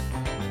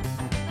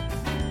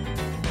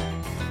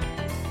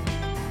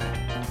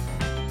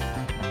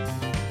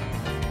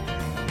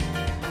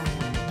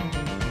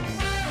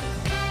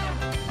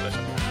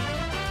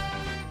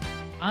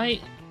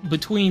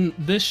between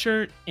this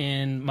shirt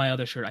and my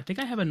other shirt, I think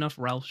I have enough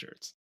Ralph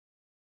shirts.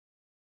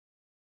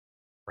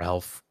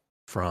 Ralph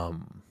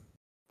from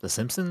The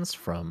Simpsons?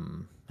 Okay.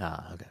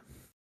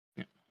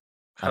 Yeah.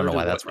 I don't know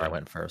why that's where I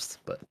went first,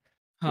 but...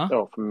 Huh?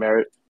 Oh, from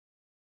Merit.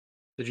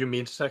 Did you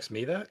mean to text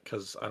me that?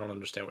 Because I don't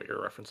understand what you're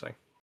referencing.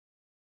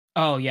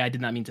 Oh, yeah, I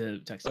did not mean to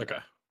text you. Okay.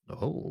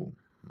 Oh,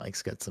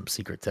 Mike's got some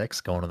secret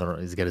text going on.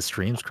 He's got his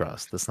streams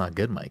crossed. That's not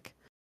good, Mike.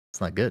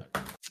 It's not good.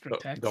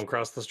 Don't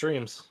cross the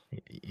streams.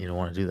 You don't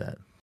want to do that.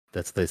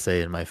 That's what they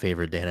say in my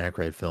favorite Dan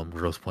Aykroyd film,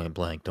 Grosse Point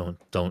Blank.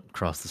 Don't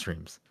cross the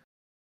streams.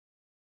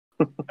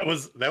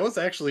 That was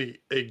actually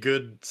a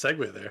good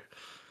segue there.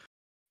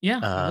 Yeah,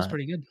 that was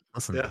pretty good.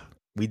 Listen, Yeah.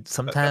 we That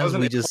sometimes was an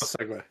we A+ just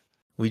segue.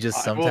 we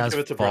just I will sometimes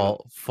give it to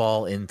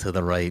fall into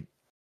the right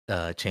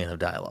chain of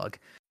dialogue.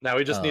 Now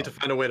we just need to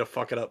find a way to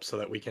fuck it up so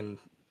that we can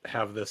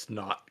have this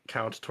not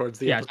count towards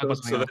the Yeah,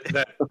 episode, so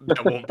that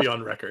won't be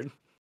on record.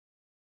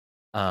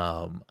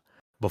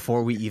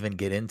 Before we even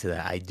get into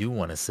that, I do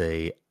want to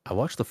say I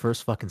watched the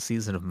first fucking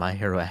season of My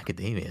Hero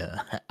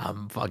Academia.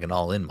 I'm fucking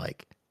all in,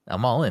 Mike.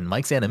 I'm all in.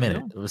 Mike's in a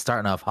minute. It was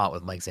starting off hot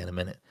with Mike's in a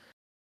minute.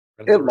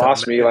 It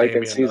lost me like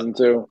in season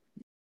 2.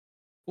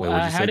 Wait, what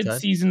did you how say, did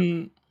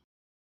Todd?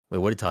 Wait,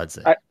 what did Todd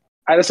say?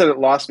 I just said it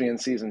lost me in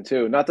season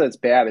 2. Not that it's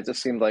bad. It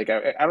just seemed like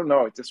I don't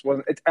know. It just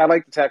wasn't. I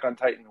liked Attack on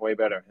Titan way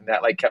better, and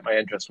that like kept my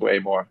interest way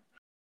more.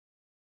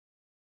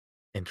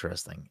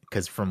 Interesting,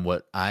 because from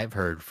what I've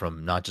heard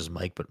from not just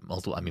Mike but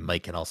multiple, I mean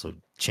Mike can also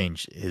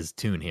change his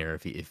tune here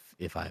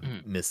if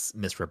I'm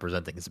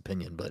misrepresenting his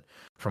opinion. But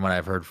from what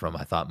I've heard from,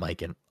 I thought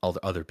Mike and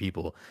other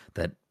people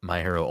that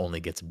My Hero only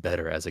gets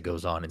better as it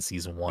goes on in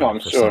season 1. I'm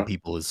For sure. some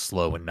people, is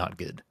slow and not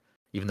good.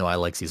 Even though I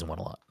like season 1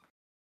 a lot.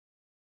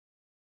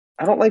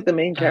 I don't like the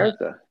main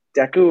character,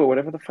 Deku or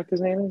whatever the fuck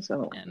his name is.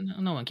 Yeah,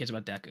 no one cares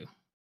about Deku.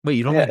 Wait,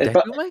 you don't like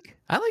Deku, Mike?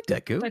 I like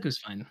Deku. Deku's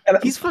fine.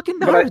 He's fucking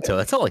Naruto.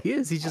 That's all he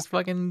is. He's just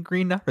fucking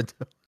green Naruto.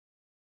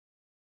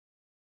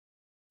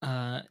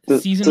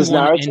 Season does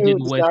 1 Naruto, ended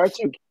does with...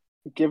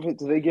 Naruto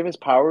do they give his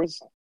powers?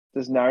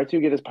 Does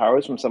Naruto get his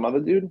powers from some other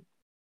dude?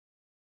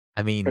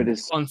 I mean,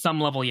 on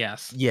some level,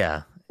 yes.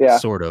 Yeah,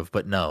 sort of,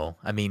 but no.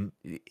 I mean,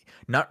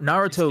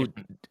 Naruto.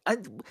 I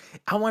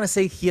want to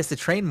say he has to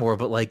train more,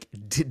 but like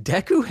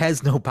Deku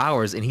has no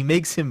powers, and he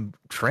makes him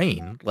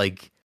train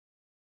like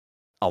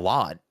a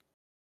lot.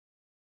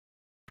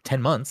 10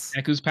 months.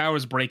 Deku's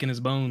powers breaking his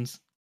bones.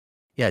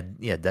 Yeah.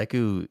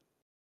 Deku.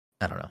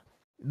 I don't know.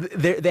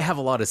 They have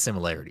a lot of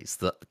similarities.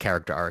 The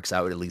character arcs, I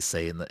would at least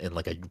say, in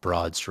like a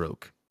broad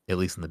stroke, at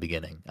least in the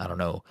beginning. I don't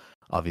know,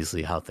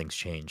 obviously, how things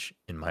change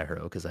in My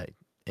Hero because I've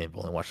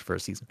only watched the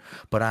first season.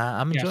 But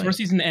I'm enjoying. First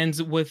season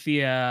ends with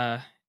the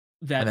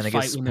that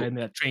fight in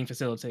the training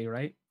facility,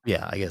 right?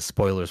 Yeah, I guess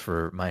spoilers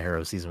for My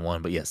Hero season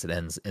 1, but yes, it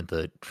ends in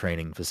the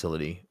training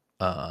facility.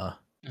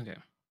 Okay.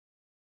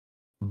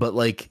 But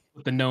like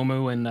the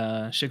Nomu and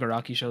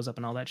Shigaraki shows up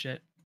and all that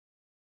shit.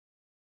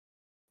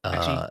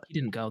 Actually, he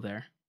didn't go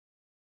there.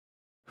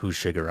 Who's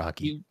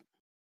Shigaraki?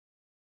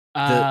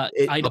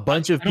 A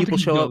bunch of people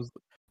show up,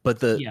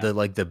 but the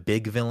like the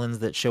big villains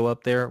that show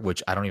up there,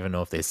 which I don't even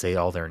know if they say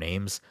all their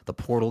names. The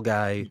portal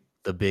guy,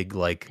 the big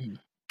like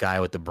guy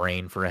with the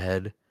brain for a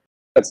head.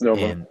 That's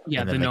Nomu. The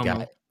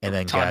Nomu. And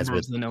then Todd guys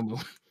with the Nomu.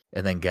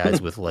 And then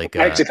guys with like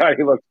I actually thought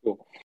he looked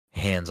cool.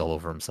 Hands all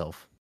over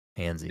himself.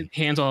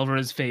 Hands all over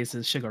his face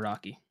is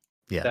Shigaraki.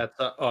 Yeah.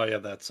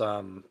 That's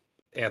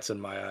Ants in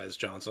My Eyes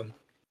Johnson.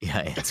 Yeah,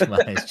 Ants in My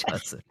Eyes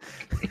Johnson.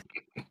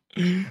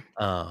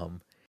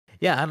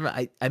 Yeah, I don't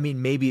know. I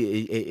mean,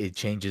 maybe it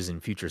changes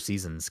in future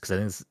seasons because I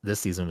think this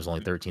season was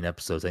only 13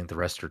 episodes. I think the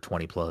rest are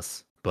 20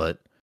 plus. But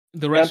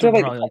the rest are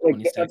probably like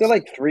 26. Are there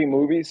like 3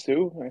 movies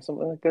too, or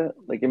something like that?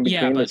 Like in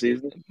between the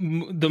seasons?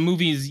 The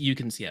movies you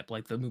can skip.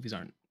 Like the movies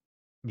aren't.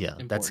 Yeah,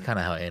 important. That's kind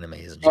of how anime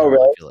is in general.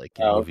 Really? I feel like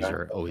movies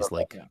are always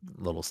like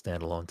little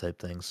standalone type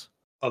things.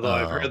 Although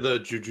I've heard the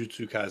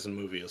Jujutsu Kaisen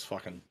movie is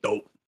fucking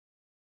dope.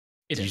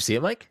 Did you see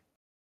it, Mike?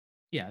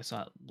 Yeah, I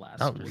saw it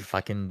last week.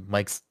 Fucking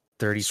Mike's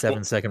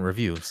 37-second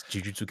review.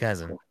 Jujutsu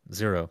Kaisen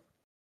 0.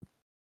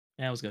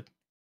 Yeah, it was good.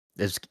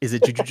 Is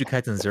it Jujutsu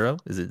Kaisen 0?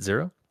 Is it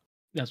 0?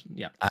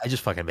 Yeah. I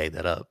just fucking made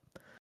that up.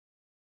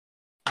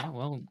 Oh,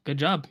 well, good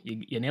job.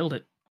 You nailed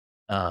it.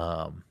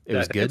 It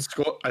was good.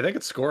 I think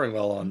it's scoring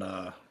well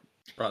on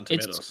Rotten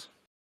Tomatoes.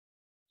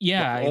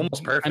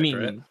 Almost perfect. I mean,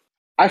 right?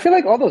 I feel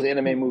like all those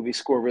anime movies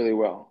score really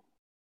well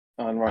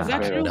on Rotten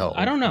Tomatoes. No,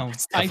 I don't know.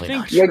 I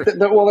think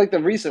like the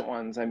recent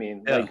ones. I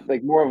mean,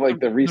 like more of like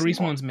the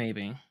recent ones,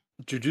 maybe.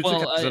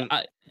 Jujutsu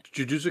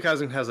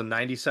Kaisen has a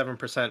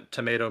 97%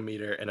 tomato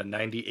meter and a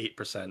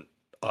 98%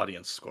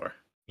 audience score.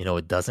 You know,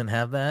 it doesn't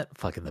have that.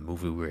 Fucking the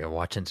movie we were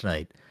watching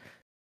tonight.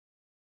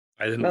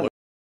 I didn't look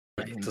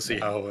to see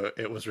how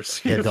it was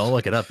received. Yeah, don't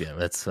look it up yet.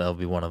 That'll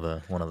be one of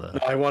the.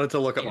 I wanted to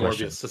look up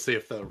Morbius to see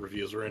if the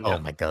reviews were in. Oh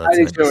my god, that's I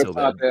think so it's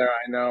out there.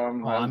 I know.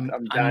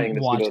 I'm dying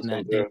to see those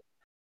ones too.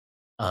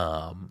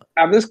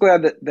 I'm just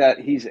glad that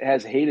he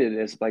has hated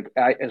as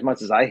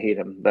much as I hate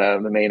him, the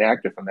main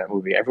actor from that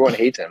movie. Everyone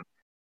hates him.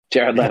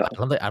 Jared Leto. I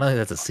don't think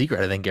that's a secret.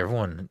 I think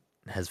everyone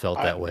has felt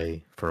that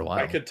way for a while.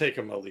 I could take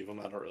him or leave him.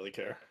 I don't really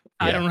care.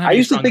 Yeah. I don't have. I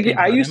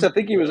used to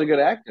think he was a good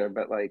actor,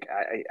 but like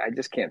I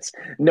just can't.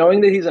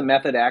 Knowing that he's a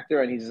method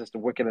actor and he's just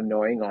wicked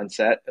annoying on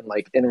set and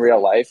like in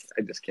real life,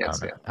 I just can't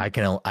stand him. I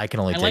can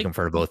only take him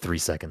for about 3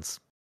 seconds.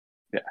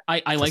 Yeah,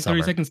 I like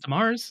 30 Seconds to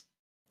Mars.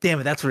 Damn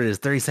it, that's what it is.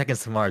 30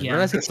 Seconds to Mars. Yeah.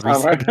 What did I say? 3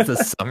 Seconds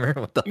to Summer?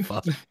 What the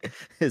fuck?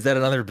 Is that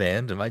another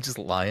band? Am I just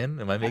lying?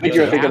 Am I making? I think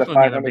you're thinking of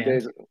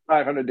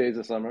 500 Days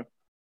of Summer.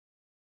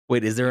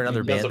 Wait, is there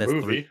another band that's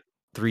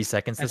 3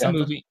 seconds to something?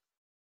 Movie.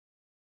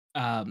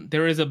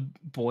 There is a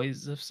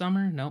Boys of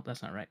Summer. Nope,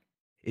 that's not right.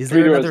 Is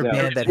there another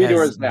band that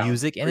has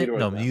music in it?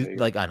 No,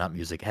 like not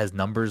music. Has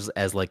numbers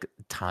as like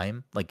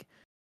time, like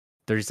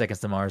 30 Seconds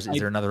to Mars. Is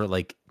there another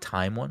like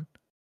time one?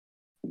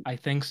 I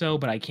think so,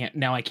 but I can't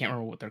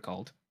remember what they're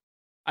called.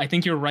 I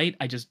think you're right.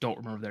 I just don't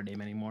remember their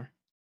name anymore.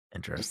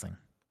 Interesting.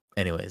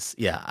 Anyways,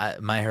 yeah,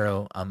 My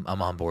Hero, I'm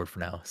on board for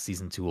now.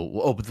 Season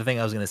 2. But the thing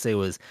I was gonna say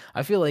was,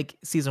 I feel like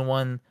season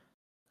 1,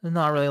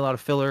 not really a lot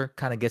of filler.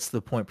 Kind of gets to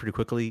the point pretty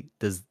quickly.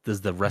 Does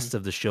the rest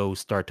of the show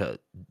start to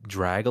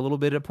drag a little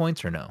bit at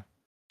points or no?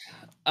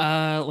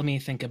 Let me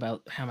think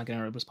about how am I going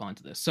to respond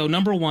to this. So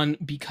number one,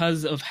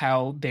 because of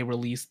how they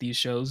release these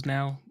shows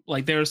now,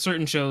 like there are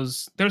some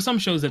shows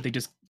that they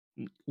just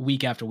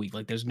week after week,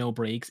 like there's no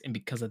breaks, and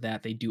because of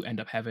that, they do end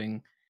up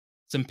having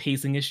some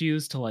pacing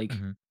issues to like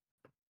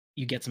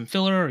you get some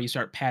filler or you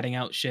start padding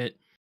out shit.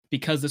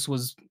 Because this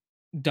was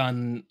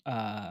done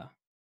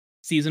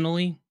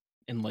seasonally,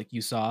 and like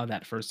you saw,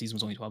 that first season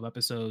was only 12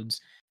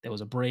 episodes. There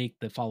was a break.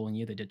 The following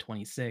year they did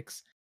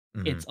 26.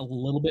 It's a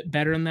little bit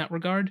better in that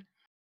regard.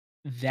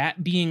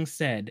 That being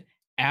said,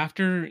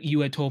 after you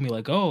had told me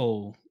like,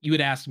 oh, you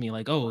had asked me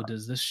like, oh,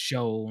 does this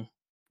show,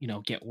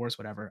 get worse,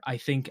 whatever. I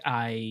think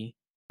I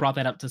brought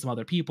that up to some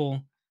other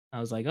people. I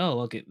was like, oh,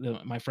 look,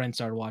 my friend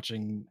started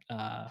watching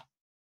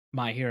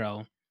My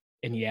Hero,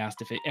 and he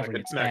asked if it ever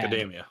gets bad.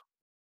 Macadamia.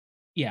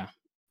 Yeah,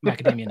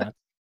 Macadamia Nuts.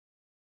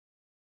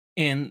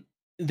 And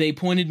they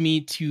pointed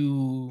me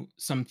to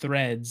some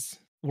threads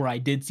where I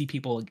did see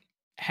people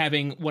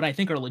having what I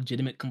think are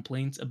legitimate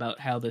complaints about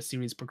how the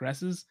series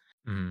progresses.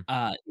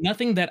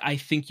 Nothing that I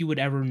think you would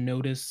ever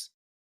notice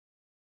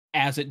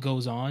as it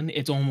goes on.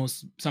 It's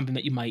almost something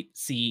that you might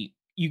see.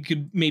 You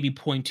could maybe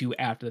point to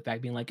after the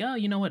fact, being like, oh,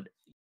 you know what?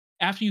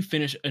 After you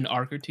finish an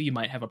arc or two, you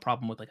might have a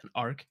problem with like an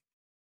arc.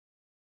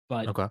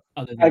 But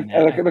other than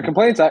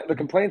that, the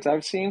complaints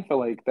I've seen for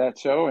like that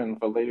show and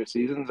for later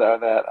seasons are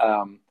that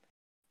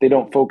they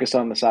don't focus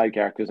on the side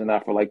characters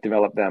enough or like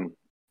develop them,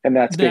 and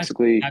that's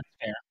basically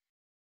fair.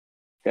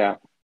 Yeah.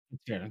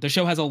 Fair. The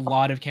show has a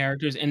lot of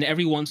characters, and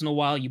every once in a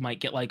while you might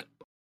get like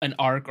an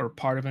arc or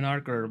part of an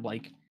arc, or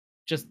like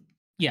just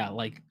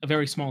like a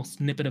very small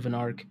snippet of an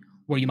arc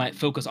where you might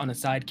focus on a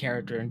side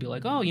character and be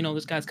like, oh,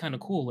 this guy's kind of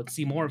cool, let's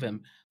see more of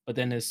him. But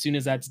then as soon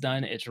as that's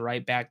done, it's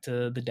right back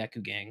to the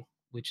Deku Gang,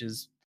 which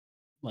is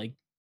like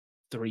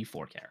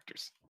 3-4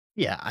 characters.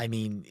 Yeah, I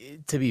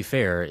mean, to be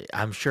fair,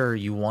 I'm sure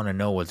you want to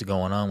know what's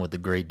going on with the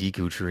Great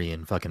Deku Tree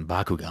and fucking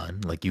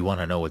Bakugan. Like, you want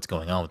to know what's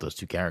going on with those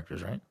two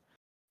characters, right?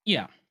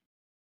 Yeah.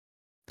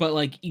 But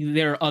like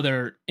there are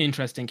other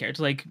interesting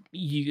characters, like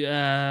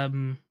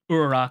Uraraka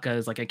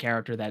is like a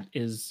character that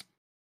is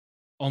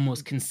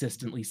almost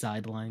consistently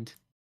sidelined.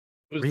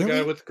 Who's the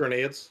guy with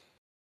grenades?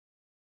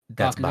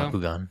 That's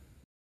Bakugan.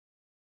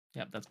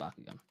 Yep, that's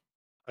Bakugan.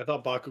 I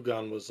thought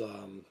Bakugan was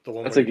the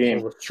one that's a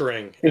game with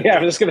string. Yeah,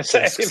 I was just gonna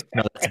say.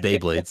 No, that's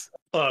Beyblades.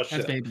 Oh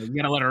shit! That's Beyblade. You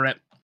gotta let her rip.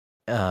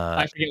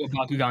 I forget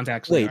what Bakugan's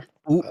actually.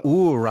 Wait,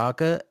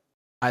 Uraraka,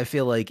 I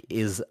feel like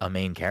is a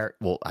main character.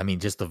 Well, I mean,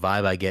 just the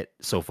vibe I get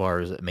so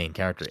far is a main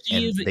character,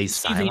 they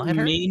sideline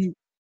her.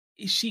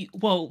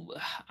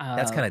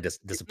 That's kind of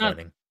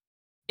disappointing.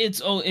 It's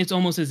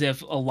almost as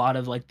if a lot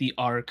of like the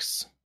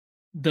arcs,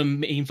 the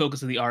main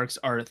focus of the arcs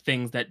are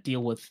things that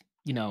deal with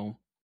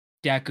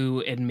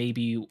Deku and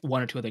maybe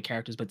one or two other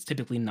characters, but it's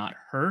typically not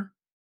her.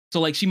 So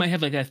like she might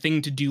have like a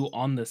thing to do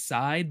on the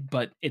side,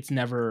 but it's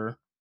never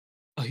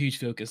a huge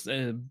focus.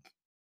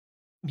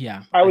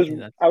 Yeah, I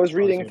was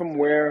reading from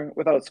where,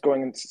 without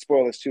going into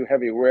spoilers too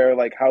heavy, where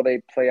like how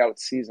they play out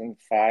season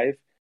 5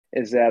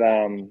 is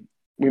that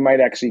we might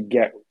actually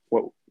get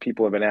what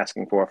people have been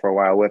asking for a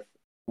while with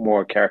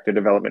more character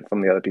development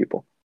from the other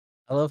people.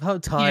 I love how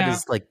Todd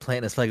is like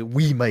playing this like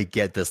we might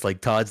get this. Like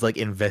Todd's like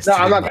investing. No,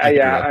 I'm not.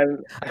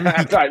 I'm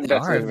not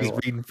investing. He's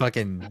reading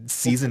fucking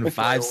season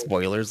 5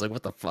 spoilers. Like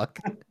what the fuck?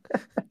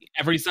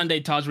 Every Sunday,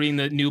 Todd's reading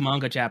the new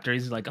manga chapter.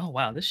 He's like, oh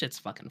wow, this shit's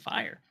fucking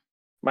fire.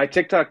 My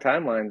TikTok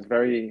timeline is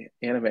very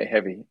anime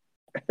heavy.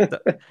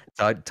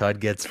 Todd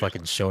gets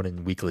fucking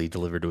Shonen Weekly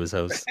delivered to his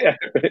house.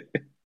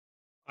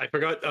 I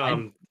forgot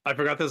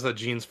there's a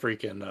Jeans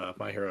Freak in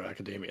My Hero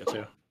Academia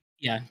too.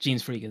 Yeah,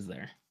 Jeans Freak is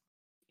there.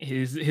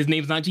 His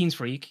name's not Jeans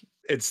Freak.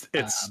 It's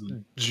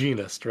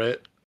Genist, right?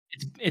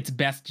 It's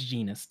Best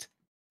Genist.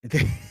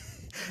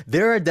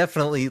 There are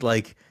definitely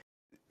like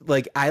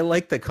like I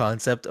like the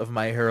concept of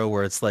My Hero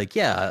where it's like,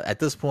 yeah, at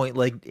this point,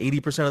 like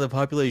 80% of the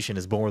population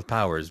is born with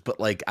powers, but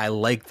like I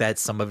like that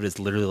some of it is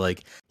literally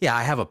like, yeah,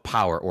 I have a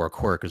power or a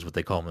quirk is what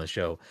they call them in the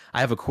show. I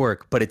have a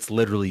quirk, but it's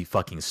literally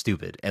fucking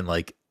stupid, and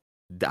like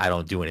I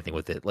don't do anything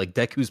with it. Like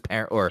Deku's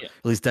parent, or at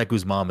least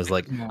Deku's mom, is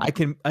like, I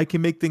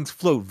can make things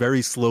float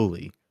very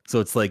slowly. So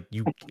it's like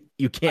you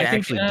can't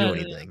actually do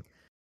anything.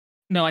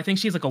 No, I think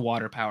she's like a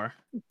water power,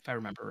 if I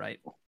remember right.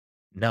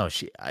 No,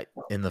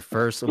 in the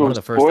first one of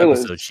the first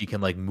episodes, she can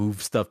like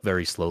move stuff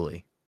very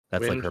slowly.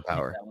 That's like her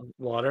power.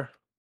 Water,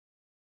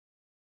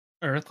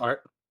 earth,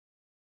 art.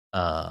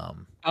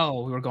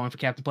 Oh, we were going for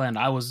Captain Planet.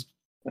 I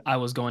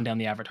was going down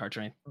the Avatar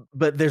train.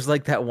 But there's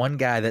like that one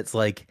guy that's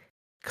like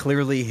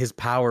clearly his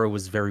power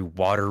was very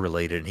water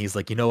related, and he's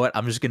like, you know what?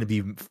 I'm just gonna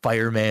be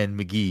Fireman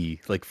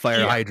McGee, like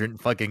fire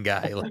hydrant fucking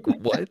guy. Like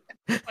what?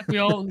 Like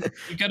you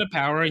get a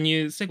power and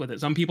you stick with it.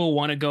 Some people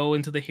want to go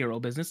into the hero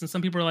business, and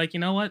some people are like, you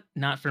know what?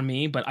 Not for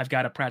me. But I've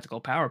got a practical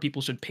power.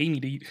 People should pay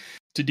me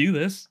to do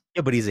this.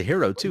 Yeah, but he's a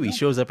hero too. He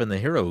shows up in the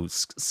hero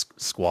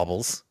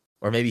squabbles,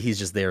 or maybe he's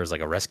just there as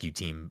like a rescue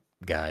team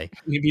guy.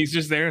 Maybe he's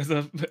just there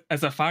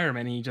as a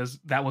fireman. And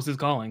that was his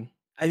calling.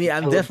 I mean,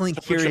 I'm definitely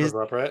curious.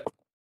 Up, right?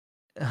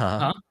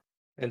 Huh?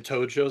 And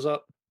Toad shows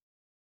up.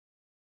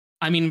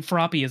 I mean,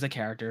 Froppy is a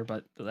character,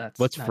 but that's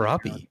what's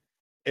Froppy?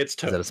 It's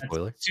Toad. Is that a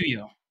spoiler? That's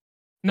Tsuyu.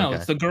 No,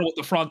 It's the girl with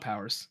the frog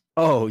powers.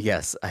 Oh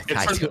yes, I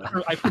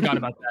forgot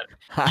about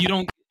that. You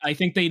don't. I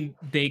think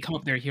they come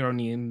up with their hero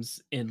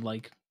names in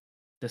like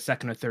the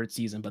second or third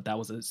season, but that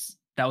was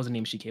a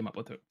name she came up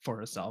with for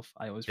herself.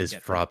 I always forget.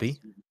 Is Froppy?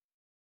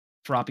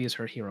 Froppy is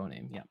her hero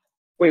name. Yeah.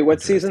 Wait,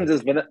 what season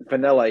does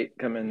Vanillite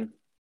come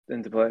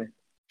into play?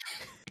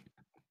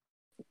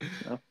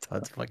 No?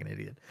 Todd's a fucking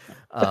idiot.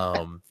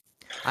 I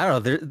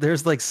don't know.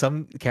 There's like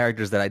some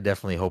characters that I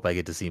definitely hope I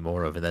get to see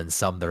more of, and then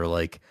some that are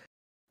like,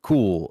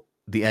 cool.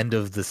 The end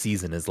of the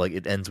season is like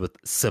it ends with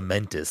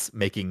Cementus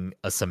making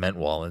a cement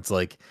wall. And it's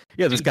like,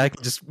 yeah, this guy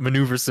can just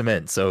maneuver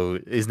cement, so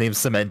his name's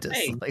Cementus.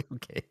 Hey, like,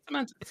 okay,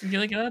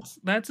 like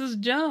that's his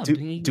job.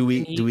 Do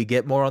we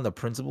get more on the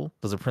principal?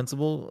 Does the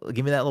principal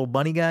give me that little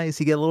bunny guy? Does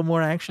he get a little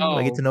more action? Do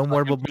I get to know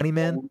more about Bunny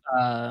Man?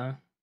 I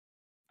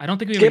don't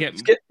think we ever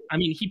get. I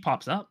mean, he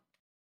pops up.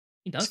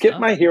 He does skip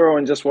My Hero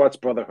and just watch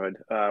Brotherhood.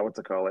 What's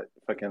it called?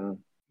 Fucking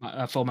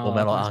Full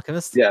Metal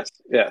Alchemist. Yes.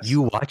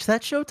 You watch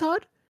that show,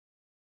 Todd?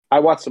 I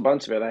watched a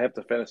bunch of it. I have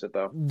to finish it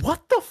though.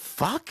 What the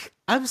fuck?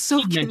 I'm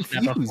so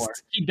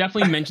confused. He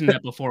definitely mentioned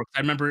that before. I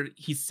remember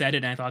he said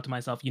it, and I thought to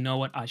myself, you know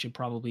what? I should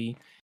probably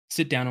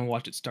sit down and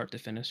watch it start to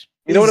finish.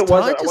 You know what it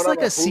was? Todd just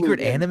like a secret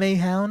anime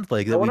hound.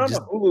 Like I went on a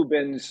Hulu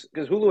binge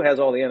because Hulu has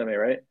all the anime,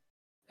 right? It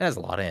has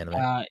a lot of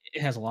anime.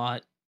 It has a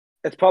lot.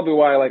 That's probably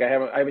why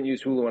I haven't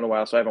used Hulu in a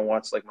while, so I haven't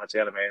watched like much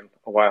anime in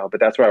a while.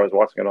 But that's where I was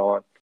watching it all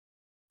on.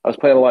 I was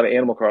playing a lot of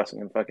Animal Crossing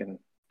and fucking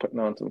putting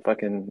on some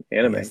fucking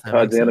anime. Yes,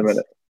 Todd's anime.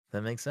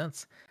 That makes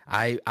sense.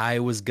 I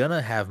was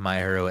gonna have My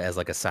Hero as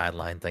like a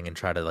sideline thing and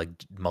try to like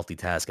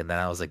multitask, and then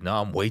I was like,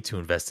 no, I'm way too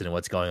invested in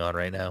what's going on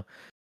right now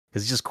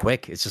because it's just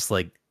quick. It's just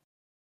like,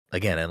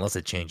 again, unless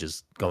it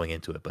changes going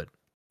into it, but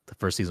the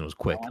first season was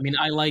quick. I mean,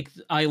 I liked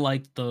it.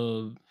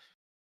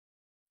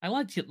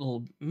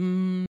 Little.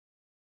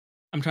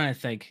 I'm trying to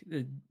think.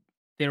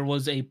 There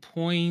was a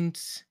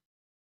point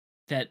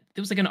that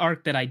there was like an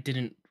arc that I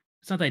didn't.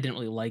 It's not that I didn't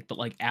really like, but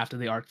like after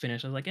the arc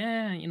finished, I was like,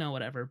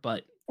 whatever.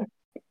 But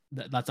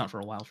that's not for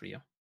a while for you.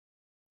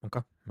 Okay,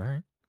 all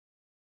right.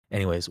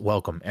 Anyways,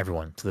 welcome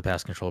everyone to the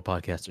Pass Controller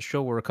Podcast, a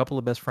show where a couple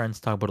of best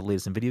friends talk about the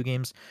latest in video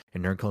games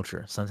and nerd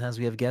culture. Sometimes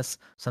we have guests,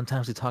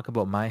 sometimes we talk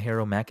about My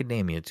Hero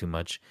Macadamia too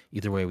much.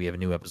 Either way, we have a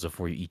new episode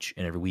for you each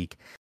and every week.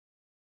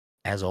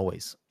 As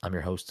always, I'm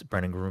your host,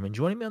 Brendan Groom, and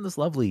joining me on this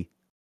lovely,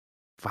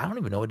 I don't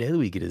even know what day of the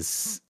week it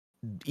is,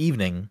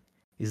 evening,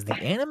 is the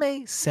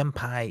anime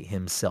senpai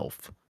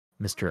himself,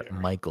 Mr.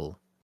 Michael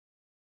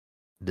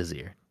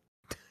Desir.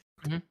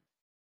 Mm-hmm.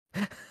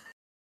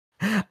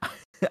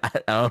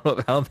 I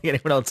don't think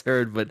anyone else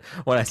heard, but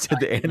when I said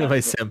the anime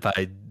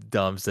senpai,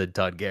 Dom said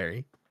Todd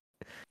Gary.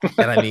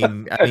 And I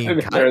mean,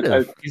 kind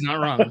of. He's not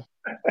wrong.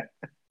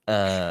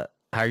 How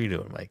are you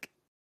doing, Mike?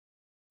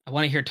 I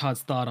want to hear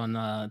Todd's thought on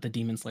the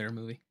Demon Slayer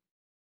movie.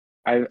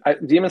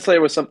 Demon Slayer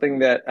was something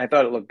that I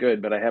thought it looked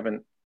good, but I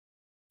haven't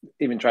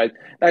even tried.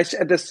 I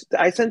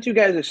sent you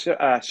guys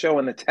a show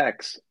in the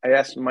text. I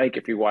asked Mike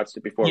if he watched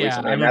it before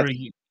recently. I remember.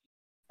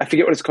 I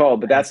forget what it's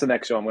called, but that's the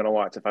next show I'm going to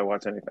watch if I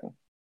watch anything.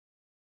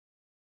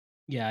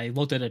 Yeah, I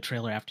looked at a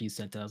trailer after you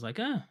sent it. I was like,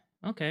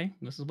 okay,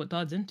 this is what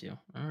Todd's into.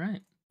 All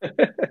right.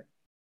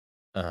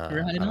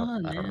 I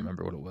don't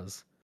remember what it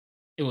was.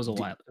 It was a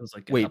while. It was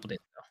like a couple days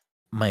ago.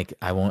 Mike,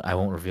 I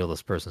won't reveal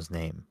this person's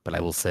name, but I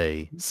will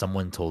say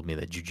someone told me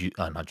that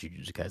not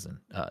Jujutsu Kaisen,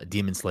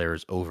 Demon Slayer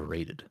is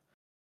overrated.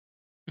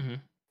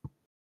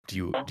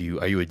 Mm-hmm.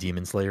 Are you a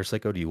Demon Slayer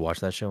sicko? Do you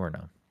watch that show or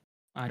no?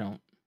 I don't.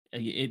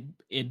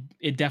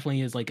 It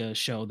definitely is like a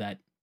show that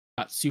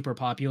got super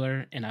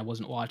popular, and I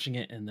wasn't watching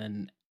it, and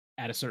then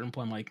at a certain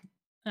point, I'm like,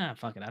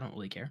 fuck it, I don't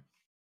really care.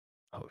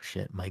 Oh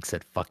shit, Mike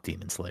said fuck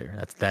Demon Slayer.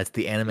 That's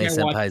the anime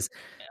senpai's.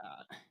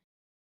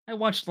 I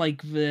watched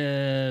like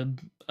a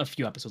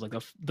few episodes, like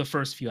the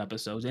first few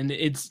episodes, and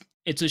it's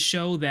a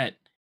show that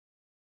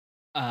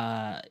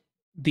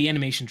the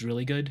animation's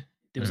really good.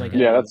 There was like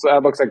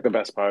that looks like the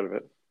best part of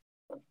it.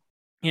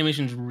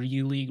 Animation's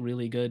really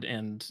really good,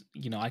 and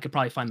I could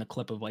probably find the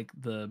clip of like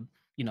the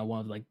one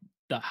of like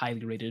the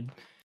highly rated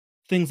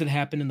things that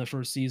happened in the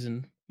first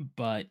season,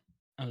 but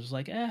I was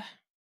like, at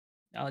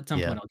some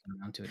point I'll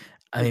get around to it.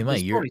 I mean,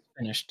 Mike, you're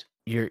finished.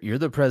 You're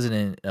the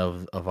president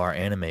of our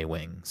anime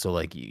wing, so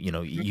like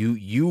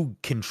you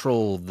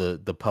control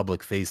the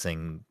public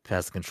facing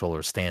past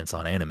controller stance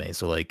on anime.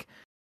 So like,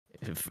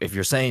 if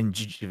you're saying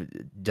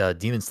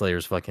Demon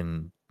Slayer's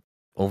fucking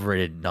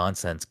overrated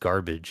nonsense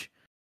garbage,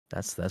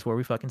 that's where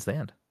we fucking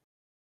stand.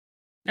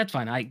 That's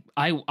fine.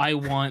 I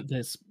want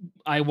this.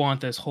 I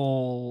want this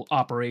whole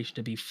operation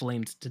to be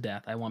flamed to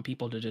death. I want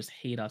people to just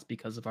hate us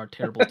because of our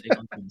terrible take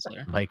on Demon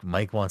Slayer.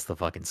 Mike wants the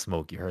fucking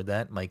smoke. You heard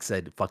that? Mike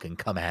said, "Fucking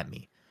come at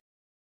me."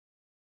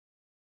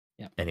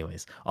 Yeah.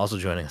 Anyways, also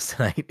joining us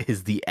tonight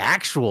is the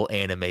actual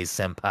anime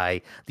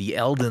senpai, the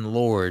Elden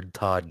Lord,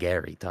 Todd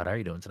Gary. Todd, how are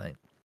you doing tonight?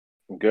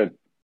 Good.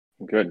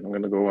 I'm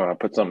gonna go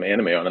put some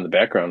anime on in the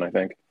background, I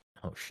think.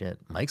 Oh shit,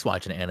 Mike's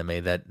watching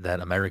anime, that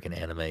American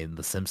anime,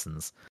 The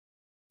Simpsons.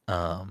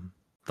 I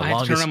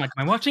have to turn around, like,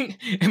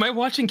 am I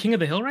watching King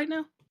of the Hill right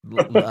now?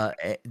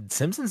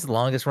 Simpsons is the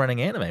longest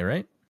running anime,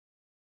 right?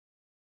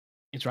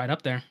 It's right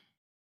up there.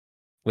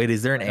 Wait,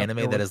 is there an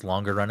anime that is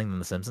longer running than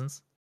The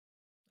Simpsons?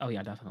 Oh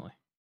yeah, definitely.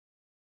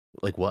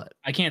 Like what?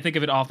 I can't think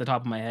of it off the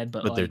top of my head,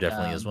 but there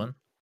definitely is one.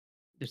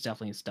 There's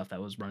definitely stuff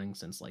that was running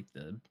since like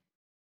the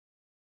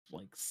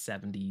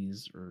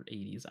 70s or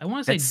 80s. I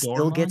want to say Doramon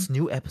still gets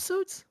new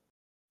episodes.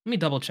 Let me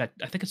double check.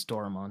 I think it's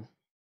Doramon.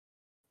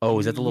 Oh,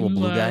 is that the little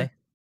blue guy?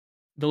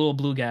 The little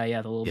blue guy,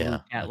 yeah, the little blue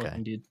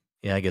cat-looking dude.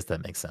 Yeah, I guess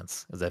that makes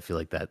sense, because I feel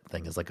like that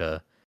thing is like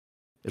a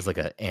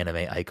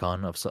anime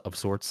icon of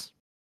sorts.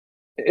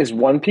 Is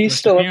One Piece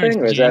still a thing,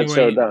 or is that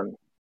so done?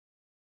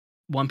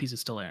 One Piece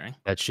is still airing.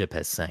 That ship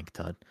has sank,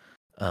 Todd.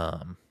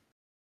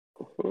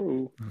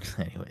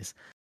 Anyways,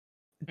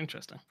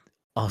 interesting.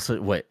 Also,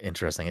 what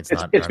interesting? It's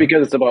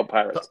because it's about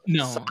pirates.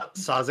 No,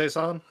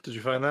 Saze-san, did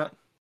you find that?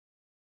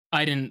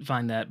 I didn't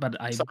find that, but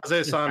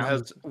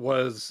Saze-san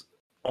was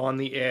on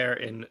the air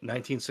in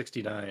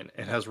 1969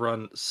 and has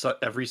run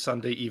every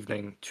Sunday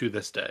evening to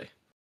this day.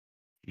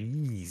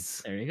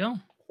 Jeez. There you go.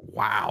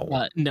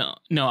 Wow. No.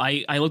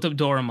 I looked up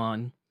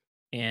Doramon,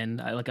 and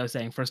like I was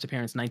saying, first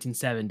appearance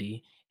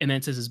 1970, and then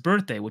it says his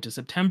birthday, which is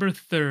September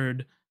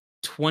 3rd,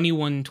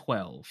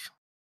 2112,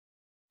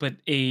 but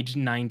age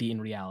 90 in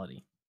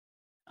reality.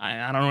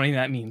 I don't know what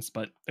that means,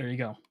 but there you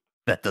go.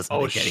 That doesn't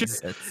make any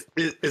sense.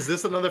 Is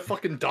this another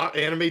fucking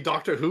anime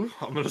Doctor Who?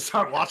 I'm gonna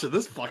start watching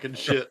this fucking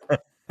shit.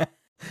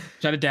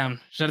 Shut it down.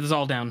 Shut this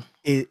all down.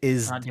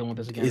 Not dealing with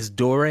this again. Is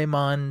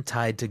Doraemon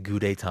tied to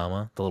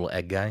Gudetama, the little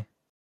egg guy? Are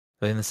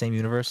they in the same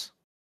universe?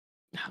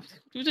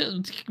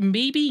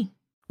 Maybe.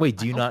 Wait,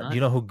 do you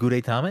know who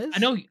Gudetama is?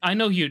 I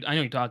know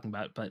you're talking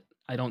about, but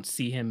I don't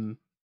see him.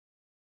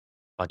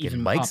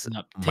 Fucking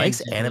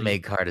Mike's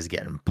anime card is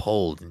getting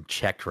pulled and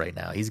checked right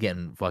now. He's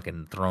getting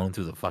fucking thrown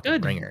through the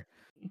fucking ringer.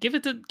 Give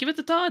it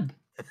to Todd.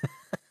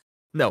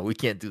 No, we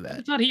can't do that.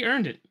 It's not. He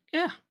earned it.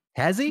 Yeah.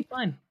 Has he?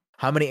 Fine.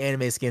 How many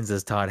anime skins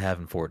does Todd have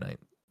in Fortnite?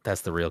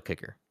 That's the real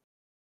kicker.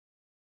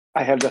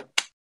 I have the.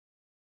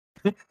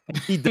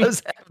 He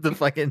does have the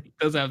fucking. He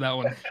does have that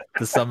one.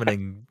 The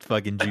summoning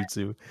fucking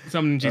jutsu.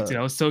 Summoning jutsu.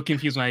 I was so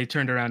confused when I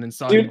turned around and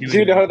saw. Do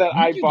you know that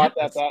I bought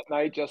that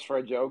night just for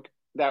a joke?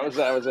 That was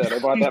it. I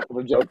bought that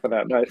for a joke for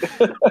that night.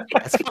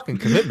 That's fucking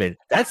commitment.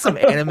 That's some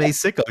anime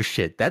sicko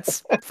shit.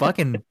 That's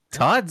fucking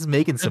Todd's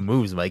making some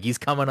moves, Mike. He's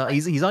coming on.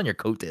 He's on your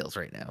coattails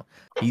right now.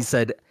 He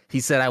said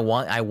I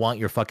want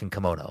your fucking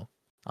kimono.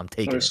 I'm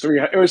taking it.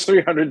 It was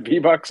 300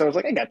 V-bucks. I was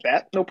like, I got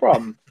that. No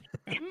problem.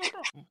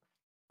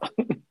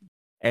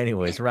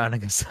 Anyways,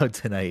 rounding us out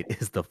tonight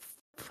is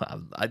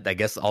I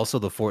guess also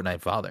the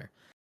Fortnite father,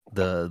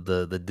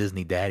 the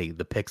Disney daddy,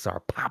 the Pixar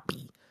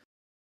poppy,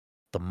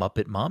 the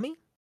Muppet mommy.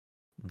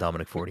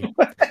 Dominic 40.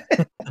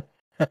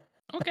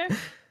 Okay,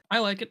 I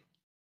like it.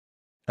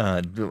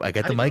 I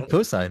got the Mike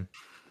cosign.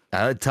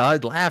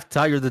 Todd laughed.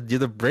 Todd, you're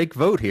the break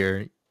vote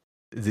here.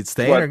 Is it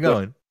staying or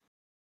going?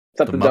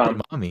 It's up to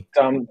Dom. Mommy.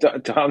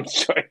 Dom's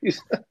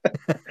choice.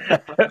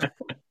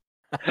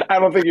 I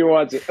don't think he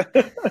wants it.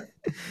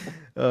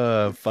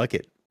 Fuck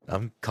it.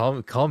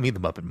 Call me the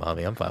Muppet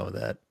Mommy. I'm fine with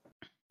that.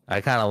 I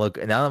kind of look,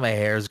 now that my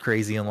hair is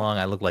crazy and long,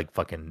 I look like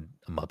fucking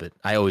a Muppet.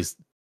 I always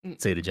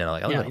say to Jenna,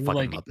 like, I look like a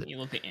fucking Muppet.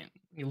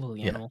 You look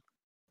animal.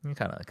 You're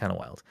kind of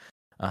wild.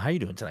 How you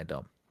doing tonight,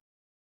 Dom?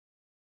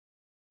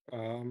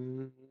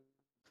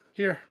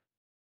 Here.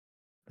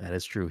 That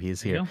is true. He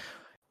is here.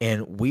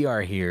 And we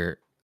are here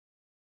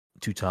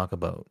to talk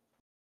about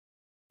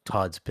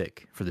Todd's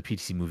pick for the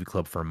PTC Movie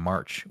Club for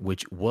March,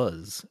 which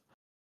was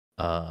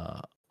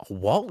a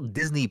Walt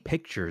Disney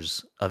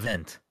Pictures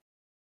event,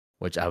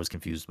 which I was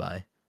confused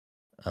by.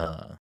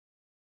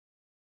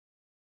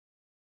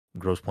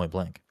 Grosse Pointe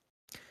Blank.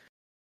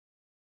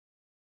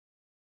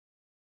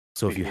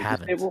 So if you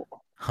haven't,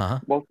 Huh?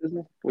 Walt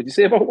Disney? What'd you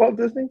say about Walt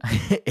Disney?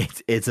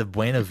 It's a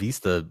Buena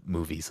Vista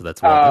movie, so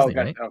that's Walt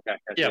Disney, right? Okay.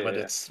 Yeah, but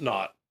it's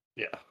not.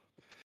 Yeah,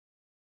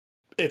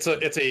 it's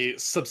a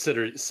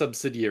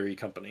subsidiary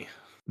company.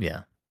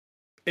 Yeah.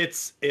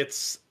 It's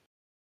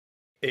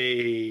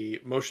a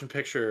motion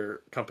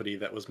picture company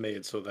that was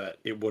made so that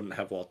it wouldn't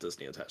have Walt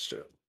Disney attached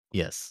to it.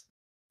 Yes.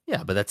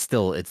 Yeah, but it's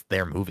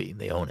their movie.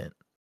 They own it,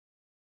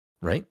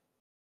 right?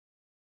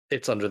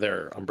 It's under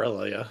their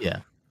umbrella, yeah. Yeah.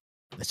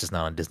 It's just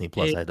not on Disney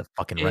Plus. I had to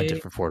fucking rent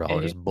it for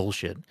 $4.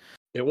 Bullshit.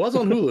 It was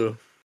on Hulu.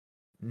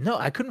 No,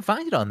 I couldn't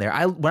find it on there.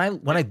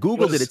 When I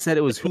googled it said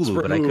it was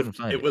Hulu, but I couldn't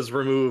find it. It was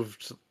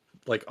removed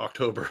like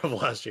October of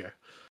last year.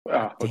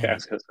 Oh, okay. I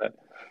was gonna say.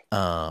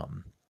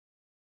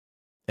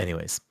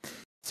 Anyways,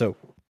 so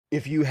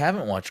if you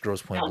haven't watched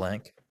Grosse Pointe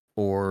Blank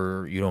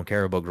or you don't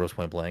care about Grosse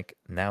Pointe Blank,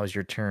 now is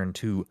your turn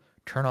to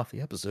turn off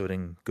the episode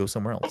and go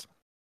somewhere else.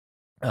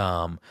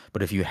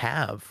 But if you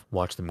have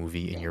watched the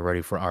movie and you're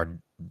ready for our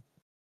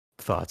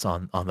thoughts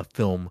on the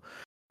film,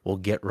 we'll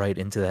get right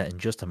into that in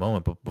just a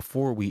moment. But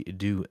before we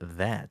do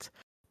that,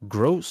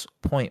 Grosse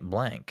Pointe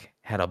Blank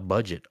had a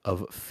budget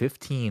of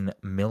 $15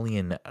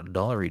 million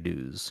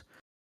dues.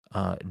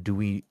 Do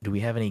we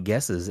have any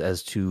guesses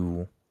as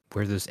to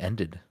where this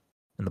ended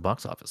in the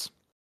box office?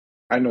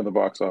 I know the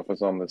box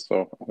office on this,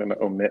 so I'm gonna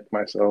omit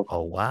myself.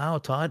 Oh wow,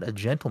 Todd, a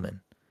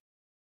gentleman.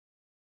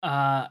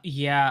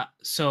 Yeah.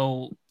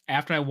 So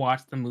after I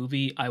watched the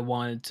movie, I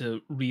wanted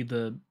to read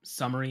the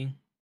summary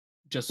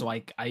just so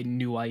I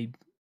knew I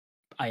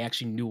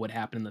actually knew what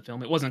happened in the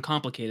film. It wasn't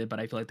complicated, but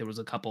I feel like there was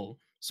a couple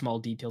small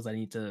details I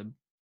need to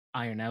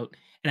iron out.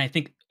 And I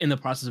think in the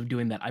process of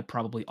doing that, I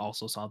probably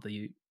also saw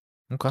the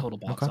total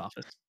box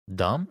office.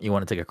 Dom, you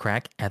want to take a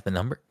crack at the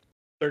number?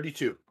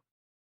 32.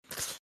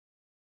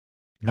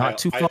 Not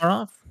too far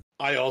off.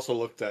 I also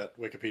looked at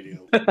Wikipedia.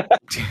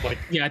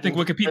 Yeah, I think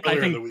Wikipedia.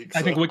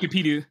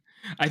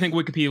 I think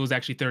Wikipedia was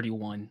actually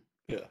 31.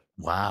 Yeah.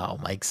 Wow,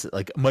 Mike's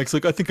like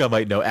I think I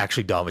might know.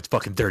 Actually, Dom, it's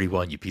fucking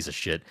 31. You piece of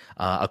shit.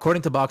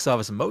 According to Box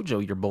Office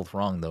Mojo, you're both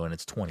wrong though, and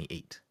it's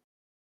 28.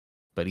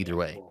 But either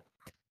way,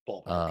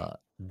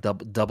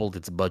 doubled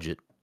its budget,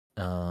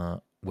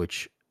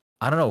 which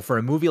I don't know. For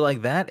a movie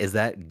like that, is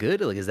that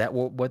good? Like, is that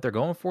what they're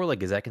going for?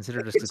 Like, is that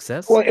considered a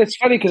success? Well, it's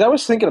funny because I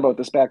was thinking about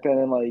this back then,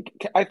 and like,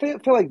 I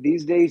feel like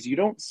these days you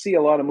don't see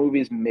a lot of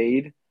movies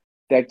made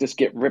that just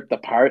get ripped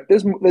apart.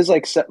 There's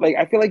like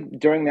I feel like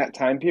during that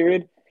time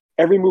period,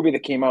 every movie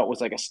that came out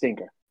was like a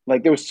stinker.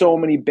 Like there was so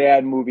many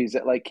bad movies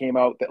that like came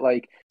out that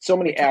like so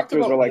many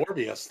actors were like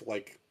Morbius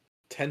like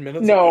 10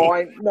 minutes ago.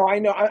 I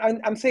know.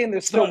 I'm saying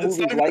there's still movies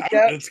like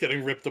that. It's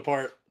getting ripped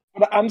apart.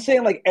 But I'm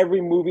saying like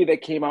every movie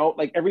that came out,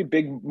 like every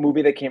big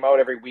movie that came out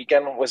every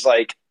weekend was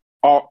like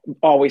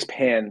always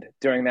panned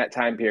during that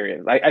time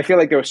period. Like I feel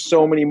like there were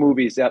so many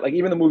movies that like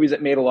even the movies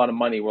that made a lot of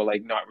money were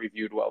like not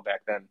reviewed well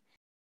back then.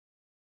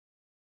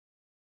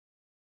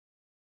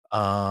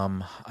 I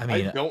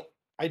mean,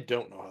 I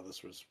don't know how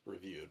this was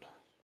reviewed.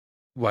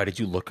 Why did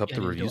you look up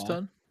the reviews,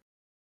 Todd?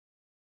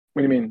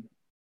 What do you mean?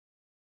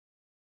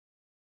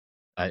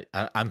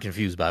 I'm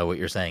confused by what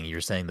you're saying.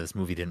 You're saying this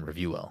movie didn't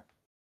review well.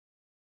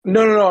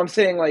 No. I'm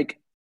saying like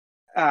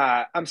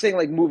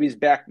movies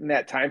back in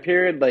that time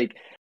period. Like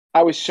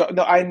I was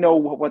no, I know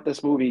what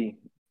this movie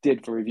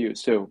did for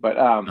reviews too, but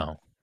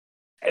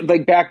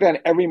like back then,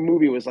 every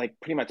movie was like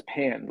pretty much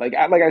panned. Like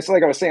I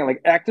was saying,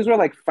 like actors were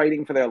like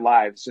fighting for their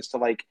lives just to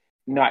like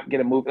not get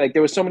a movie. Like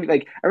there was so many.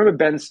 Like I remember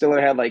Ben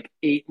Stiller had like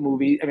 8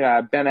 movies. I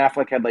mean, Ben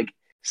Affleck had like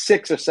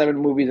 6 or 7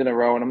 movies in a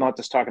row, and I'm not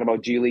just talking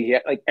about Geely. He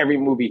had, like every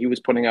movie he was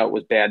putting out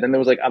was bad. Then there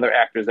was like other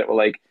actors that were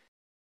like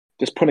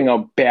just putting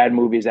out bad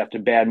movies after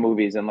bad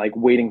movies and like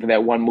waiting for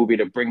that one movie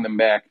to bring them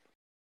back.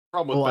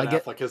 Problem with Ben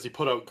Affleck is he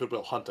put out Good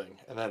Will Hunting,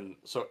 and then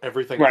so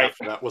everything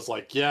after that was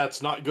like, yeah,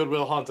 it's not Good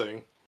Will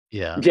Hunting.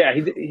 Yeah,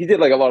 he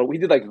did like a lot of. He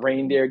did like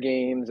Reindeer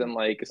Games and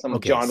like some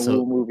John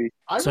Woo movie.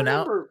 I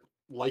remember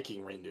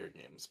liking Reindeer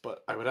Games,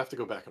 but I would have to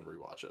go back and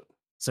rewatch it.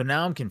 So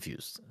now I'm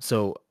confused.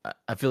 So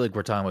I feel like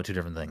we're talking about two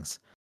different things.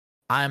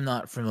 I'm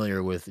not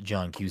familiar with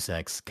John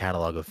Cusack's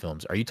catalog of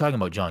films. Are you talking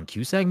about John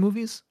Cusack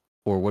movies,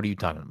 or what are you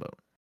talking about?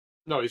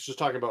 No, he's just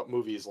talking about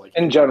movies like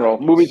in general.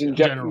 Movies in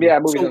general. Yeah,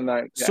 movies in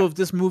that. Yeah. So if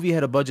this movie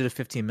had a budget of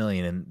 $15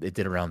 million and it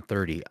did around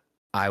 30,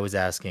 I was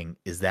asking,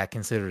 is that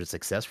considered a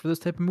success for this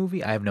type of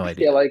movie? I have no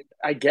idea. Yeah, like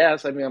I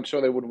guess. I mean, I'm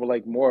sure they would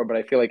like more, but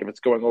I feel like if it's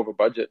going over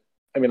budget,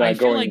 I mean, I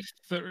feel like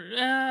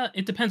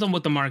it depends on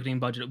what the marketing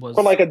budget was.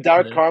 But like a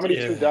dark comedy,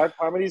 two dark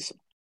comedies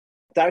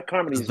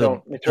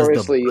don't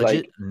notoriously does the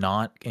budget like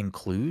not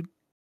include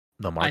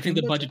the marketing. I think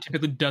the budget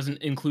typically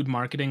doesn't include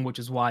marketing, which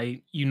is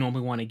why you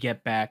normally want to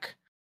get back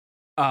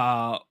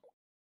like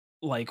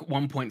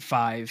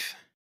 1.5.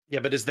 Yeah,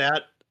 but is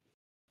that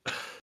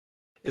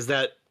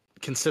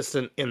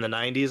consistent in the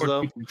 90s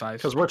though?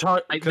 Because we're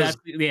talking. That's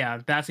the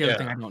other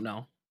thing I don't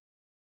know.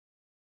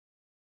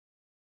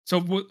 So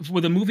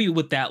with a movie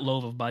with that low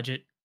of a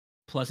budget,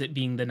 plus it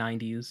being the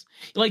 90s,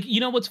 like, you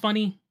know what's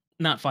funny?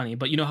 Not funny,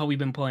 but you know how we've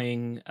been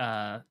playing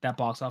that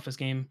box office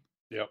game?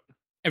 Yep.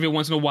 Every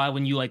once in a while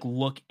when you like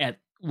look at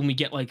when we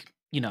get like,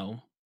 you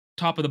know,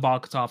 top of the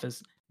box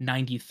office,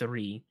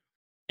 '93,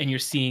 and you're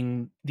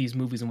seeing these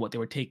movies and what they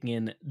were taking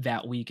in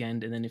that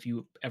weekend, and then if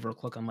you ever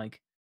click on like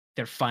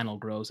their final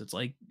gross, it's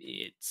like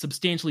it's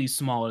substantially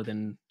smaller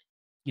than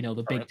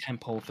the big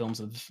tentpole films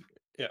of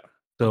Yeah.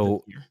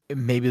 So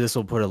maybe this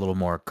will put a little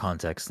more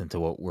context into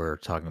what we're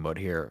talking about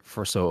here.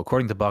 So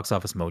according to Box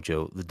Office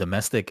Mojo, the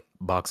domestic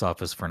box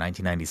office for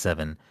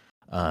 1997,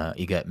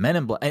 you get Men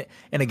in Black,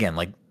 and again,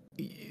 like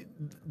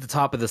the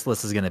top of this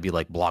list is going to be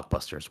like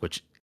blockbusters,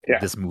 which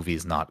this movie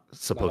is not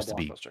supposed to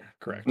be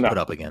correct put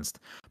up against.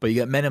 But you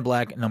get Men in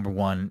Black number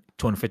 1,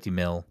 250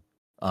 mil,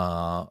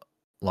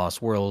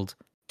 Lost World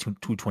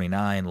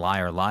 229,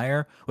 Liar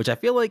Liar, which I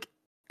feel like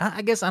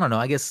I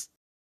guess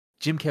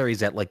Jim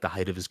Carrey's at like the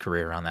height of his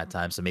career around that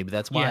time, so maybe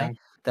that's why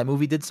that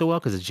movie did so well,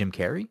 because it's Jim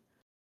Carrey.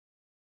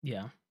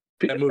 Yeah,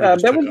 that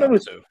movie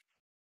was too.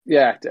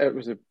 Yeah, it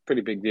was a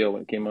pretty big deal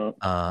when it came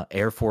out.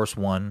 Air Force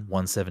One,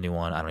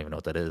 171. I don't even know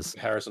what that is.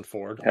 Harrison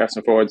Ford,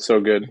 so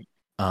good.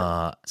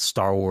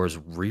 Star Wars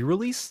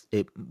re-release.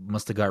 It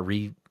must have got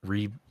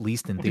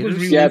released in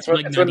theaters. Yeah,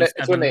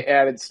 it's when they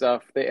added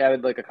stuff. They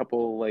added like a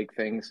couple like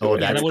things.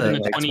 That was in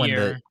the 20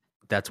 year.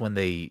 That's when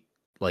they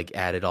like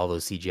added all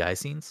those CGI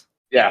scenes.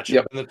 Yeah,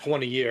 in the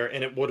 20 year,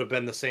 and it would have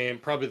been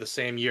probably the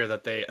same year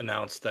that they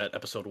announced that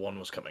episode 1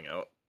 was coming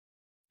out.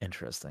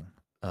 Interesting.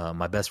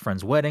 My Best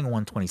Friend's Wedding,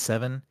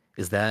 127.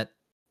 Is that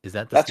the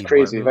That's Steve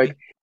crazy. Martin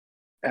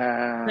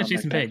movie? That's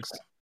Jason Biggs.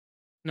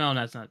 No,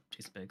 that's not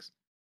Jason Biggs.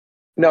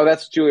 No,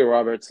 that's Julia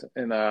Roberts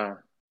and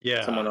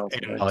someone else.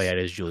 Oh yeah, it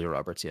is Julia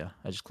Roberts. Yeah,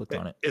 I just clicked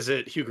on it. Is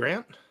it Hugh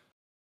Grant?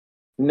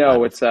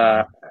 No, it's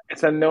a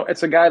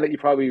guy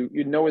that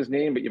you know his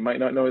name, but you might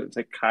not know it. It's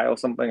like Kyle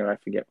something, or I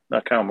forget.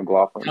 Not Kyle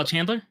MacLachlan. Kyle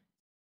Chandler?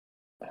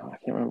 I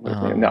can't remember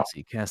his name. No. Let's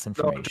see, cast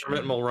information.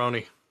 Dermot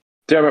Mulroney.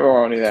 Dermot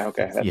Mulroney. Yeah,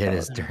 okay. Yeah, it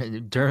is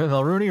Dermot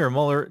Mulroney or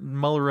Muller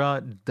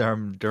Dormammu.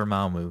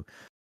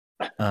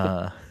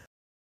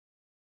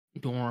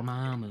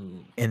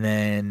 Dormammu. And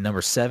then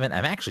number 7.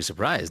 I'm actually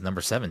surprised.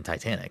 Number 7,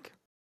 Titanic.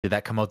 Did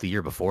that come out the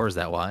year before? Is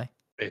that why?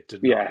 It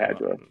did. Yeah, it had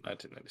to.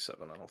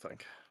 1997. I don't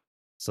think.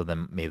 So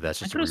then maybe that's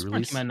just a re-release.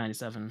 re-release.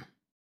 97.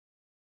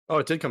 Oh,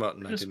 it did come out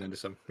in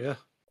 1997. Yeah.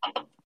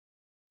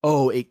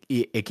 Oh,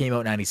 it came out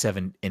in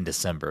 97 in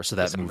December. So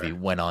that movie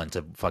went on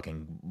to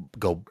fucking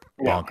go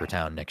bonker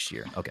town next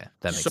year. Okay,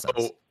 that makes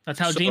sense. That's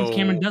how James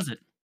Cameron does it.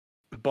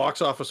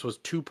 Box office was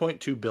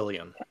 $2.2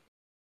 billion,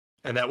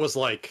 and that was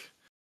like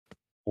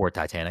or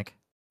Titanic.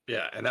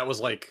 Yeah, and that was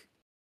like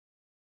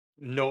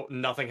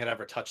nothing had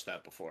ever touched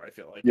that before. I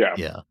feel like.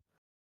 Yeah.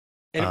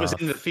 And it was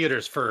in the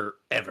theaters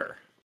forever.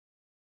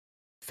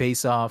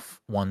 Face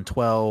Off,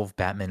 112,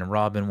 Batman and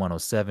Robin,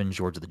 107,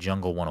 George of the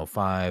Jungle,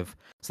 105.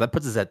 So that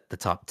puts us at the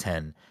top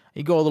 10.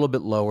 You go a little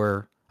bit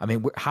lower. I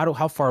mean,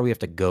 how far do we have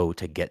to go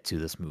to get to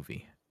this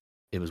movie?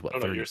 It was what,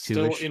 32-ish? You're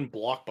still in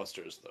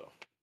blockbusters, though.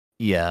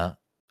 Yeah.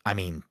 I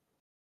mean,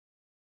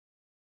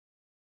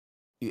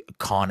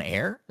 Con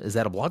Air? Is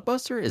that a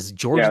blockbuster? Is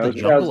George of the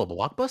Jungle a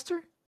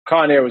blockbuster?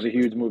 Con Air was a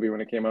huge movie when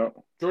it came out.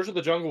 George of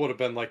the Jungle would have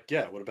been like,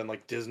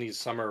 Disney's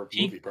summer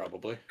movie,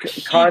 probably.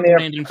 Con Air.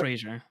 Brandon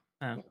Fraser.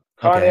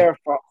 Con Air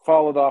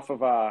followed off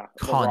of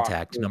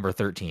Contact, number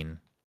 13.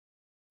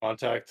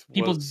 Contact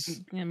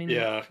was...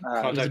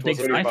 Contact was a big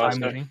sci-fi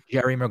movie.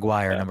 Jerry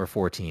Maguire, number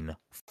 14.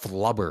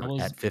 Flubber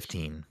at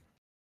 15.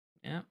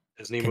 Yeah.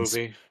 Disney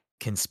movie.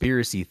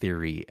 Conspiracy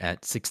Theory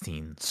at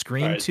 16.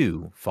 Scream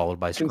 2, followed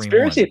by Scream 1.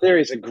 Conspiracy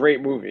Theory is a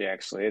great movie,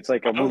 actually. It's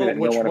like a movie that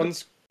which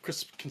one's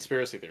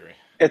Conspiracy Theory?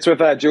 It's with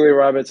Julia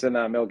Roberts and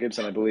Mel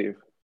Gibson, I believe.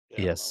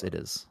 Yeah, yes, it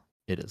is.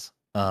 It is.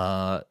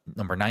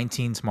 Number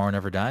 19, Tomorrow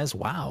Never Dies.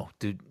 Wow,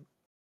 dude.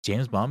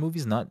 James Bond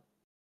movies not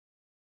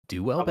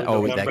do well. That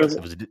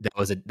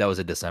was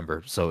a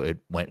December, so it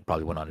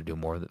probably went on to do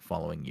more the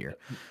following year.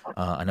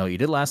 I Know What You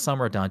Did Last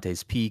Summer,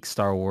 Dante's Peak,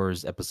 Star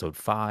Wars Episode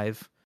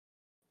 5.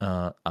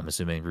 I'm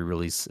assuming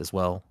re-release as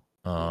well.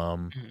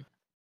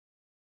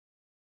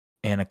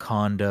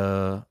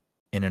 Anaconda,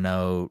 In and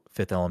Out,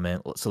 Fifth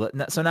Element. So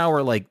now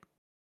we're like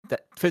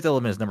that. Fifth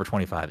Element is number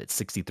 25. It's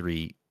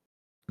 63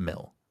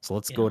 mil. So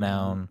let's go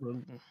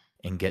down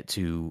and get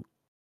to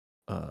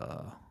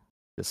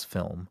this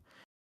film,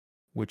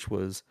 which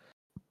was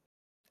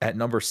at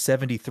number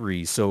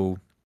 73. So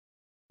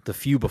the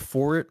few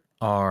before it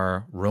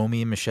are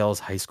Romy and Michelle's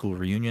High School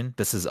Reunion.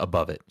 This is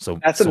above it. So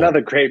that's another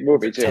great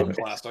movie too.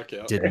 Classic,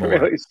 yeah. Did more.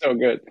 Really so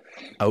good.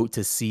 Out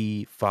to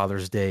Sea,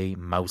 Father's Day,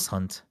 Mouse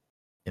Hunt,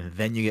 and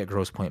then you get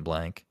Grosse Pointe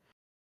Blank.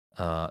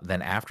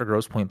 Then after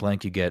Grosse Pointe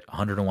Blank, you get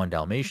 101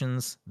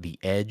 Dalmatians, The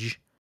Edge,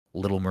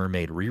 Little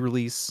Mermaid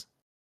re-release,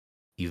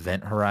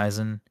 Event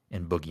Horizon,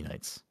 and Boogie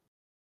Nights.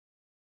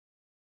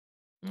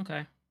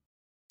 Okay.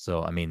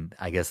 So, I mean,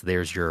 I guess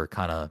there's your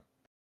kind of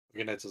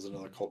Boogie Nights is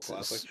another cult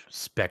classic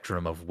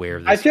spectrum of where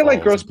this I feel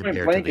like falls Grosse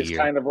Pointe Blank is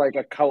kind of like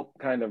a cult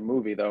kind of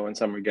movie, though, in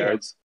some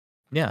regards.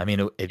 Yeah, I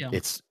mean,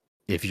 it's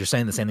if you're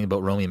saying the same thing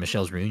about Romy and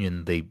Michelle's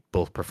Reunion, they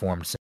both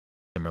performed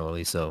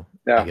similarly. So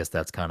I guess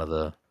that's kind of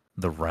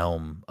the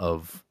realm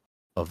of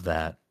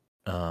that.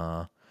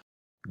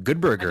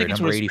 Good Burger,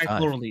 number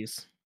 85.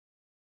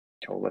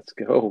 Oh, let's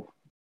go.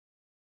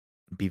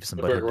 Beavis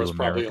and Good Burger Butthead Do was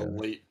probably a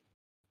America.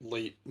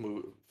 late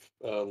move,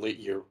 late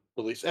year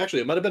release.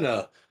 Actually, it might have been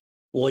a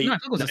late No, I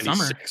think it was the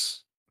summer.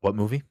 96. What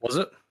movie? Was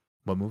it?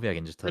 What movie? I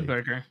can just tell Good you.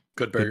 Burger.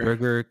 Good Good Burger.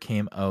 Burger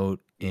came out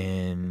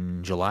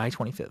in July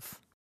 25th.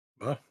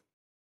 Oh.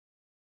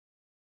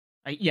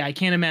 I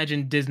can't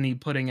imagine Disney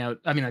putting out.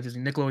 I mean, not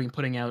Disney, Nickelodeon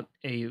putting out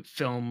a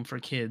film for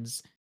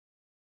kids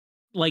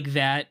like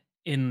that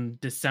in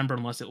December,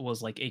 unless it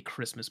was like a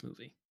Christmas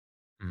movie.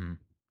 Mm-hmm.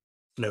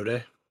 Snow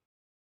Day.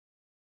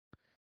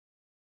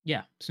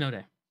 Yeah, Snow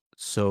Day.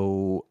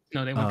 So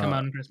Snow Day won't come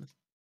out on Christmas.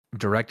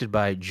 Directed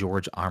by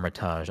George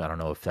Armitage. I don't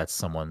know if that's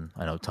someone.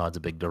 I know Todd's a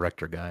big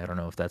director guy. I don't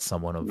know if that's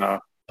someone of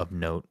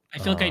note. I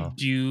feel like I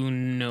do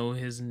know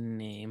his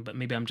name, but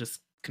maybe I'm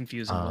just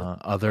confusing.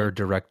 Other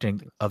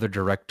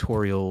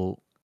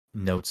directorial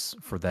notes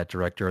for that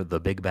director: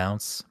 The Big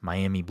Bounce,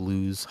 Miami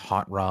Blues,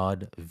 Hot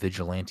Rod,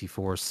 Vigilante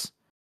Force,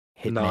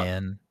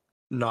 Hitman,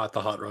 not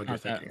the Hot Rod you're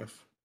thinking of,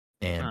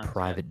 and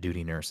Private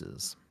Duty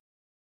Nurses.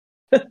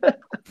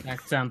 That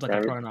sounds like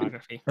a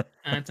pornography.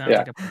 That sounds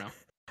like a porno.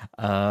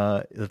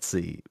 Let's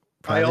see.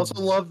 I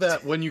also love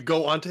that when you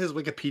go onto his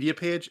Wikipedia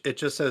page, it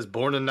just says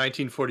born in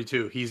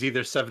 1942. He's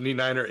either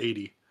 79 or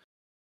 80.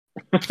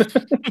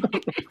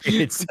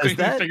 It says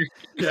that?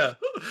 Yeah.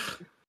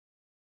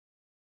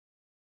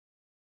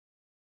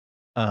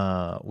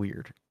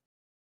 Weird.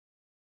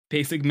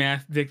 Basic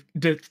math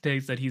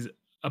dictates that he's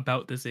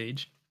about this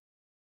age.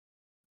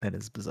 That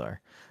is bizarre.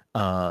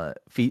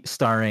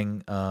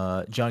 Starring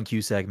John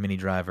Cusack, Minnie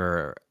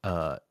Driver,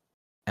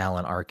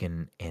 Alan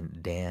Arkin, and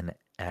Dan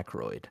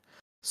Aykroyd.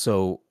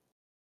 So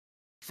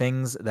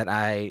things that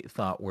I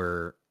thought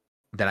were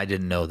that I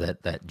didn't know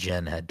that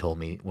Jen had told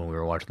me when we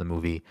were watching the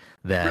movie.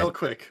 That real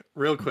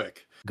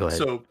quick. Go ahead.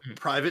 So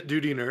Private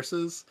Duty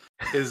Nurses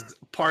is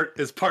part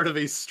of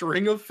a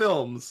string of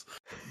films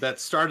that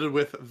started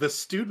with The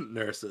Student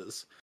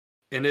Nurses,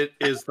 and it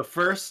is the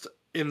first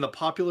in the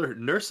popular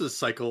nurses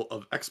cycle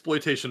of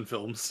exploitation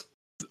films.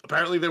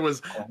 Apparently there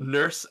was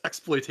nurse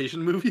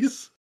exploitation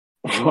movies.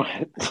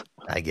 What?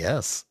 I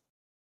guess.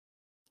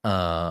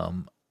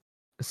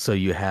 So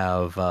you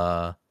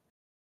have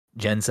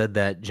Jen said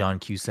that John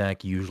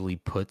Cusack usually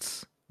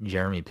puts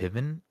Jeremy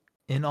Piven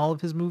in all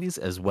of his movies,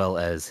 as well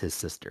as his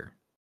sister.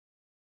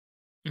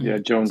 Yeah,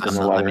 Jones in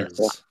a lot of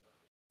stuff.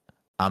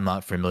 I'm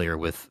not familiar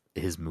with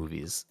his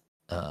movies,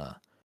 so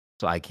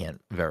I can't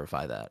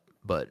verify that.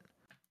 But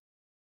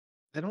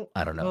I don't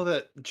know. know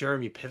that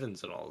Jeremy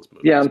Piven's in all his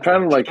movies. Yeah, I'm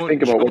trying to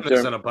think about what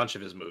Jones in a bunch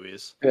of his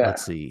movies. Yeah.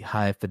 Let's see,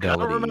 High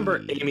Fidelity. I don't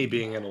remember Amy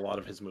being in a lot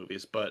of his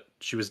movies, but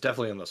she was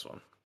definitely in this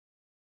one.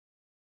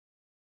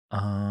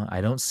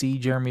 I don't see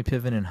Jeremy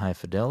Piven in High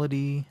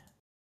Fidelity.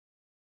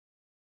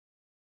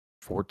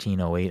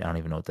 1408. I don't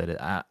even know what that is.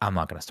 I'm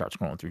not going to start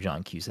scrolling through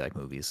John Cusack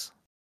movies.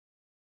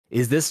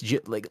 Is this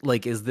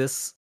like? Is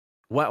this?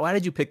 Why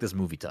did you pick this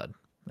movie, Todd?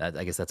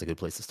 I guess that's a good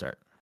place to start.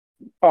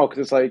 Oh, because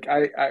it's like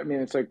I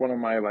mean, it's like one of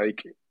my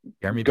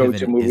Jeremy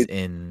go-to Piven movies. is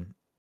in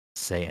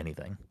Say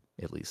Anything,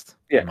 at least.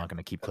 Yeah. I'm not going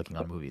to keep clicking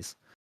on movies.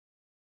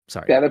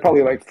 Sorry. Yeah, they're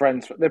probably like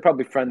friends. They're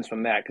probably friends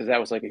from that because that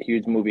was like a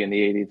huge movie in the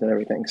 '80s and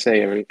everything.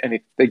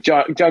 Like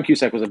John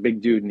Cusack was a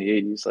big dude in the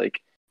 '80s, like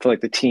for like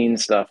the teen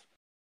stuff.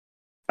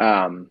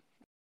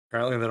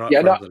 Apparently, they're not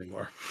friends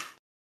anymore.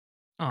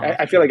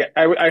 I feel like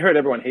I heard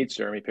everyone hates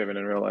Jeremy Piven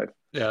in real life.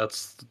 Yeah,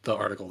 that's the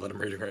article that I'm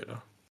reading right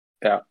now.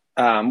 Yeah.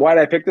 Why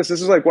did I pick this?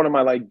 This is like one of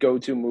my like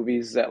go-to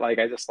movies that like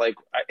I just like.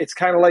 It's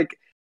kind of like,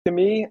 to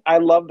me, I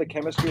love the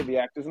chemistry of the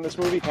actors in this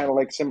movie, kind of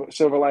like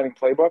Silver Lining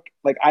Playbook.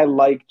 Like I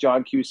like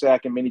John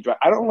Cusack and Minnie Driver.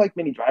 I don't like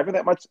Minnie Driver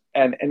that much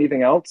and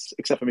anything else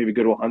except for maybe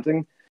Good Will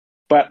Hunting,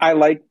 but I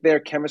like their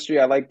chemistry.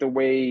 I like the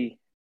way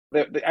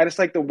I just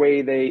like the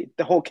way the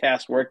whole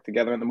cast worked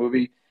together in the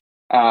movie.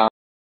 Yeah,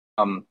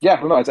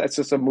 no, it's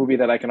just a movie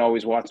that I can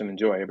always watch and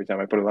enjoy every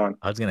time I put it on.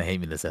 I was gonna hate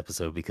me this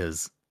episode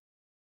because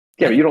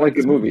but you don't like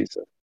good movies.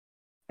 So.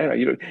 I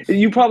know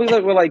you probably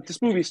were like,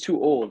 this movie's too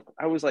old.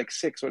 I was like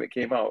 6 when it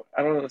came out.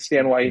 I don't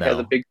understand why he has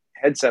a big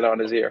headset on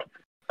his ear.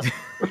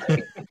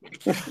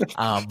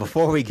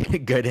 Before we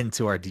get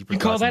into our deeper, you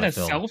call that a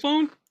cell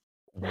phone?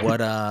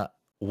 What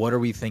are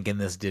we thinking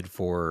this did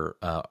for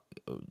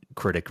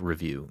critic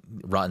review?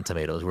 Rotten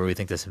Tomatoes. Where do we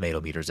think this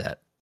tomato meter's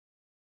at?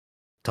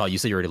 Todd, you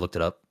said you already looked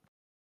it up.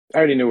 I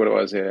already knew what it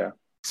was. Yeah.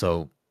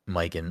 So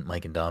Mike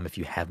and Dom, if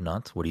you have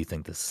not, what do you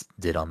think this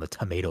did on the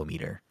tomato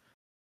meter?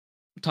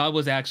 Todd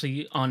was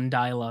actually on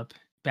dial-up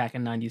back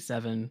in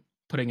 '97,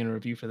 putting in a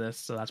review for this,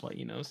 so that's why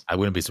he knows. I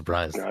wouldn't be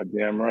surprised. God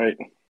damn right.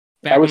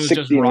 Back I was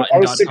 16. I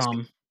was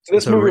 16. So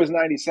this movie was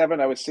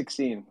 97. I was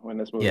 16 when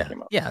this movie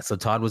came out. Yeah, so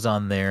Todd was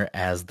on there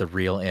as the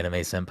real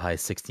Anime Senpai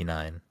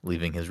 69,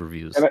 leaving his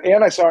reviews.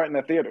 And I saw it in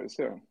the theaters,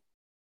 too.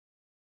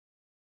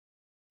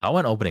 I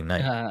went opening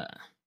night.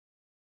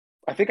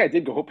 I think I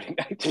did go opening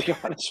night, to be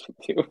honest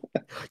with you.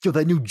 Yo,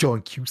 that new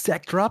John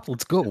Cusack drop?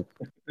 Let's go.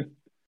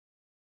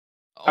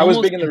 I was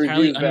big in the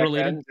reviews back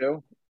then,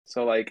 too.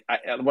 So, like,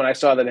 when I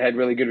saw that it had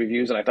really good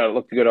reviews and I thought it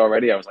looked good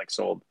already, I was, like,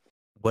 sold.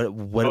 What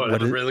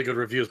really good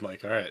reviews,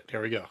 Mike. All right,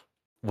 here we go.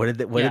 What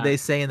did they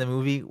say in the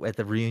movie at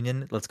the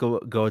reunion? Let's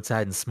go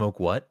outside and smoke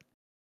what?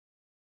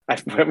 I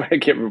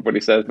can't remember what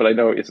he says, but I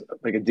know it's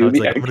like a No, it's doobie.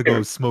 like I I'm gonna can't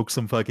go smoke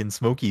some fucking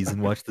smokies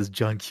and watch this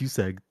John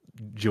Cusack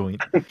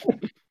joint.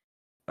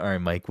 All right,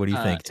 Mike, what do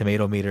you think?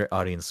 Tomato meter,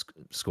 audience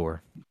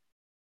score.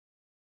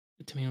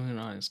 Tomato meter,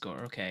 audience score.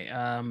 Okay.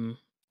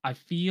 I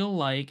feel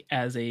like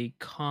as a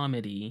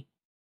comedy,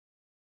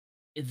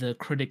 the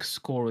critic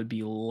score would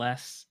be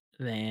less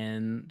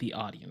than the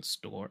audience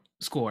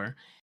score.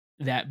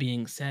 That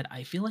being said,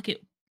 I feel like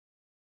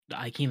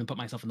I can't even put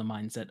myself in the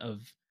mindset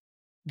of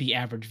the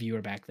average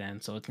viewer back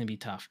then, so it's gonna be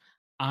tough.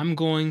 I'm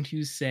going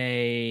to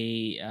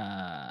say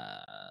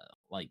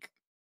like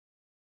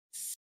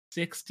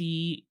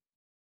 60,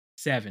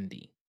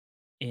 70.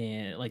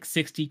 And like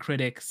 60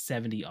 critics,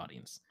 70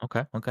 audience.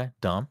 Okay.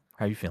 Dom,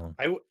 how you feeling?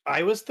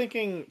 I was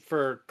thinking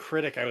for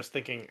critic, I was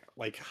thinking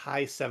like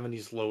high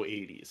 70s, low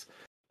 80s.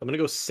 I'm gonna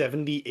go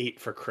 78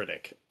 for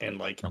critic and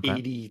like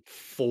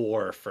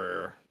 84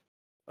 for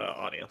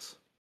audience.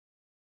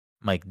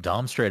 Mike,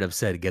 Dom straight up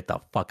said, "Get the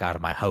fuck out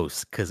of my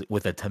house," because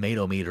with a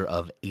tomato meter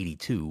of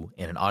 82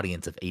 and an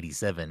audience of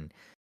 87,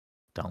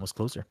 Dom was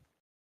closer.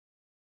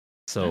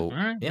 So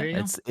right,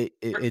 yeah,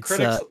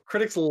 it's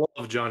critics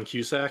love John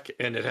Cusack,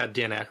 and it had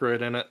Dan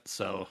Aykroyd in it.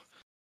 So,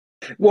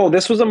 well,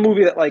 this was a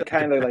movie that like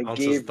kind of like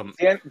bounces gave them.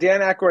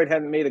 Dan Aykroyd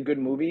hadn't made a good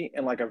movie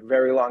in like a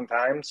very long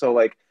time, so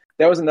like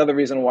that was another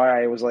reason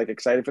why I was like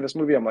excited for this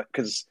movie. I'm like,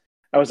 because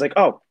I was like,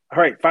 oh, all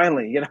right,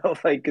 finally, you know,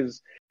 like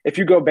because if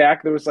you go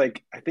back, there was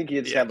like I think he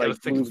had had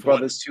like Blues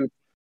Brothers 2,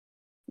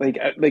 like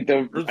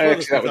the Blues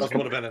Brothers Brothers 2000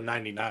 would have been in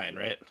 '99,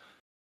 right?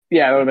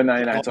 Yeah, it would have been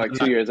 99, so like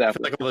 2 years I after.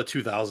 feel like all the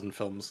 2000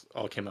 films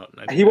all came out in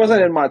 99. He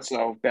wasn't in much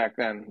though back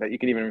then that you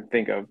could even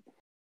think of.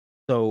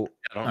 So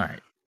all right,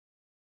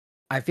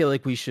 I feel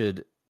like we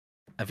should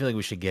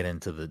get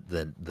into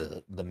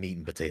the meat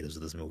and potatoes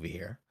of this movie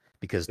here,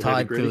 because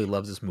Todd clearly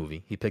loves this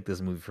movie. He picked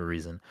this movie for a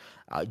reason.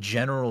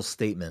 General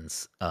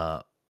statements,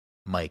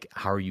 Mike,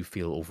 how you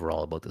feel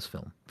overall about this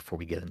film before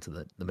we get into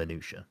the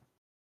minutia?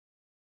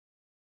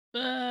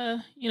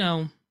 You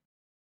know,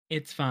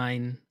 it's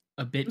fine.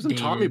 A bit. It was in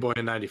Tommy Boy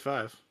in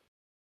 '95.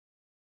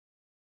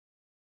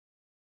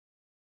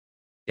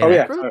 Oh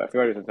yeah, I forgot he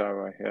was in Tommy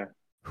Boy. Yeah.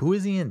 Who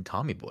is he in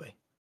Tommy Boy?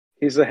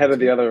 He's the head of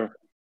the other.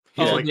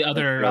 Oh, like the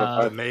other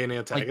the main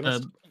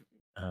antagonist.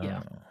 Like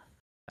yeah.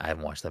 I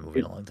haven't watched that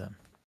movie in a long time.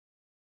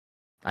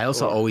 I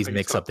also always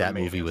mix up that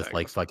movie with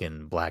like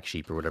fucking Black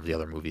Sheep or whatever the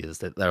other movie is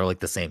that are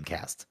like the same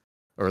cast,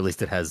 or at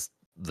least it has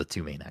the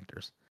two main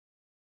actors.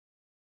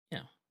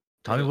 Yeah,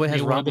 Tommy Boy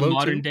has Rob Lowe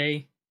modern too?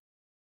 day.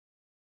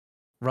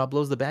 Rob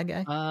Lowe's the bad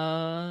guy?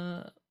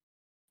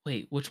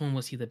 Wait, which one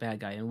was he the bad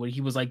guy? And what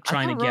he was like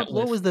trying to get Rob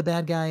Lowe was the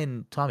bad guy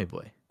in Tommy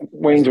Boy.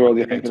 Wayne's World,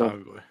 you think?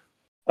 Tommy Boy.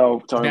 Oh,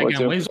 Tommy Boy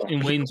too.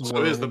 In Wayne's World.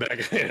 So is the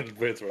bad guy in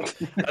Wayne's World.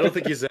 I don't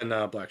think he's in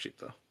Black Sheep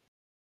though.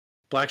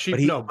 Black Sheep,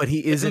 but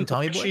he is in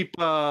Tommy Boy. Sheep,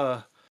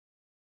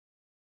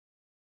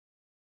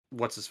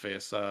 what's his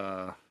face?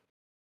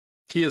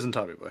 He is in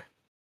Tommy Boy.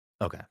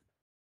 Okay.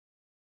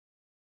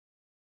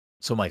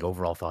 So, Mike,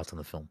 overall thoughts on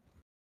the film?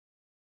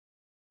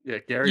 Yeah,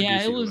 Gary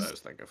Busey was what I was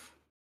thinking of.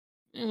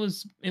 It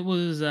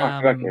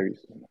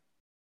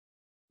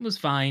was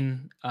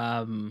fine.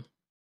 I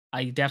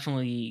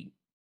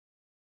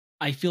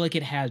feel like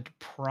it had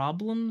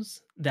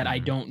problems that I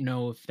don't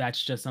know if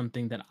that's just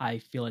something that I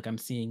feel like I'm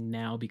seeing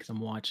now because I'm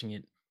watching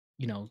it,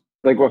 you know.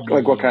 Like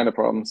what kind of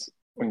problems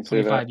when you say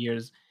that? 25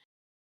 years.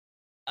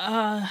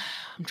 I'm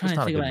trying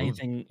to think about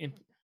anything.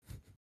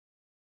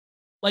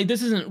 Like,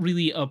 this isn't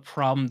really a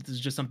problem. This is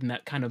just something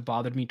that kind of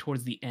bothered me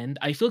towards the end.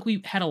 I feel like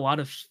we had a lot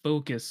of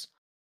focus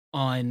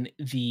on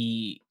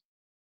the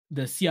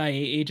CIA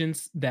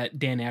agents that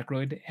Dan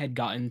Aykroyd had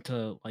gotten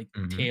to like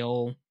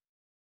tail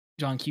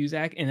John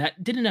Cusack, and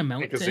that didn't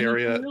amount to anything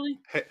really.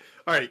 Hey,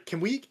 all right, can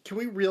we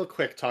real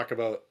quick talk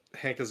about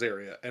Hank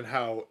Azaria and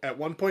how at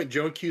one point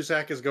Joan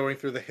Cusack is going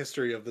through the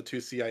history of the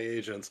two CIA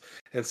agents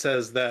and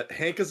says that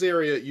Hank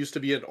Azaria used to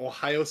be an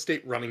Ohio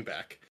State running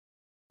back.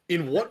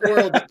 In what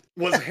world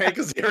was Hank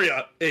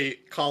Azaria a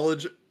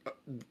college?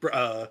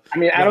 I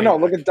mean, I don't know.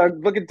 Look at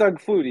Doug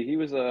Flutie. He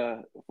was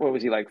what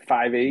was he, like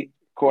 5'8"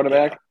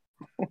 quarterback?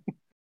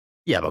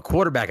 Yeah, but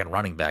quarterback and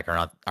running back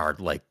are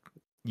like,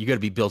 you got to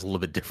be built a little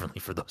bit differently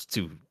for those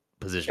two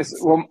positions.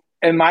 Well,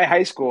 in my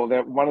high school,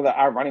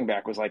 our running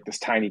back was like this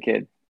tiny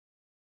kid.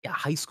 Yeah,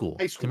 high school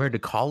compared to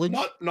college.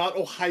 Not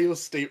Ohio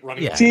State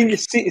running back.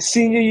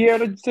 Senior year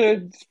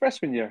to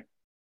freshman year,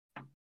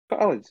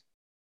 college.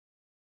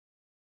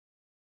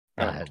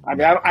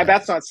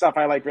 That's not stuff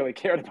I like really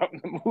cared about in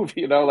the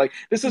movie. You know, like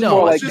this is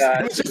more like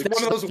it's just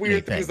one of those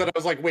weird things that I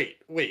was like, wait,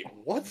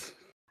 what?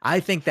 I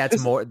think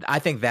that's more. I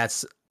think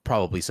that's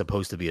probably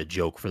supposed to be a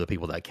joke for the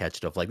people that catch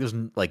stuff. Like, there's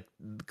like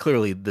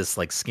clearly this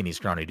like skinny,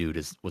 scrawny dude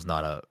was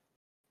not a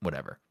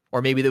whatever,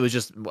 or maybe there was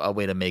just a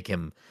way to make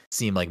him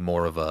seem like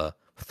more of a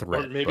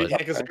threat. Or maybe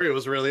Hank Azaria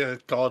was really a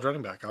college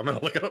running back. I'm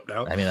gonna look it up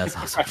now. I mean, that's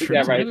also true.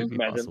 Yeah, right.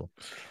 Imagine.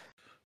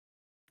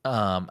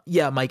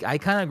 Yeah, Mike, I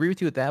kind of agree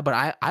with you with that,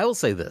 but I will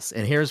say this,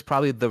 and here's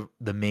probably the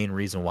main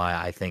reason why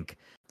I think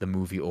the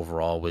movie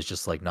overall was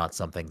just like not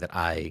something that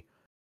I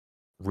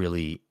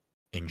really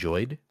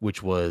enjoyed,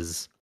 which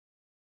was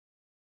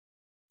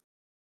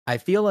I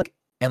feel like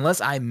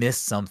unless I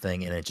missed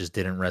something and it just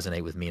didn't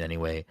resonate with me in any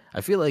way,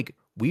 I feel like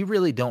we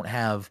really don't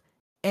have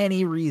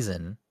any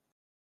reason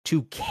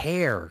to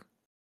care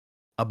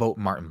about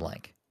Martin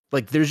Blanc.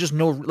 Like there's just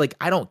no like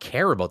I don't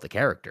care about the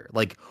character.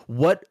 Like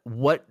what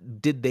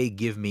did they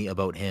give me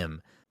about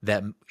him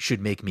that should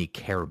make me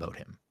care about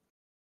him?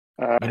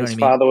 You know his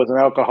father was an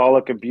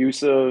alcoholic,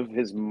 abusive.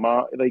 His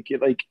mom, like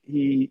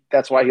he,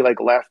 that's why he like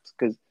left.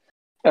 Because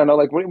I don't know,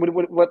 like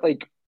what,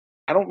 like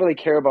I don't really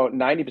care about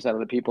 90% of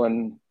the people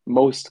in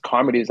most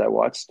comedies I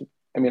watched.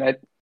 I mean,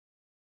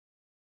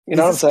 you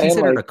know what I'm saying?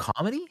 Considered like, a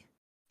comedy?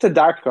 It's a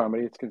dark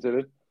comedy. It's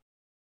considered.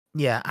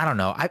 Yeah, I don't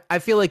know. I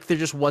feel like there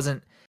just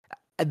wasn't.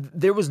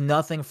 There was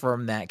nothing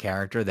from that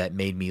character that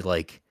made me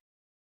like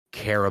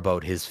care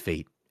about his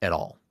fate at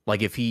all.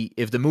 Like if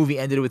the movie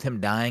ended with him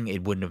dying,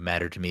 it wouldn't have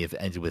mattered to me if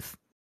it ended with,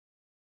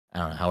 I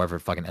don't know, however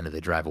it fucking ended, they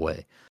drive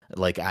away.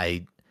 Like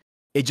I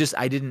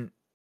didn't.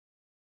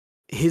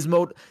 His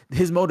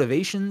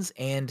motivations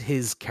and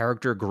his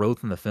character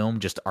growth in the film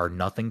just are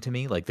nothing to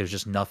me. Like there's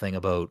just nothing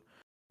about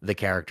the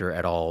character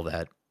at all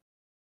that,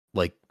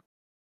 like,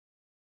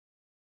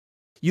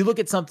 you look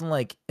at something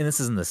like, and this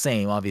isn't the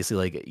same, obviously,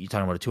 like you're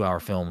talking about a 2-hour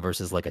film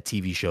versus like a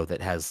TV show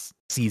that has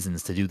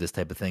seasons to do this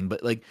type of thing.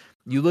 But like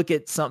you look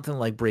at something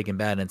like Breaking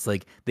Bad and it's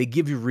like they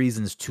give you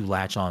reasons to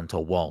latch on to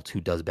Walt, who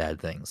does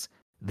bad things.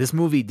 This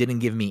movie didn't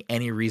give me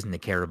any reason to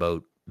care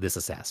about this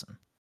assassin.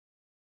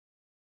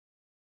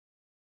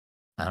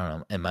 I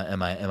don't know.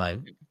 Am I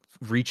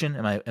reaching?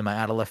 Am I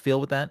out of left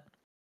field with that?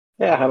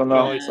 Yeah, I don't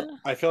know.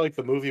 I feel like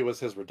the movie was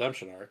his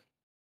redemption arc.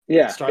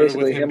 Yeah, it started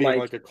with him being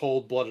like a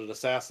cold-blooded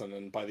assassin,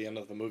 and by the end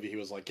of the movie, he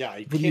was like, "Yeah,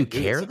 but you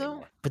care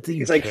though. But do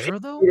you care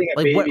though?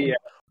 Like what?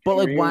 But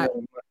like why?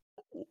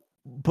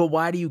 But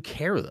why do you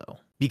care though?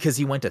 Because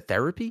he went to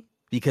therapy?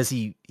 Because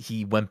he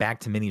went back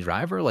to Minnie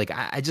Driver? Like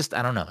I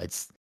don't know.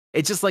 It's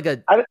just like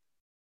I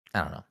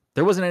don't know.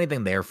 There wasn't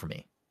anything there for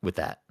me with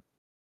that,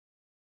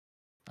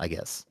 I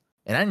guess.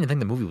 And I didn't think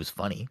the movie was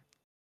funny.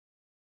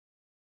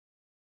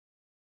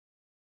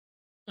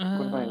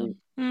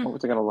 What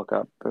was I gonna look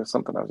up? There's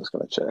something I was just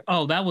gonna check.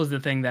 Oh, that was the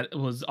thing that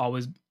was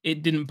always.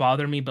 It didn't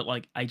bother me, but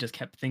like I just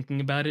kept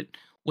thinking about it.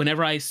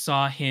 Whenever I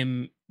saw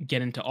him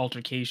get into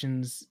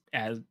altercations,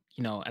 as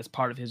you know, as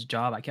part of his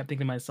job, I kept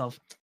thinking to myself,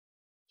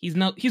 he's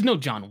no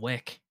John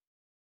Wick.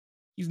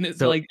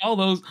 So, like all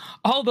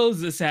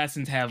those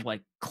assassins have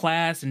like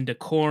class and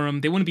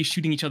decorum. They wouldn't be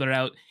shooting each other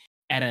out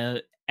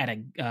at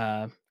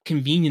a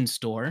convenience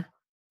store,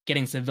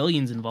 getting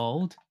civilians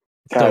involved.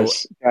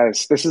 Guys,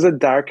 this is a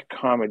dark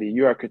comedy.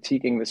 You are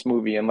critiquing this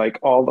movie in like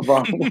all the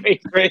wrong ways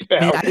right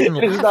now. I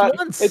didn't laugh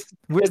once.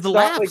 Where's the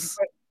laughs?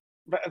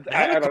 I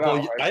had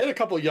a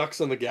couple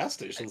yucks in the gas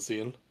station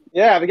scene.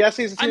 Yeah, the gas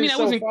station scene is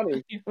so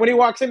funny. When he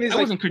walks in, he's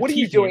like, "What are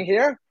you doing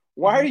here?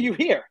 Why are you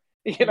here?"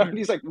 You know, and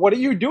he's like, "What are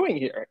you doing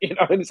here?" You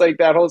know, and it's like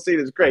that whole scene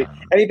is great.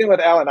 Anything with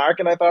Alan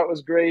Arkin, I thought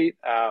was great.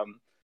 I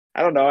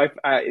don't know.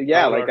 Alan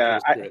Arkin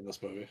was great in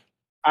this movie.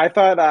 I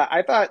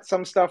thought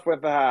some stuff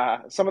with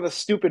some of the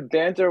stupid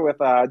banter with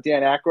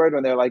Dan Aykroyd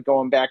when they're like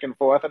going back and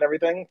forth and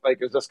everything, like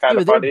it was just kind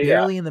of funny. They're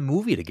barely in the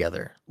movie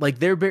together. Like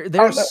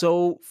they're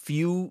so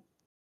few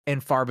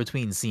and far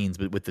between scenes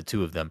with the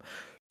two of them.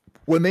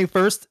 When they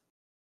first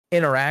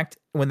interact,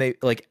 when they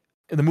like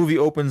the movie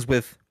opens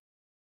with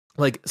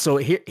like, so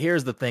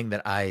here's the thing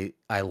that I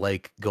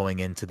like going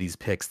into these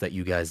picks that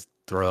you guys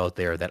throw out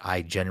there, that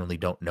I genuinely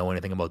don't know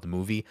anything about the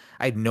movie.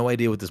 I had no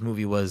idea what this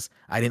movie was.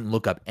 I didn't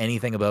look up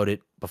anything about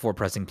it before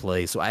pressing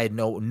play, so I had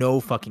no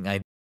fucking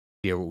idea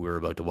what we were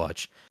about to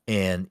watch.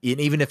 And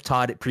even if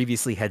Todd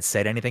previously had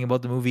said anything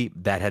about the movie,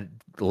 that had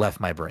left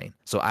my brain.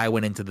 So I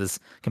went into this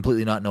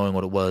completely not knowing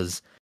what it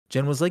was.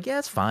 Jen was like, "Yeah,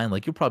 it's fine.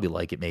 Like you'll probably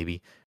like it,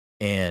 maybe."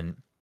 And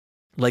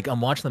like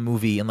I'm watching the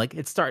movie and like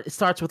it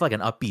starts with like an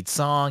upbeat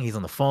song. He's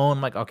on the phone.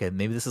 I'm like, okay,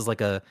 maybe this is like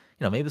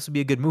maybe this would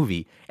be a good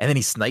movie. And then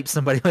he snipes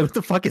somebody. Like, what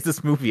the fuck is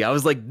this movie? I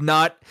was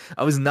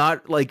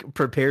not like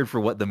prepared for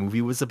what the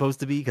movie was supposed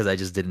to be because I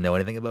just didn't know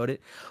anything about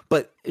it.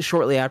 But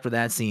shortly after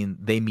that scene,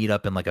 they meet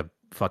up in like a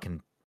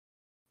fucking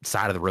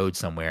side of the road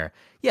somewhere.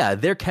 Yeah,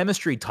 their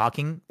chemistry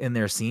talking in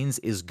their scenes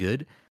is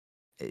good.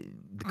 There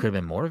could have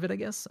been more of it, I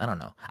guess. I don't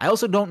know. I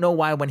also don't know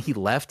why when he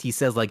left, he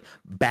says like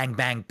 "bang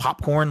bang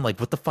popcorn." Like,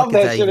 what the fuck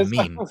does that even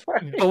mean?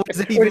 What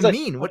does it even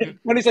mean?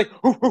 When he's like,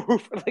 "Hoof, hoof,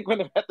 hoof," like when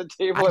they're at the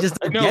table. I just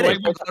don't get it.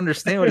 I don't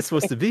understand what it's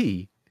supposed to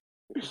be.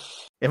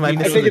 Am I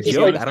missing a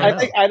joke? Like, I don't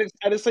know.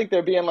 I just think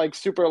they're being like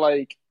super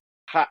like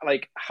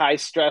high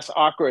stress,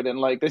 awkward, and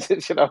like this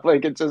is,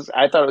 like it's just.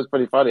 I thought it was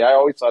pretty funny. I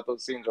always thought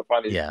those scenes were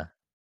funny. Yeah.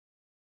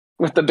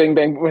 With the bing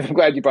bang, I'm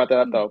glad you brought that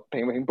up though.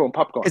 Bing bang boom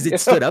popcorn. Because it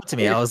stood out to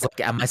me. I was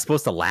like, am I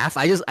supposed to laugh?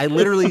 I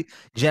literally,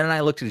 Jen and I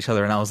looked at each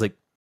other and I was like,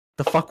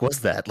 the fuck was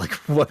that? Like,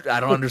 what?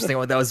 I don't understand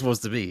what that was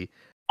supposed to be.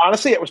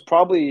 Honestly, it was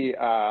probably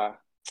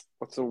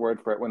what's the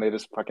word for it when they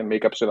just fucking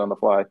make up shit on the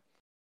fly?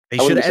 They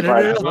should have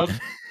edited it out.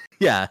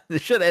 Yeah, they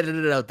should have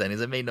edited it out then,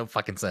 because it made no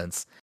fucking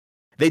sense.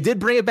 They did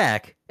bring it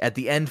back at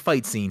the end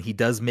fight scene. He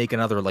does make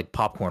another like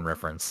popcorn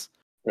reference.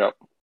 Yep.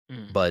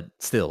 But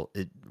still,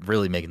 it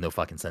really made no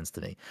fucking sense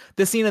to me.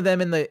 The scene of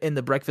them in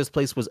the breakfast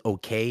place was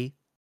okay.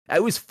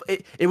 It was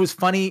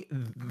funny,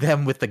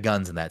 them with the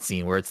guns in that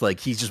scene where it's like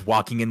he's just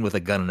walking in with a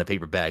gun in a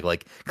paper bag.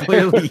 Like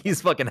clearly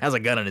he's fucking has a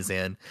gun in his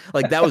hand.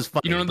 Like that was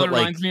funny. You know what that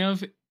reminds me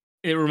of?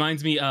 It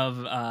reminds me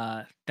of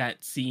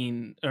that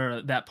scene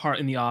or that part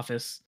in The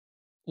Office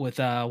with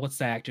what's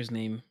the actor's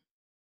name?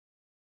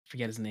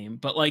 Forget his name,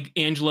 but like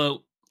Angela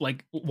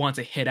like wants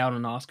to hit out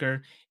an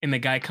Oscar, and the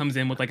guy comes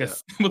in with like a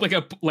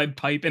lead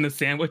pipe and a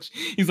sandwich.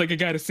 He's like, I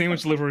got a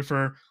sandwich delivery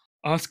for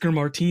Oscar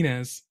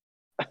Martinez.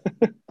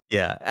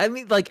 Yeah, I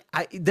mean, like,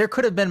 there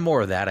could have been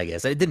more of that. I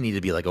guess it didn't need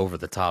to be like over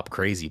the top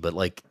crazy, but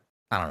like,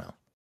 I don't know,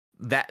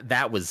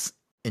 that was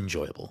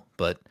enjoyable.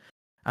 But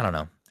I don't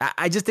know,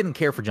 I just didn't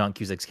care for John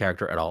Cusack's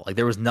character at all. Like,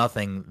 there was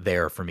nothing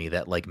there for me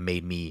that like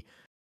made me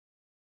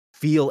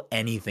feel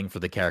anything for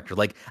the character.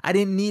 Like, I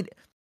didn't feel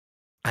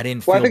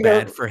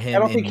bad for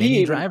him in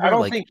Mini Driver. I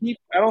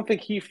don't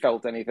think he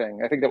felt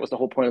anything. I think that was the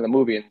whole point of the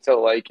movie.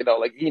 Until like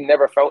like he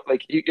never felt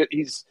like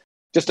he's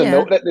just a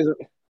note that there's.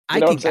 You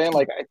know what I'm saying?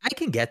 Like I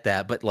can get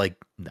that, but like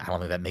I don't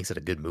think that makes it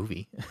a good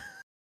movie.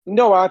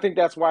 No, I think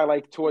that's why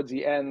like towards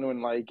the end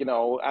when like and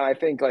I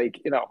think like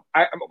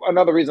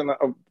another reason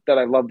that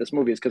I love this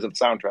movie is because of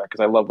the soundtrack, because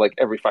I love like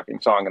every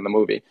fucking song in the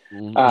movie.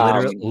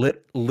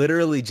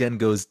 Literally, Jen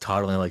goes,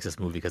 Todd only likes this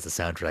movie because the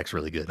soundtrack's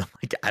really good. I'm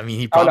like, I mean,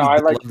 he probably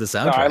loved the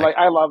soundtrack. No,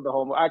 I love the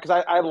whole movie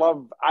because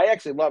I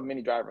actually love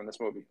Minnie Driver in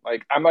this movie.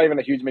 Like, I'm not even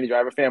a huge Minnie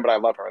Driver fan, but I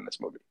love her in this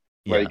movie.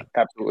 Yeah. Like,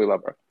 absolutely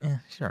love her. Yeah,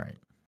 she's all right.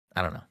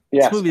 I don't know.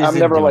 Yeah, I'm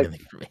never like,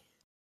 for me.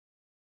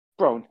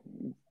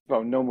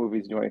 bro, no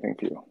movies do anything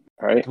for you.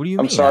 All right. What do you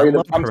mean? I'm sorry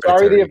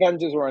the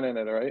Avengers weren't in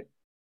it. All right.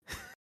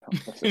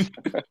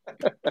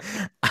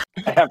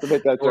 I have to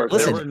make that joke.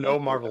 Listen, there were no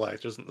Marvel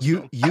actors in this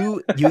film.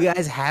 You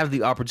guys have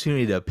the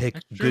opportunity to pick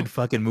good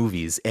fucking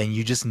movies, and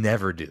you just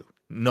never do.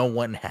 No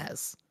one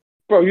has.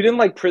 Bro, you didn't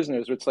like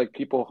Prisoners, which like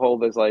people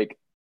hold as like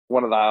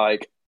one of the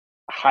like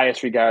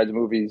highest regarded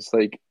movies.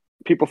 Like,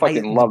 people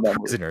fucking love that movie.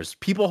 Prisoners.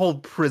 People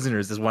hold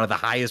Prisoners as one of the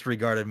highest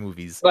regarded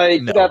movies.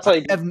 Like, no, that's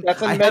like I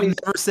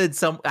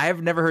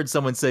have never heard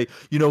someone say,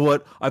 you know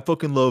what, I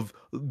fucking love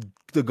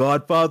The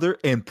Godfather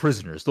and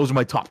Prisoners. Those are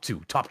my top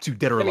two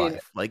dead or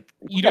alive. Like,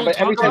 you don't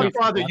talk about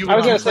Godfather. You I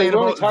was would gonna say,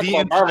 complain you about the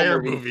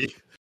entire movie. movie.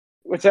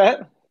 What's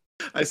that?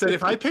 I said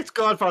if I picked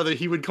Godfather,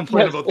 he would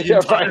complain about the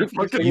entire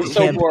fucking He's movie.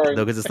 so boring.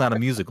 Though, because it's not a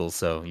musical,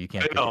 so you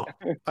can't.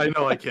 I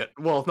know I can't.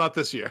 Well, not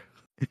this year.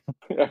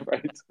 Yeah,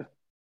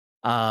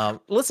 right.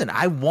 Listen,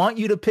 I want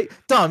you to pick.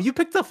 Dom, you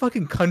picked the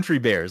fucking Country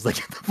Bears. Like,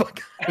 the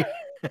fuck. Yeah.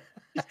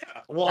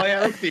 Well, I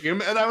had a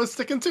theme, and I was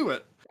sticking to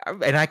it.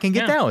 And I can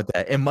get down with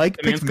that. And Mike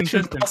picked Mission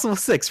Impossible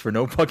 6 for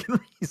no fucking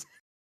reason.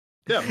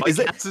 Yeah,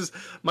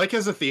 Mike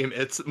has a theme.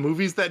 It's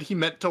movies that he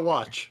meant to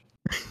watch.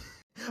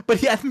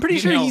 But I'm pretty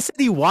sure he said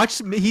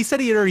he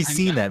said he had already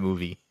seen that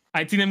movie.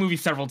 I'd seen that movie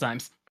several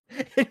times.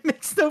 It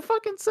makes no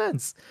fucking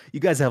sense. You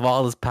guys have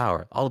all this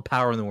power, all the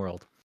power in the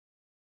world.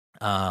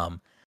 I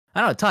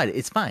don't know, Todd.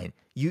 It's fine.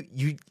 You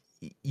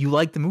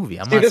like the movie.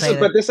 I'm not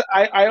saying.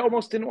 I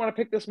almost didn't want to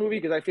pick this movie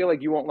because I feel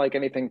like you won't like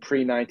anything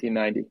pre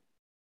 1990.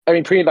 I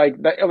mean, pre like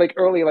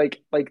early like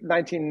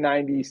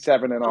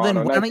 1997 and on.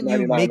 Then why don't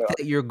you make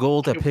that your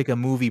goal to pick a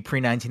movie pre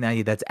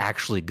 1990 that's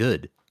actually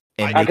good?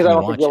 Because I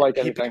don't think you'll like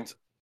anything.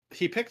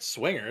 He picked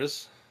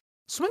Swingers.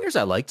 Swingers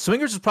I liked.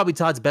 Swingers is probably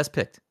Todd's best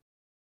pick.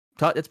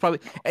 Todd, it's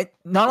probably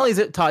not only is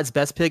it Todd's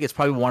best pick, it's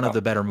probably one of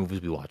the better movies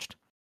we watched.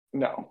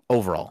 No.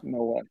 Overall.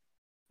 No way.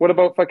 What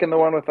about fucking the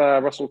one with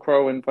Russell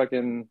Crowe and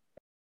fucking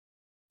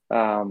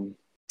I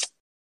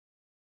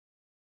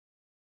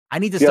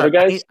need to start.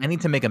 I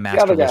need to make a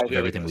master list of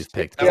everything we've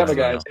picked. The other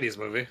guys. His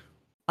movie.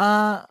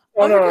 No.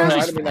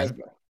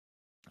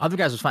 Other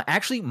guys was fine.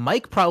 Actually,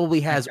 Mike probably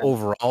has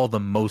overall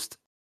the most.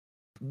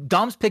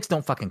 Dom's picks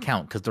don't fucking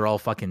count because they're all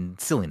fucking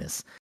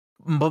silliness.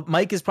 But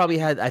Mike has probably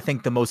had, I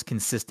think, the most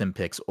consistent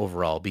picks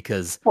overall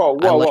because.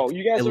 Whoa!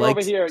 You guys are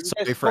over here.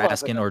 Sorry for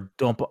asking, or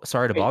don't.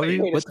 Sorry to bother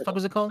you. What the fuck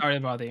was it called? Sorry to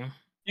bother you.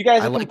 You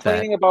guys are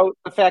complaining about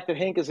the fact that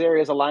Hank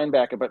Azaria is a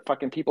linebacker, but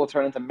fucking people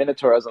turn into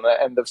minotaurs on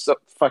the end of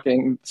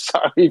fucking.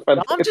 Sorry,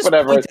 but I'm just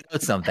whatever. Pointing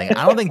out something.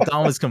 I don't think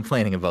Dom was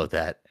complaining about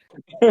that.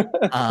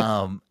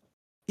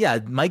 Yeah,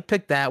 Mike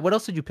picked that. What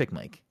else did you pick,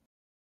 Mike?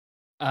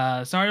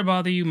 Sorry to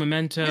bother you,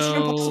 Memento.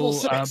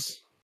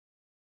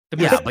 The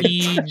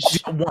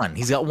Prestige.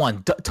 He's got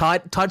one.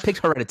 Todd picked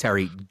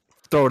Hereditary.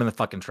 Throw it in the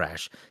fucking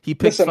trash. He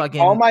picked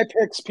fucking. All my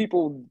picks,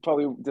 people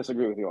probably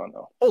disagree with you on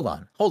though. Hold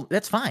on.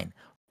 That's fine.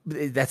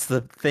 That's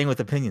the thing with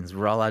opinions.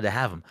 We're all allowed to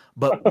have them.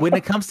 But when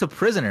it comes to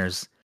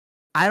Prisoners,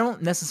 I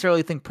don't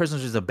necessarily think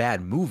Prisoners is a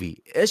bad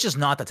movie. It's just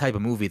not the type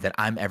of movie that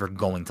I'm ever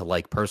going to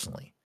like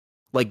personally.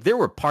 Like, there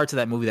were parts of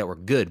that movie that were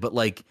good, but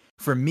like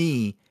for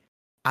me,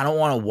 I don't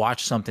want to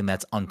watch something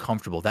that's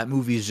uncomfortable. That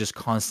movie is just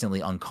constantly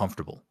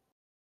uncomfortable.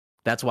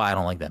 That's why I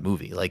don't like that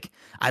movie. Like,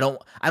 I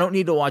don't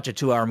need to watch a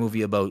 2-hour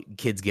movie about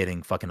kids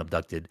getting fucking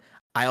abducted.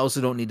 I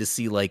also don't need to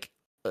see like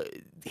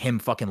him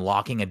fucking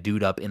locking a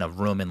dude up in a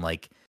room and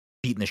like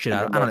beating the shit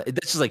out of. I don't know.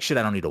 That's just like shit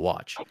I don't need to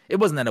watch. It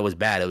wasn't that it was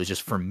bad. It was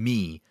just for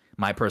me,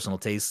 my personal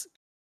taste.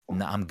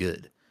 No, I'm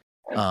good.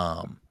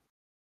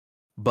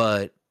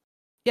 But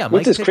yeah,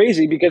 Which Mike is picked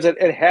crazy because it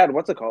had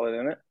what's it called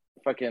in it?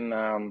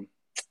 Fucking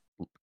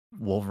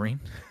Wolverine.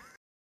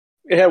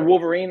 it had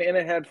Wolverine and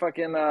it had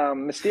fucking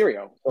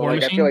Mysterio. So War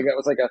like I Machine? feel like that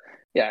was like a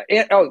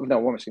And, oh no,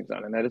 War Machine's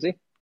not in that, is he?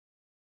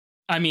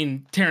 I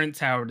mean, Terrence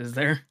Howard is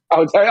there.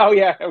 Oh,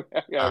 yeah.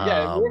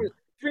 Um,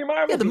 Three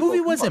Marvel Yeah, the people, movie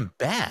come on. wasn't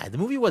bad. The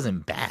movie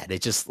wasn't bad.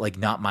 It's just like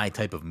not my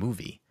type of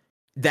movie.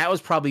 That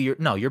was probably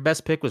your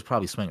best pick was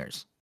probably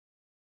Swingers.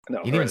 No,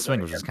 Even Hereditary,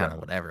 Swingers was kind of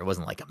whatever. It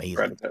wasn't like amazing.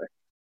 Hereditary.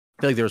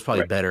 I feel like there was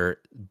probably Right.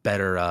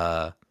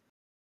 better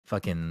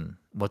fucking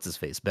what's his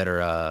face?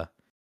 Better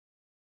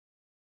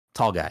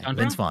tall guy. John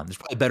Vince Brown? Vaughn. There's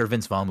probably better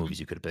Vince Vaughn movies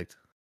you could have picked.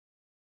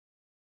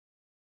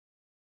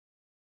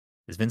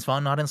 Is Vince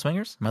Vaughn not in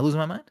Swingers? Am I losing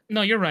my mind?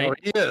 No, you're right. Oh,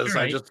 he is. You're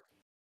I right. just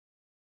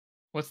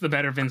What's the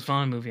better Vince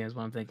Vaughn movie? Is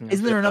what I'm thinking of.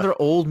 Isn't there another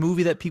old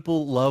movie that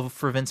people love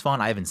for Vince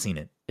Vaughn? I haven't seen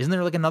it. Isn't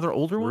there like another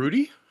older one?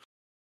 Rudy.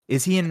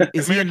 Is he in?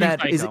 Is he in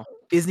American that? Psycho.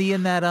 Is he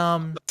in that?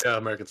 Yeah,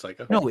 American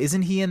Psycho. No,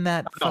 isn't he in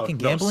that fucking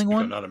gambling Psycho,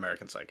 one? not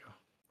American Psycho.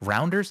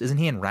 Rounders? Isn't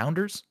he in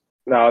Rounders?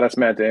 No, that's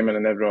Matt Damon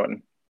and Ed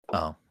Norton.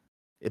 Oh,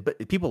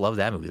 but people love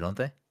that movie, don't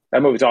they?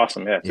 That movie's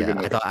awesome. Yeah, it's a Yeah, good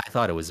movie. I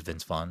thought it was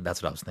Vince Vaughn.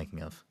 That's what I was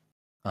thinking of.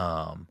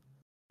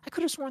 I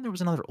could have sworn there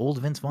was another old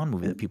Vince Vaughn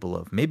movie that people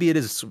love. Maybe it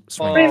is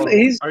Swingers. Oh,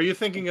 he's- Are you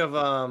thinking of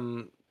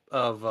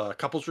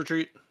Couples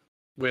Retreat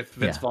with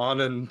Vince Yeah.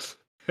 Vaughn and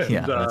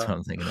Yeah, that's what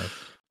I'm thinking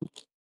of.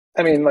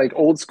 I mean, like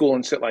old school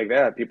and shit like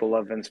that. People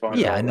love Vince Vaughn.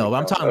 Yeah, I know. But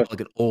I'm talking about about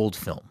like an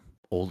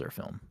older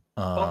film.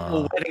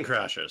 Wedding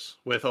Crashers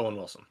with Owen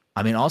Wilson.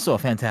 I mean, also a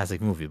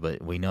fantastic movie,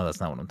 but we know that's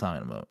not what I'm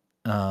talking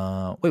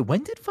about. Wait,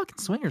 when did fucking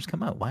Swingers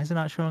come out? Why is it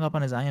not showing up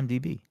on his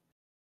IMDb?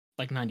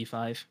 Like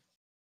 95.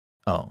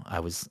 Oh, I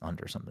was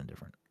under something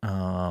different.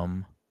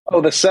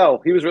 The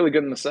Cell. He was really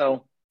good in The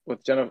Cell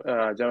with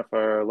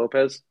Jennifer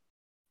Lopez.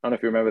 I don't know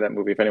if you remember that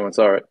movie. If anyone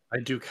saw it, I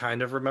do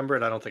kind of remember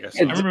it. I don't think I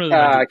saw It's, it. remember but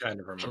I uh, do kind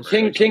of remember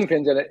it.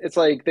 Kingpin's in it. It's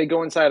like they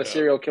go inside a Yeah.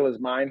 serial killer's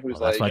mind. Who's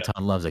Well, that's like, why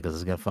Todd loves it because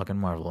it's got fucking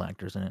Marvel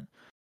actors in it.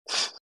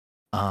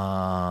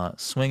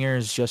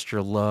 Swingers, Just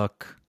Your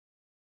Luck.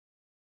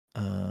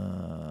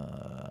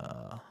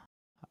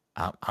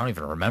 I don't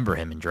even remember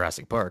him in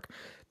Jurassic Park.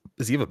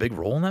 Does he have a big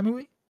role in that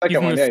movie? second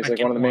in one. the Yeah, he's like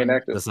second one of the main one.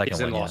 actors. The second He's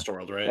in one, yeah. Lost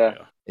World, right? Yeah.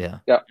 Yeah.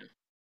 Yeah.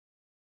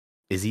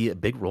 Is he a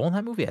big role in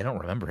that movie? I don't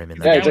remember him in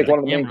that. Yeah, he's guy like with one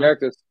of the the main camera.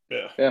 characters.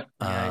 Yeah. Yeah.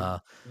 Uh,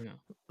 You know.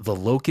 The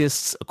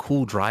Locusts, A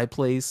Cool Dry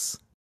Place,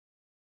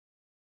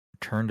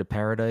 Return to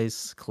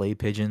Paradise, Clay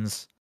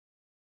Pigeons,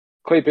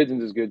 Clay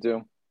Pigeons is good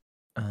too.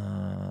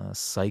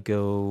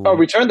 Psycho. Oh,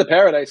 Return to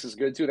Paradise is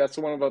good too. That's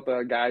the one about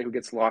the guy who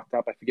gets locked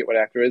up. I forget what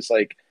actor it is.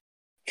 Like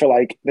for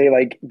like they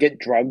like get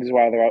drugs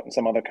while they're out in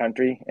some other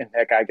country, and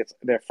that guy gets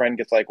their friend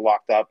gets like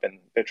locked up, and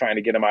they're trying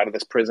to get him out of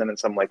this prison in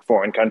some like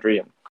foreign country.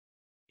 And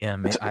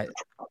Yeah,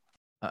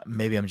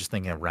 maybe I'm just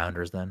thinking of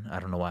Rounders then. I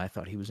don't know why I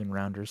thought he was in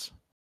Rounders.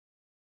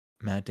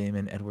 Matt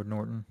Damon, Edward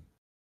Norton.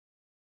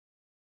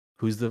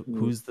 Who's the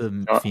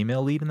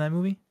female lead in that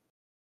movie?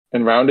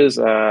 and Rounders,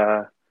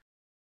 I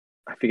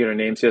forget her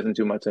name. She doesn't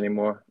do much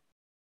anymore.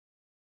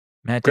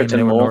 Matt Gretchen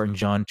Damon, Edward Mol. Norton,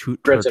 John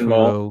Gretchen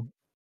Mol. Turturro,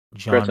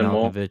 John Gretchen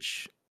Mol.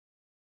 Malkovich.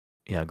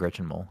 Yeah,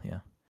 Gretchen Mol. Yeah.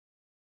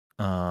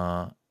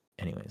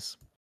 Anyways,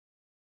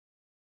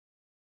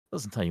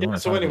 doesn't tell you. Yeah,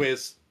 so,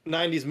 anyways,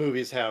 90s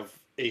movies have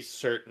a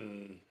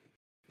certain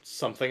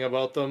something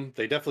about them.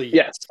 They definitely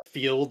Yes,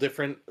 feel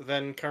different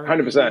than current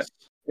 100%. movies.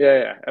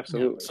 yeah,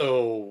 absolutely.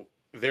 So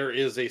there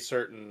is a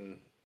certain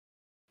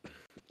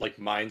like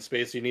mind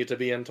space you need to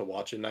be in to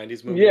watch a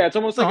 90s movie. Yeah, it's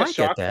almost like Oh, a I get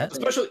shock. that.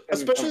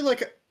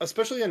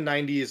 especially a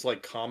 90s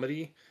like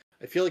comedy.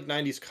 I feel like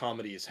 90s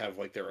comedies have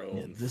like their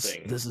own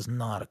thing. This is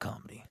not a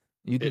comedy.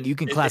 You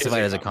can It classify is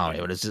it a as a comedy,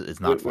 comedy. but it's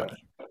not Wait,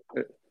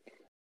 funny.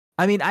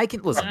 I mean, I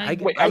can listen.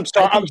 Wait, I'm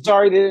sorry. I'm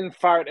sorry they didn't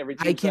fire it every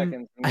 2 I can-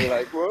 seconds. And be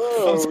like, I'm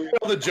whoa. sorry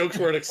all the jokes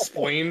weren't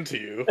explained to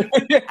you.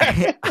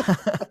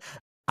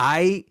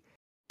 I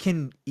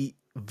can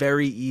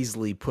very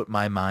easily put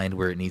my mind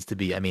where it needs to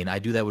be. I mean, I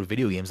do that with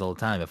video games all the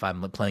time. If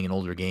I'm playing an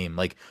older game,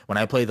 like when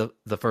I played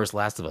the first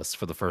Last of Us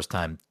for the first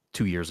time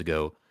 2 years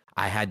ago,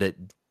 I had to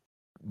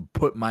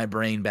put my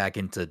brain back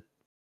into,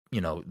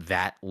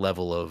 that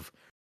level of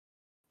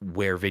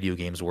where video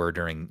games were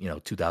during,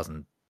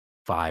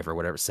 2005 or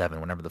whatever, 7,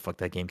 whenever the fuck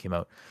that game came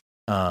out.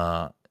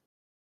 I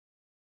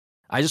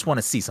just want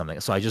to see something.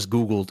 So I just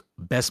Googled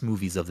best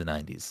movies of the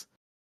 90s.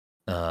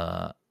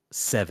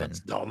 7. That's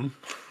dumb.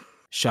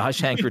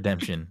 Shawshank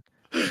Redemption,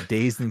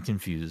 Dazed and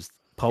Confused,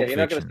 Pulp Yeah, you're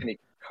not going to Fiction, see any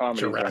comedy.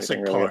 Jurassic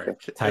or anything really. Park,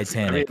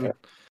 Titanic. I mean,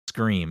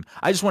 Scream.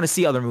 I just want to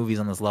see other movies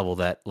on this level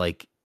that,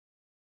 like,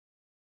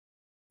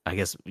 I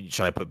guess,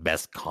 should I put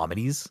best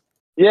comedies?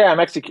 Yeah,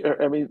 I'm actually.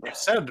 I mean, you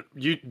said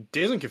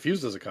Dazed and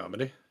Confused is a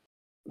comedy.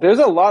 there's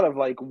a lot of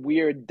like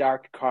weird,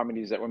 dark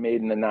comedies that were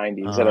made in the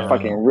 '90s that are Uh,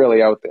 fucking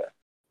really out there.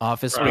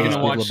 Office Are we Space,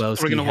 gonna Big watch-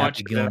 Lebowski, are we gonna Happy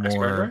watch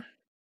Gilmore.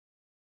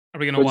 Are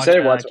we gonna What'd watch you say?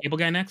 Watch- Cable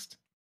Guy next?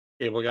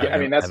 Cable Guy. Yeah, I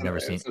mean, that's I've never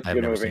it's seen- a I've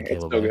good never movie. seen It's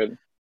Cable so Guy. good.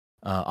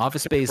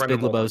 Office Space, Brendan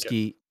Big will like it.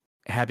 Lebowski,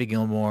 Happy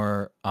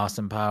Gilmore,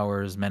 Austin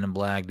Powers, Men in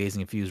Black, Dazed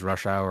and Confused,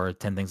 Rush Hour,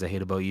 10 Things I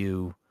Hate About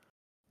You,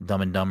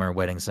 Dumb and Dumber,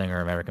 Wedding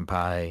Singer, American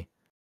Pie,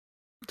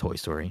 Toy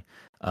Story,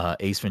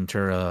 Ace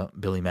Ventura,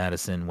 Billy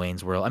Madison,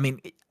 Wayne's World. I mean,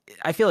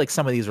 I feel like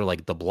some of these are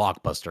like the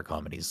blockbuster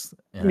comedies.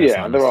 And that's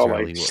Yeah, not they're all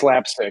necessarily like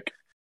slapstick.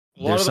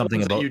 A lot There's of the something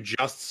ones about that you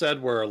just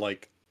said were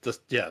like the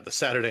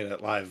Saturday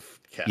Night Live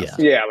cast. Yeah.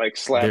 Yeah, like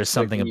slapstick. There's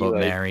something about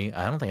like, Mary.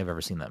 I don't think I've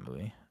ever seen that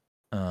movie.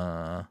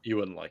 You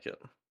wouldn't like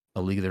it.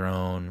 A League of Their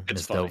Own, It's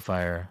Miss funny.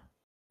 Doubtfire,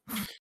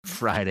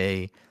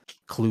 Friday,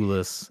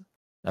 Clueless.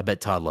 I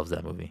bet Todd loves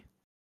that movie.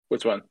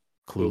 Which one?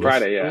 Clueless.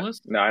 Friday, yeah.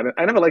 Clueless? No,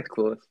 I never liked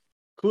Clueless.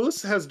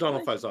 Clueless has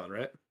Donald Faison,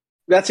 right?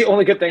 That's the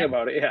only good thing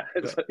about it. Yeah,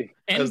 it's like,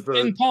 And, the-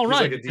 and Paul he's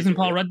Rudd. like a Isn't DJ,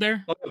 Paul right? Rudd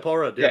there? Oh, Paul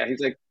Rudd, yeah, yeah. he's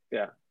like,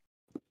 yeah.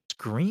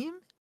 Scream?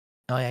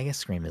 Oh yeah, I guess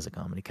Scream is a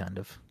comedy kind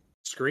of.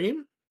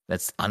 Scream?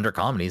 That's under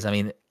comedies. I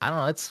mean, I don't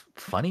know. It's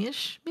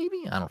funny-ish,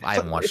 maybe. I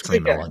haven't watched It's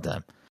Scream in a like long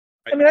time.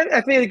 I mean,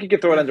 I feel like you could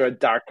throw it under a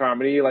dark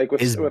comedy, like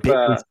with Is with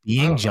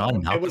being don't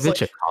John know. It was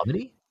Malkovich like- a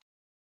comedy?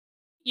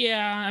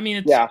 Yeah, I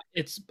mean Yeah.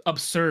 it's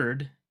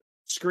absurd.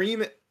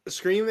 Scream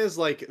is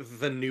like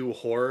the new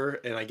horror,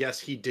 and I guess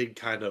he did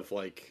kind of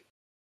like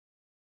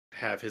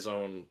have his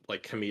own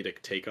like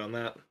comedic take on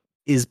that.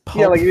 Is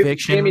Pulp Yeah, like,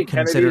 Fiction Jamie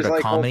considered Kennedy's, a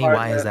like, whole comedy? part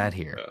Why in is it. that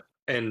here?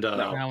 And No.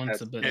 That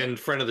one's a that's- bit. and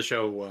friend of the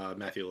show,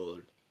 Matthew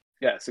Lillard.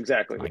 yes,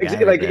 exactly. My guy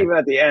Like right there. even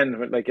at the end,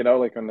 like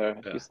like when they're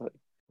Yeah. he's like,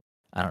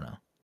 I don't know.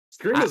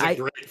 Scream is I-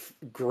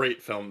 a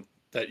great film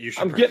that you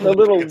should. I'm getting a probably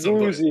little look at some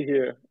point. woozy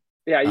here.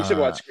 Yeah, you should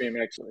Uh, watch Scream.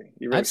 Actually,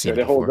 you really I've seen should.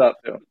 it It holds before.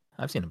 up too.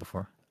 I've seen it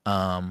before.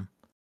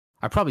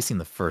 I've probably seen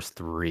the first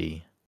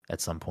 3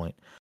 at some point.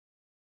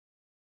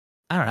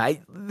 I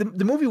don't know.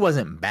 The movie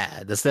wasn't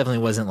bad. This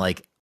definitely wasn't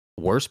like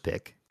worst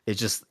pick. It's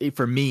just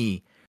for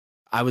me,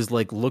 I was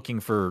like looking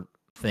for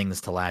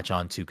things to latch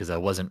onto because I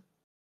didn't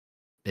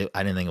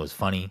think it was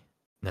funny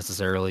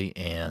necessarily,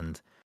 and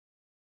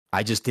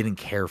I just didn't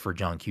care for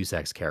John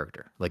Cusack's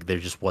character. Like there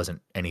just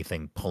wasn't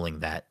anything pulling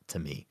that to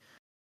me,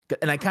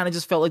 and I kind of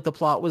just felt like the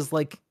plot was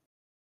like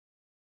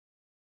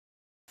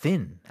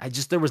thin.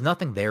 There was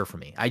nothing there for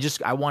me.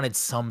 I wanted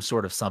some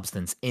sort of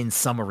substance in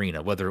some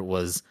arena, whether it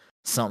was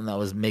something that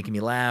was making me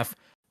laugh.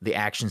 The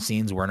action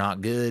scenes were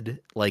not good.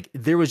 Like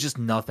there was just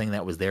nothing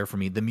that was there for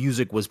me. The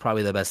music was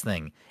probably the best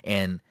thing.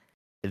 And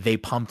they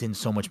pumped in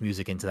so much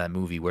music into that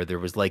movie where there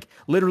was like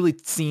literally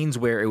scenes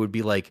where it would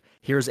be like,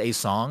 here's a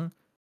song.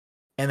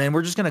 And then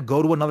we're just going to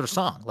go to another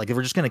song. Like if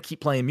we're just going to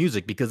keep playing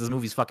music because this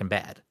movie's fucking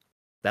bad.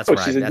 That's Oh,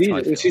 what she's a that's how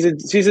I DJ.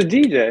 feel. She's a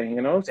DJ.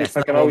 You know, That's she's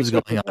not fucking what always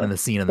was going on in the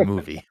scene of the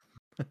movie.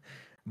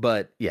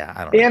 But yeah,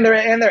 I don't know. And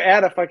they're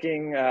at a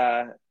fucking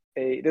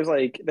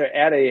they're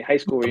at a high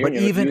school reunion. But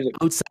with even music.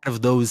 outside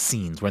of those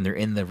scenes, when they're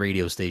in the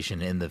radio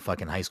station in the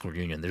fucking high school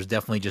reunion, there's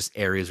definitely just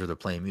areas where they're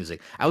playing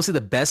music. I would say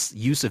the best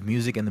use of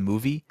music in the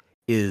movie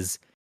is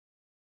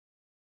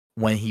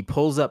when he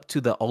pulls up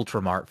to the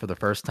Ultramart for the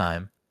first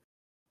time,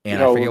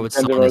 and I forget what Guns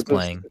N' song is Roses.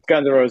 playing. It's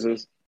Guns N'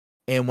 Roses.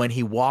 And when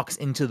he walks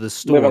into the Live and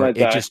store, Let it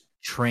Die. just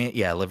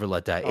Live or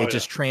Let Die. Oh, It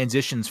just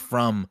transitions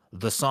from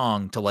the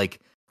song to like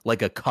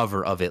a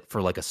cover of it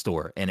for like a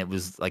store, and it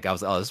was like I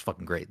was, oh, this is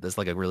fucking great. This is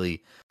like a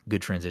really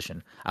good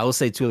transition. I will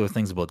say 2 other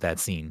things about that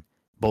scene.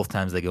 Both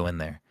times they go in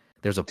there,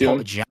 there's a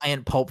Doom.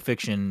 giant Pulp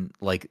Fiction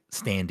like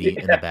standee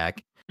in the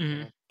back,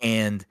 Mhm.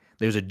 and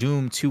there's a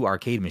Doom 2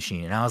 arcade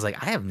machine, and I was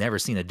like, I have never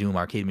seen a Doom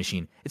arcade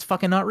machine. It's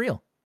fucking not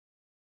real.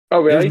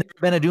 Oh, There's really? never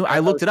been a Doom. I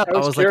looked it up. I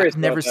was like, curious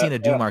I've never about seen that, a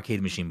Doom yeah.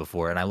 arcade machine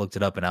before, and I looked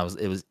it up,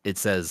 and it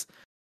says,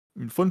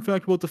 fun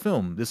fact about the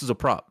film: this is a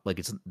prop.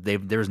 Like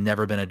there's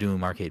never been a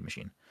Doom arcade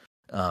machine.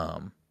 I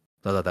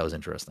thought that was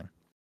interesting.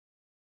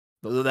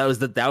 That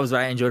was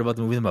what I enjoyed about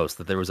the movie the most.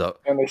 That there was a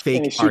And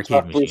fake he shoots arcade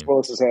off Bruce machine.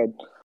 Willis's head.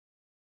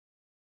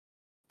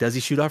 Does he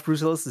shoot off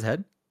Bruce Willis's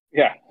head?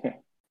 Yeah,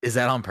 Is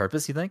that on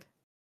purpose? You think?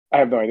 I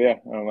have no idea.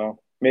 I don't know.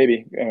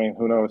 Maybe. I mean,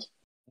 who knows?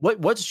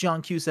 What's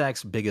John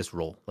Cusack's biggest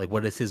role? Like,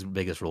 what is his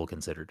biggest role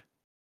considered?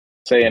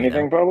 Say You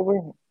anything, probably.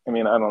 I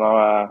mean, I don't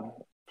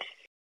know.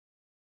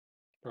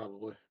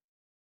 Probably.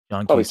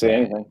 John Probably Cusack. say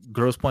anything.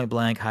 Gross Point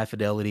Blank, High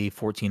Fidelity,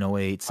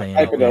 1408, Saying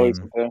High Fidelity's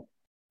Nothing,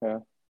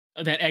 there.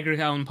 That Edgar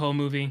Allan Poe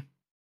movie.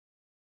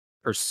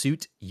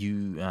 Pursuit.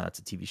 It's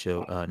a TV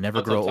show. Never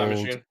Hot Tub Grow Time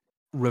Old. Machine.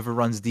 River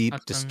Runs Deep,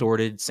 Hot Tub.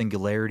 Distorted,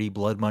 Singularity,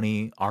 Blood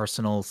Money,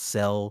 Arsenal,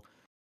 Cell,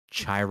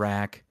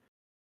 Chirac,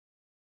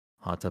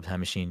 Hot Tub Time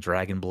Machine,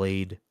 Dragon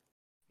Blade,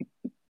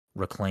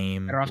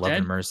 Reclaim, Better Off Love Dead?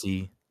 and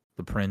Mercy,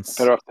 The Prince.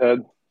 Better off dead.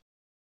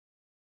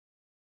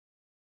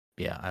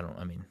 Yeah,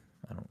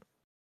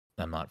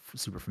 I'm not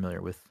super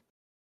familiar with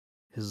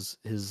his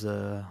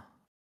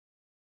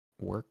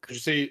work.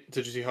 Did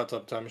you see Hot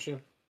Tub Time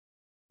Machine?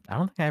 I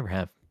don't think I ever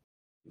have.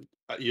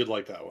 You'd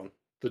like that one.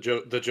 The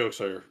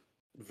jokes are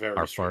very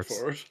Are farts.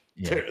 straightforward.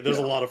 Yeah. There's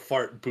a lot of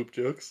fart and poop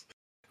jokes,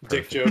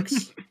 dick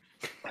jokes.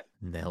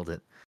 Nailed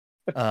it.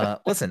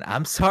 Listen,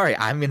 I'm sorry.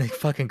 I'm gonna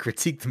fucking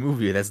critique the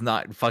movie. That's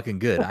not fucking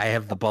good. I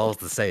have the balls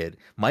to say it.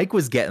 Mike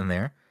was getting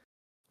there.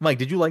 Mike,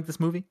 did you like this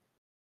movie?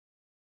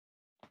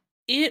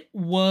 It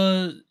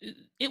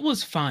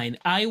was fine.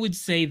 I would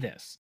say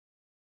this,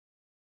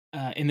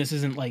 and this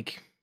isn't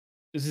like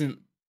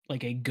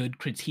like a good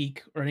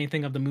critique or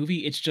anything of the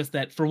movie. It's just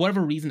that for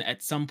whatever reason,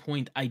 at some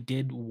point, I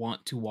did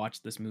want to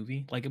watch this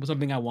movie. Like it was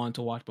something I wanted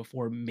to watch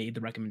before I made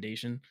the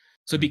recommendation.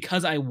 So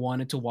because I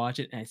wanted to watch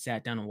it and I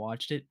sat down and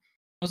watched it,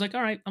 I was like,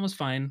 all right, that was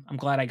fine. I'm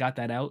glad I got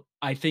that out.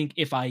 I think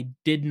if I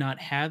did not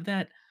have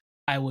that,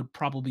 I would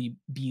probably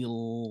be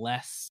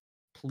less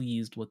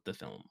pleased with the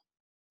film.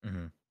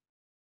 Mm-hmm.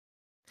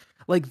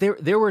 Like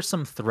there were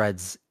some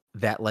threads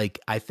that like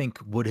I think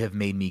would have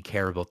made me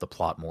care about the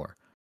plot more.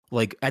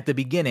 Like at the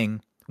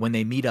beginning when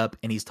they meet up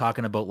and he's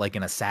talking about like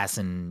an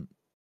assassin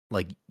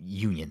like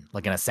union,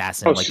 like an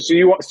assassin. Oh, like, so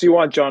you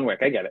want John Wick?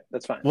 I get it.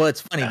 That's fine. Well, it's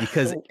funny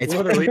because it's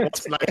Literally,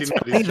 it's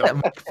funny that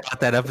Mike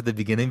brought that up at the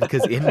beginning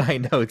because in my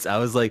notes I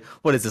was like,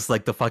 "What is this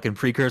like the fucking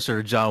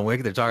precursor to John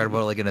Wick?" They're talking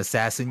about like an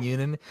assassin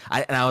union.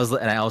 I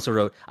also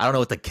wrote, "I don't know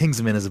what the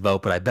Kingsman is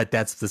about, but I bet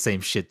that's the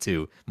same shit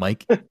too."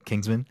 Mike,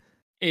 Kingsman.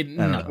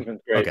 No.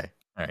 Okay,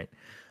 all right.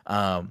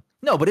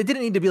 No, but it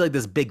didn't need to be like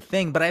this big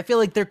thing. But I feel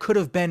like there could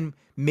have been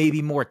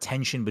maybe more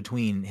tension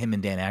between him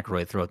and Dan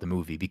Aykroyd throughout the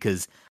movie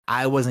because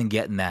I wasn't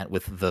getting that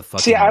with the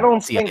fucking See, I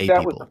don't CIA think that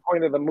people. was the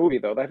point of the movie,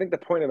 though. I think the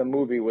point of the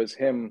movie was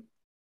him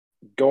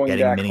getting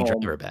back Minnie home.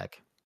 Driver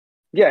back.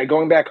 Yeah,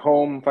 going back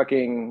home,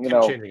 fucking,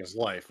 changing his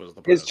life was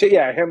the point.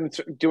 Him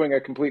doing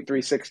a complete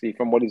 360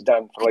 from what he's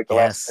done for like the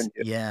last 10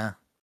 years. Yeah.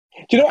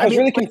 Do you know? I was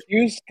really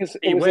confused because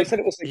he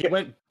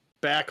went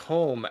back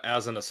home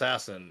as an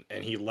assassin,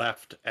 and he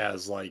left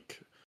as like.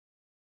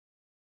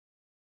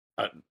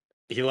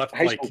 He left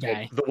like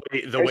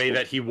the way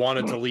that he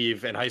wanted to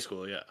leave in high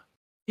school. Yeah.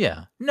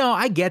 Yeah. No,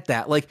 I get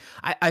that. Like,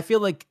 I feel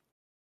like,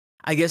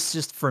 I guess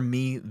just for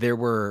me, there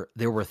were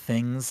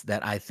things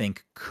that I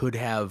think could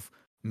have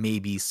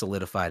maybe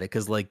solidified it.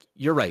 Because, like,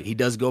 you're right. He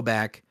does go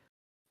back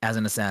as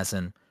an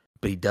assassin,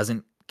 but he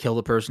doesn't kill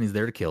the person he's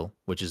there to kill,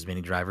 which is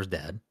Minnie Driver's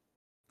dad.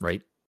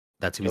 Right?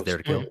 That's who he's there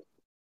to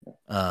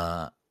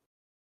kill.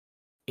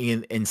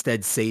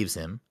 Instead saves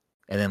him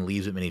and then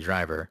leaves with Minnie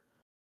Driver.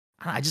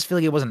 I just feel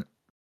like it wasn't.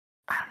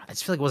 I don't know. I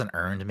just feel like it wasn't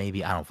earned.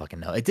 Maybe I don't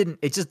fucking know. It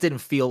just didn't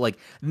feel like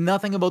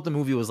nothing about the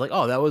movie was like,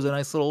 oh, that was a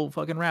nice little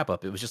fucking wrap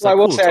up. It was just like, I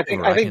will cool, say, I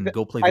think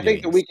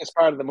the weakest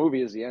part of the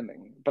movie is the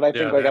ending. But I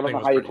think like I don't know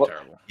how you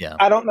Yeah.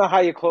 I don't know how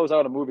you close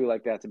out a movie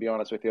like that. To be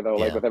honest with you, though,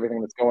 like with everything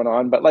that's going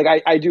on. But like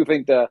I do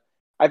think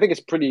I think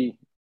it's pretty.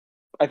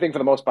 I think for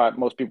the most part,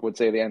 most people would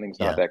say the ending's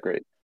not that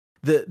great.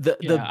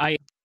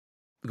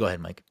 Go ahead,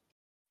 Mike.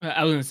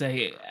 I was gonna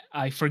say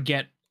I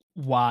forget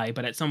why,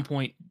 but at some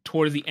point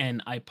towards the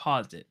end, I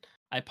paused it.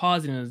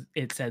 And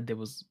it said there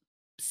was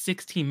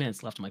 16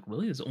 minutes left. I'm like,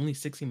 really? There's only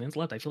 16 minutes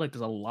left? I feel like there's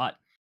a lot.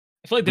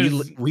 I feel like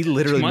there's we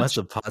literally must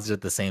have paused it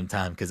at the same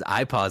time because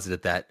I paused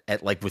it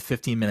at like with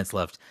 15 minutes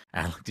left.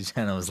 And I looked at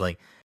Jen and I was like,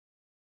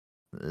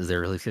 is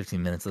there really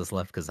 15 minutes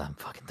left? Because I'm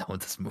fucking done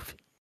with this movie.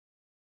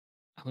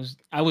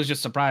 I was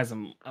just surprised.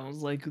 I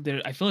was like,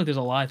 I feel like there's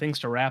a lot of things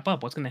to wrap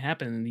up. What's going to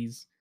happen in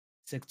these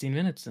 16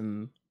 minutes?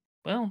 And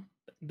well,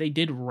 they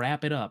did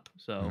wrap it up.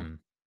 So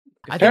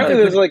apparently,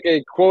 there's like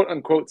a quote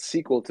unquote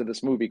sequel to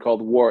this movie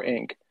called War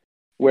Inc.,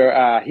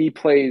 where he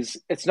plays.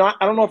 It's not.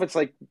 I don't know if it's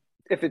like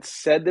if it's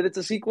said that it's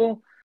a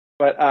sequel,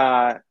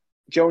 but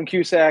Joan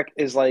Cusack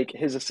is like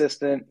his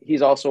assistant.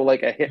 He's also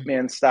like a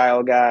hitman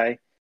style guy,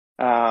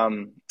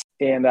 and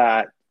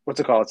what's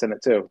it called? It's in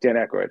it too, Dan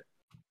Aykroyd.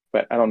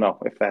 But I don't know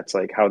if that's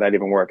like how that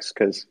even works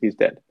because he's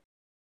dead.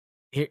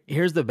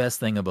 Here's the best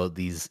thing about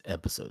these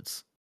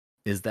episodes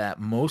is that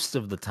most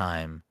of the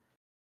time,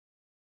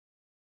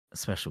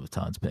 especially with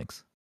Todd's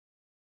picks,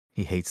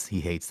 he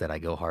hates that I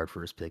go hard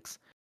for his picks.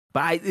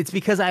 But it's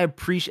because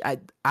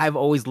I've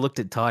always looked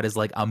at Todd as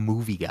like a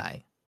movie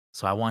guy.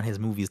 So I want his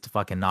movies to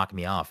fucking knock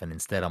me off, and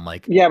instead I'm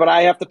like, yeah, but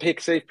I have to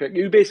pick safe pick.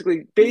 You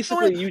basically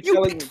you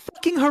telling picked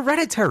fucking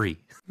Hereditary.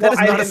 Look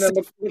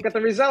at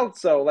the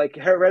results. So like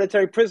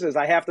Hereditary, Prisoners.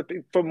 I have to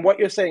pick, from what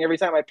you're saying. Every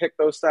time I pick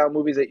those style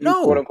movies that you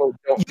quote unquote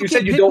don't. You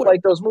said you don't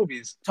like those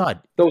movies, Todd.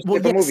 Those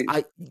type of movies.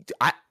 I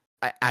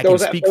can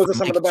speak for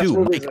Mike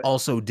too. Mike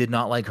also did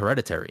not like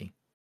Hereditary.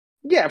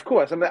 Yeah, of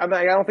course. I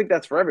don't think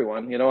that's for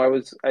everyone. You know, I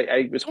was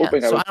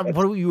hoping. So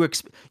what do you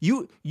expect?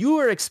 You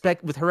were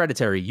with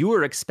Hereditary. You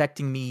were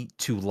expecting me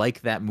to like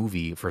that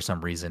movie for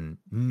some reason,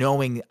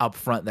 knowing up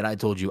front that I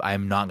told you I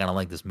am not gonna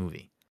like this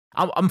movie.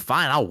 I'm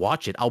fine. I'll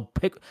watch it. I'll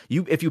pick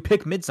you if you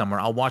pick Midsommar.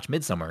 I'll watch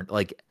Midsommar.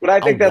 Like, but I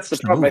think that's the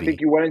problem. I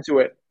think you went into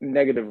it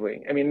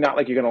negatively. I mean, not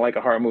like you're gonna like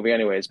a horror movie,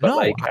 anyways. But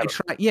no,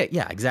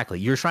 yeah, exactly.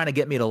 You're trying to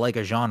get me to like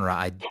a genre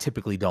I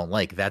typically don't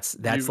like. That's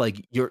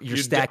like you're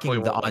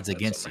stacking the odds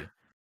against you.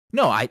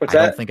 No, I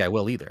don't think I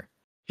will either.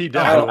 He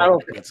does.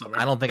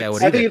 I don't think I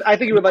would. I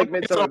think you would like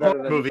Midsommar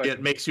better than movie.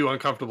 It makes you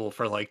uncomfortable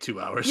for like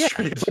 2 hours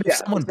straight. But if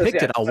someone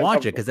picked it, I'll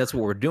watch it because that's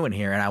what we're doing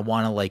here, and I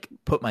want to like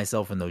put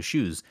myself in those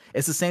shoes.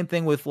 It's the same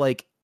thing with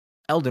like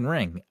Elden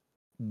Ring.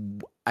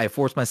 I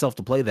forced myself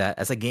to play that.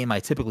 As a game I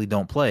typically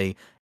don't play.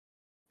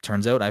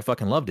 Turns out I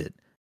fucking loved it.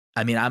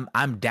 I mean,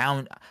 I'm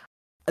down.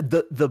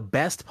 The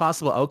best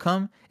possible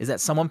outcome is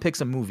that someone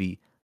picks a movie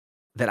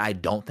that I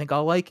don't think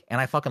I'll like, and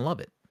I fucking love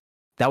it.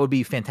 That would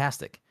be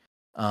fantastic.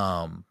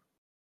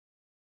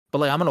 But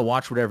like, I'm gonna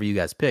watch whatever you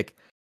guys pick.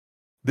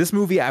 This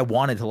movie I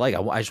wanted to like.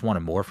 I just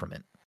wanted more from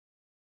it.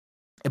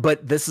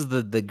 But this is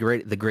the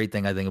great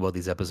thing I think about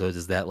these episodes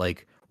is that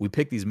like we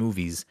pick these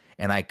movies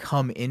and I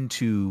come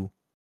into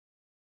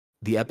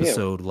the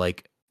episode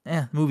like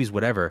movies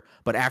whatever.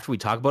 But after we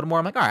talk about it more,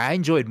 I'm like, all right, I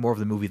enjoyed more of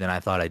the movie than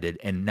I thought I did,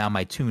 and now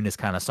my tune is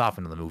kind of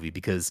softened in the movie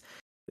because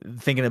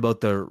thinking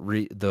about the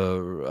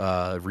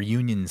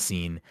reunion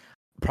scene,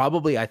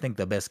 probably I think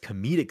the best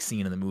comedic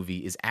scene in the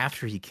movie is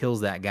after he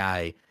kills that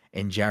guy.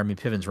 And Jeremy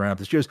Piven's running up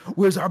the stairs.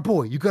 Where's our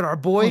boy? You got our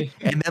boy?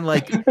 And then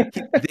like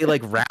they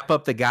like wrap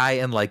up the guy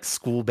in like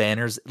school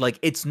banners. Like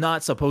it's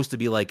not supposed to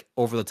be like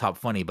over the top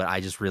funny, but I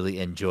just really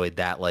enjoyed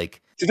that.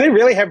 Like, did they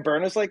really have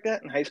burners like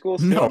that in high school?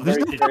 No, there's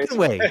no fucking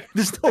way.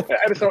 There's no.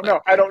 I just don't know.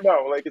 I don't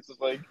know. Like it's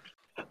just like,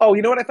 oh,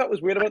 you know what I thought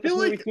was weird about this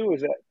movie too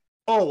is that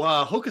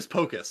Hocus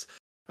Pocus.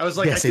 I was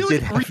like, yes, I feel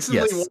like I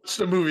recently watched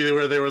a movie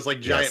where there was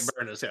like giant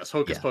burners. Yes,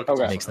 Hocus Pocus.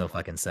 Okay. Makes no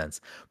fucking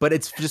sense. But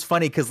it's just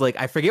funny because like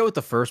I forget what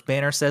the first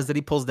banner says that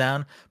he pulls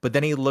down, but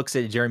then he looks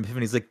at Jeremy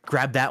Piven. He's like,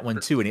 grab that one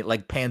too, and he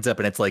like pans up,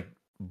 and it's like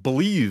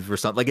believe or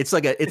something. Like it's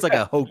like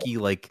a hokey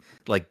like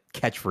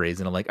catchphrase,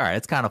 and I'm like, all right,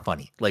 it's kind of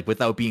funny. Like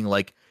without being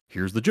like,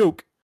 here's the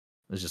joke.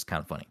 It's just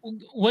kind of funny.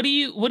 What do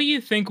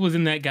you think was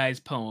in that guy's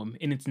poem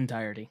in its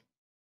entirety?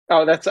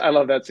 Oh, I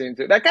love that scene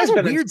too. That guy's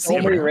been in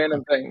so many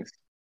random things.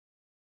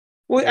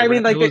 Well, I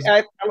mean, like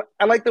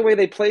I like the way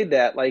they played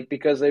that, like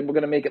because they were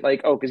going to make it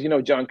like, oh, because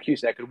John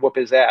Cusack could whoop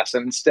his ass,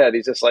 and instead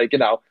he's just like,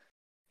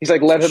 he's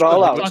like let it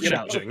all out.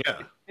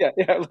 Yeah.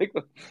 Yeah,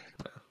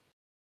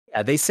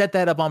 they set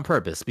that up on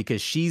purpose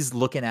because she's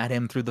looking at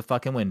him through the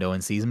fucking window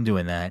and sees him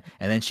doing that,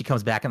 and then she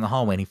comes back in the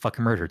hallway and he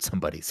fucking murdered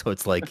somebody. So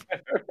it's like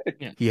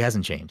he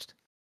hasn't changed.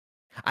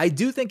 I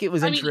do think it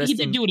was interesting. He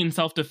did do it in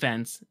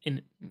self-defense.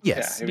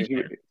 Yes,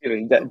 he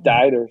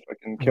died or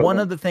fucking killed One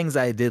him. of the things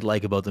I did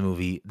like about the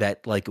movie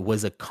that like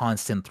was a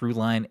constant through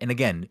line, and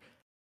again,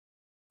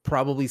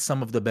 probably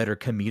some of the better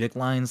comedic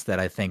lines that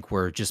I think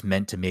were just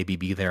meant to maybe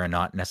be there and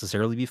not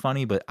necessarily be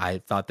funny, but I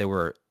thought they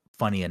were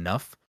funny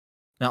enough.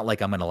 Not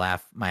like I'm going to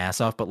laugh my ass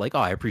off, but like, oh,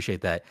 I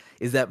appreciate that.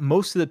 Is that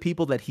most of the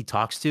people that he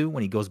talks to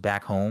when he goes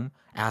back home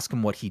ask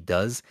him what he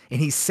does, and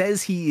he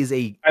says he is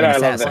an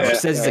assassin, or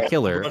says he's a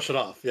killer. Brush it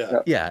off,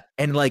 yeah,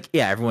 and like,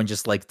 everyone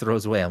just like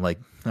throws away. I'm like,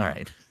 all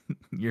right,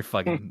 you're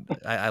fucking.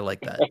 I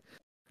like that.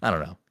 I don't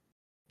know.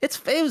 It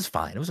was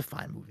fine. It was a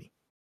fine movie.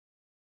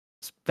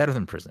 It's better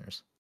than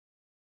Prisoners.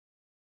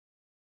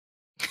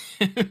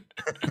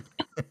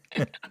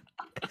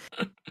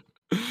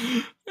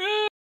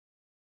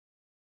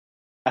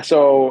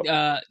 So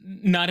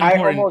not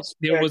important.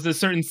 There was a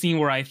certain scene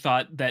where I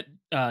thought that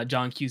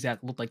John Cusack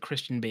looked like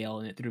Christian Bale,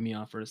 and it threw me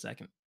off for a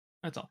second.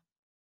 That's all.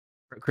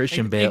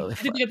 Christian Bale. I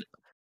think they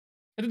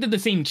had the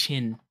same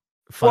chin.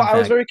 I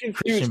was very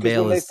confused.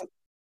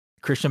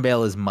 Christian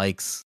Bale is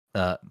Mike's.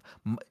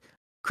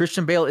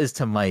 Christian Bale is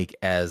to Mike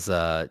as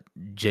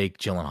Jake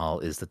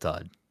Gyllenhaal is to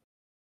Todd.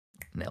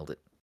 Nailed it.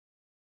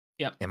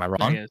 Yep. Am I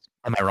wrong?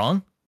 Am I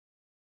wrong?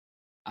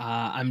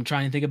 I'm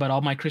trying to think about all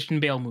my Christian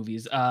Bale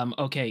movies.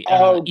 Okay.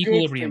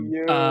 Equilibrium.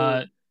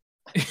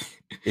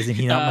 Isn't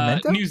he not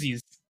Memento?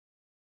 Newsies.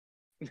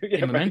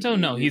 In Memento?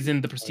 No, he's in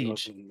The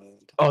Prestige.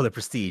 Oh, The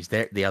Prestige.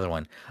 The other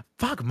one.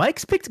 Fuck,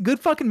 Mike's picked good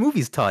fucking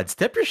movies, Todd.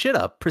 Step your shit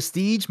up.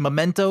 Prestige,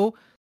 Memento.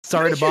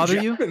 Sorry to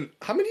bother you.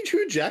 How many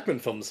Hugh Jackman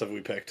films have we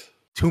picked?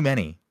 Too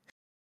many.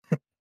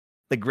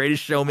 The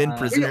Greatest Showman,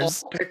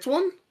 Prisoners. We all picked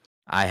one?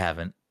 I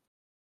haven't.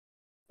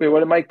 Wait, what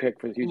did Mike pick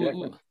for Hugh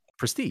Jackman?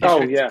 Prestige.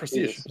 Oh, yeah.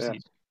 Prestige.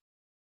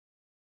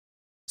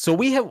 So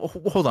we have,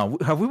 hold on.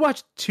 Have we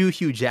watched two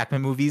Hugh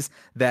Jackman movies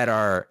that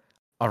are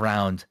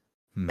around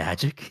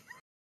magic?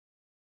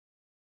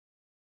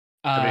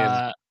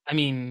 I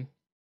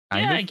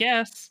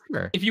guess.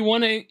 Sure. If you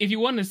want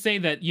to say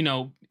that,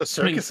 the circus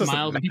putting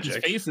smiles on people's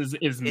faces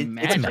is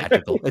magic. It's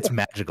magical. It's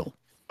magical.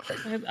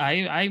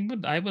 I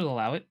would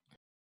allow it.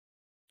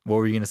 What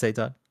were you gonna say,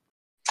 Todd?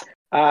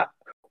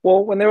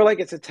 Well, when they were like,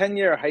 it's a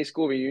 10-year high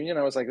school reunion,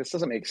 I was like, this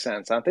doesn't make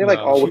sense. Aren't they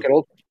all wicked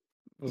old?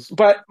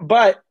 But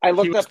I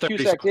looked up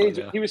Cusack's age.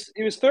 Yeah. He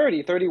was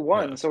 30,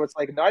 31, yeah. So it's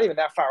like not even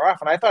that far off.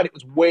 And I thought it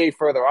was way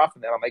further off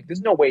than that. I'm like,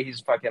 there's no way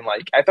he's fucking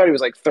like. I thought he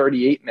was like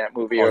 38 in that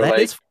movie. That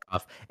is far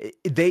off.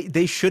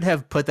 They should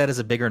have put that as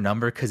a bigger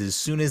number because as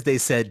soon as they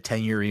said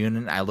 10-year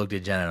reunion, I looked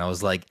at Jen and I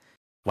was like,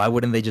 why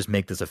wouldn't they just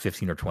make this a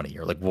 15 or 20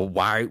 year? Like, well,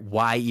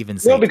 why even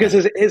say? No, because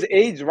his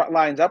age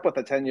lines up with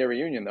a 10-year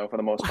reunion though. For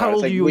the most part, how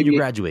old are you when you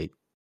graduate?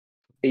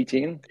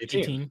 18.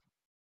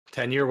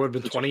 10-year would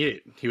have been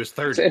 28. He was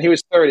 30. And he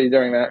was 30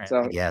 during that.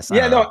 So yes.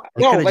 Yeah,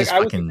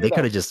 They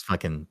could have just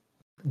fucking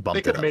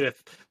bumped it up.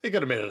 They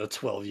could have made it a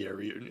 12-year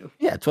reunion.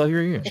 Yeah, 12-year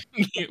reunion.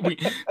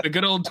 The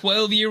good old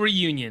 12-year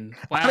reunion.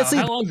 Wow. Honestly,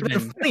 how long has it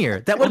been?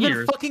 Funnier. That would have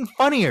been fucking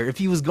funnier if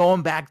he was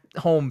going back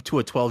home to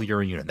a 12-year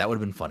reunion. That would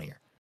have been funnier.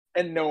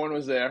 And no one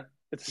was there.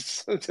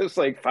 It's just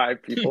like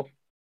 5 people.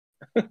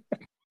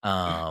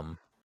 I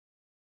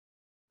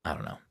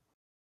don't know.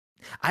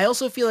 I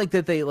also feel like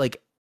that they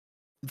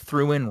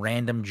threw in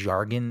random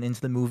jargon into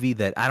the movie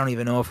that I don't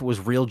even know if it was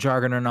real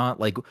jargon or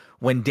not. Like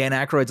when Dan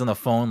Aykroyd's on the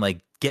phone,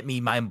 like, get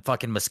me my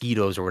fucking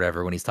mosquitoes or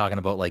whatever, when he's talking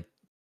about like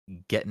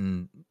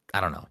getting,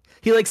 I don't know.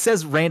 He like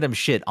says random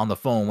shit on the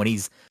phone when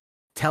he's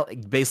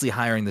basically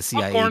hiring the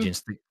CIA Popcorn.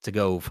 agents to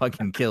go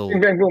fucking kill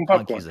Bing bang boom John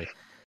popcorn. Cusack.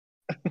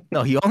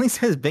 No, he only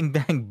says bing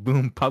bang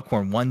boom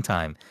popcorn one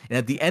time. And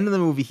at the end of the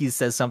movie, he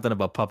says something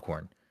about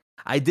popcorn.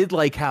 I did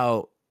like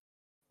how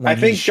I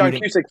think John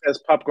shooting... Cusack says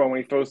popcorn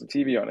when he throws the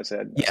TV on his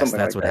head. Yes,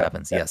 that's like what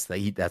happens. Yeah. Yes,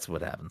 that's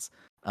what happens.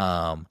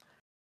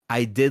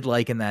 I did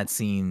like in that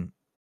scene,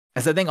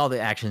 as I think all the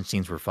action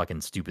scenes were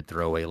fucking stupid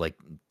throwaway. Like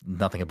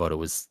nothing about it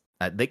was.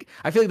 I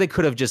feel like they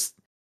could have just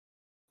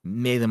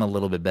made them a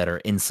little bit better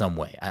in some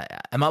way.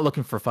 I'm not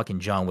looking for fucking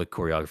John Wick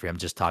choreography. I'm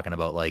just talking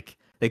about like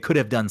they could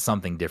have done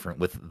something different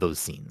with those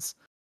scenes.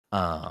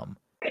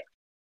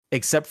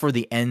 Except for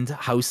the end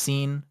house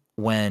scene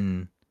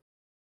when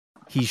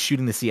he's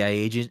shooting the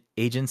CIA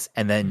agents,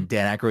 and then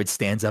Dan Aykroyd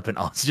stands up and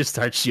also just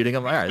starts shooting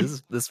them. All right,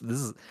 this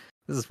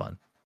is fun.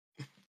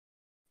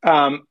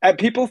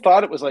 People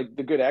thought it was like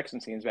the good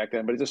action scenes back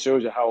then, but it just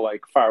shows you how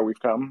like far we've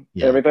come.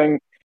 Yeah. Everything.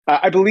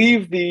 I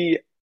believe the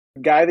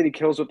guy that he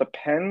kills with the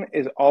pen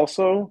is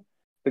also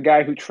the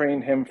guy who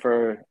trained him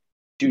for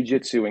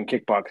jiu-jitsu and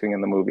kickboxing in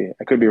the movie.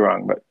 I could be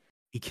wrong, but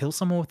he kills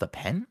someone with a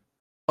pen.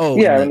 Oh,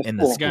 yeah, in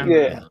the school.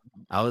 Yeah.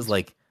 I was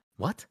like,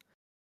 what?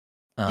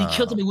 He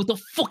killed me with a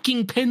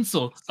fucking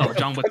pencil. Oh,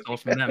 John Wick stole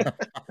from them.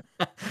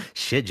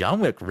 Shit, John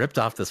Wick ripped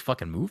off this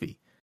fucking movie.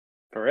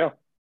 For real.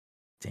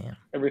 Damn.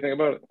 Everything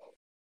about it.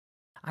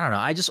 I don't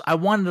know. I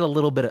wanted a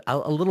little bit,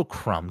 a little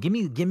crumb. Give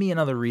me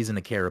another reason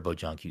to care about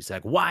John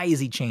Cusack. Why is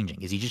he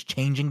changing? Is he just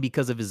changing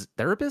because of his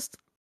therapist?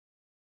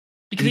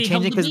 Because he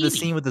changing because of the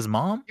scene with his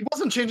mom? He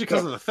wasn't changing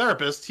because of the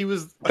therapist. He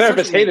was the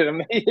therapist hated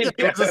him. He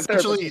was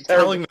essentially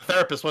telling the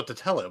therapist what to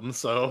tell him.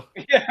 So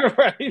yeah,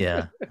 right.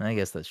 Yeah, I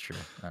guess that's true.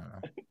 I don't know.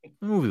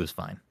 The movie was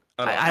fine.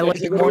 I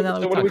like it more now.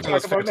 What are we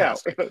talking about now?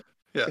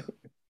 Yeah.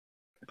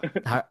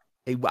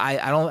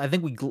 I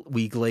think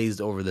we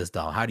glazed over this,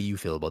 Dom. How do you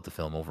feel about the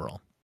film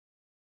overall?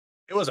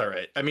 It was all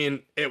right. I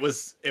mean, it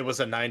was a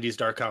 90s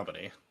dark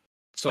comedy.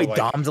 So wait,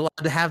 Dom's allowed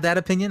to have that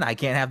opinion? I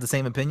can't have the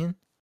same opinion?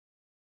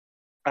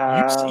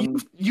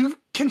 You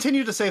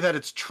continue to say that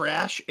it's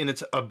trash and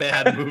it's a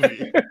bad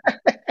movie.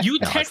 You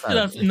texted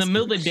us in the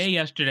middle of the day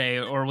yesterday,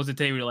 or was it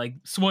today? We were like,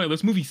 "Spoil,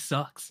 this movie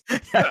sucks."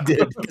 I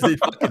did, because it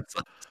fucking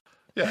sucks.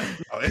 Yeah,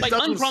 no, it like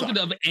unprompted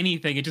suck. of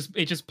anything, it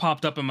just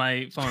popped up in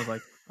my phone. I was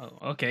like,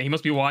 "Oh, okay, he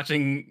must be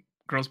watching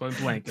Gross Point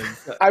Blank."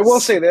 I will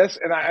say this,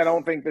 and I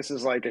don't think this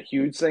is like a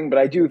huge thing, but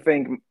I do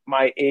think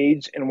my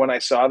age and when I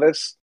saw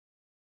this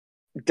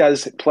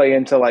does play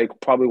into like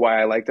probably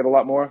why I liked it a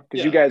lot more,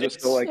 because you guys are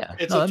still like I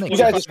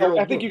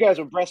think you guys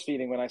were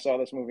breastfeeding when I saw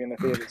this movie in the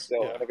theater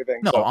still and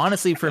everything. No,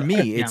 honestly, for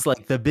me, it's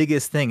like the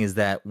biggest thing is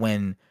that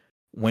when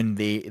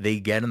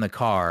they get in the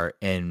car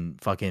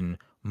and fucking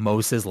Mo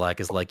Sizlak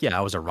is like, yeah,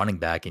 I was a running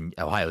back in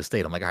Ohio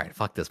State. I'm like, all right,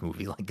 fuck this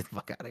movie, like get the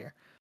fuck out of here.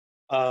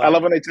 I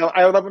love when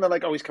they're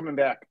like, oh, he's coming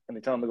back, and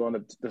they tell him to go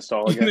in the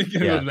stall again.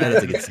 Yeah, that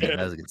is a good scene. That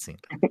is a good scene.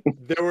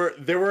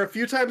 There were a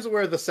few times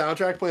where the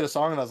soundtrack played a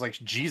song, and I was like,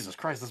 Jesus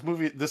Christ,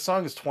 this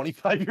song is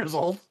 25 years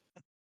old.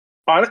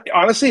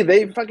 Honestly,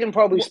 they fucking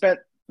probably spent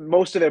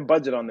most of their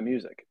budget on the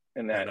music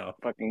in that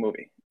fucking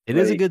movie.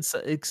 It's a good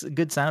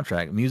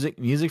soundtrack.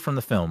 Music from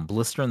the film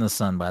Blister in the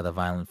Sun by the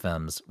Violent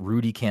Femmes,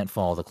 Rudy Can't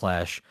Fall, The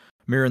Clash,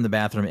 Mirror in the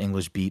Bathroom,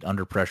 English Beat,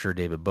 Under Pressure,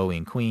 David Bowie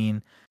and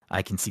Queen,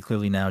 I Can See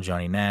Clearly Now,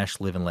 Johnny Nash,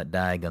 Live and Let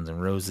Die, Guns N'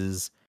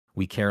 Roses,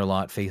 We Care a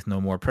Lot, Faith No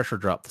More, Pressure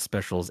Drop, The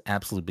Specials,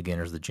 Absolute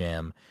Beginners, The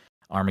Jam,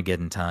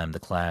 Armageddon Time, The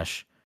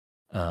Clash.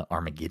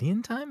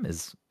 Armageddon Time?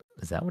 Is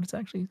that what it's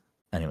actually?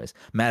 Anyways,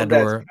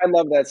 Matador. I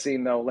love that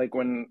scene though, like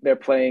when they're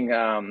playing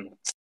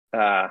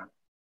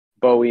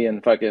Bowie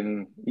and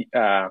fucking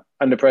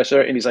Under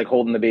Pressure, and he's like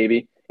holding the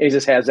baby. And he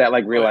just has that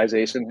like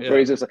realization where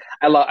he's just like,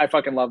 I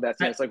fucking love that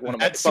scene. It's like one of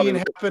my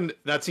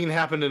that scene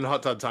happened in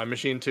Hot Tub Time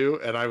Machine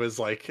too, and I was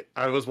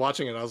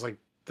watching it, and I was like,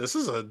 this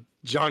is a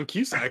John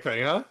Cusack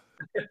thing, huh?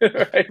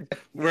 Right.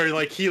 Where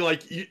like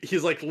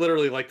he's like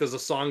literally like there's a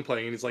song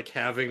playing and he's like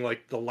having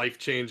like the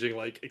life-changing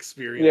like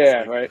experience.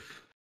 Yeah, like,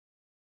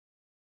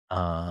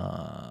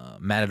 right.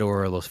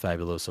 Matador, Los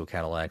Fabuloso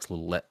Cadillacs,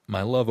 Let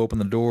My Love Open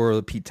the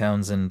Door, Pete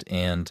Townsend,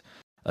 and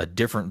a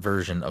different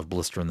version of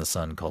Blister in the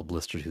Sun called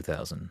Blister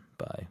 2000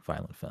 by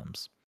Violent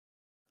Femmes.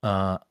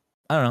 I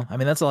don't know. I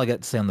mean, that's all I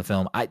got to say on the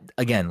film. Like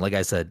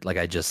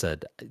I just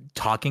said,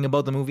 talking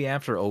about the movie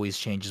after always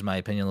changes my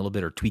opinion a little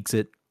bit, or tweaks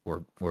it,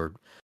 or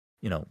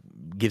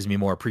gives me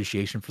more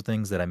appreciation for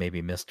things that I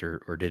maybe missed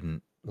or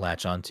didn't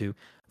latch onto.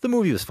 The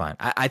movie was fine.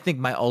 I think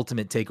my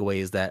ultimate takeaway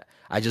is that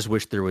I just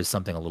wish there was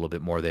something a little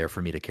bit more there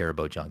for me to care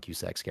about John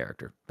Cusack's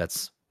character.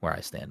 That's where I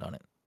stand on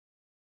it.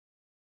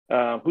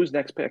 Who's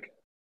next pick?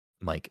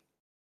 Mike.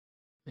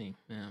 Me,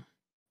 yeah.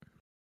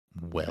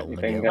 Well,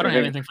 I don't have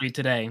anything for you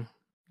today.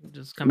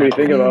 Just come back.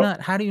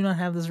 How do you not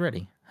have this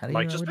ready?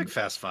 Mike, just pick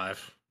Fast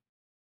 5.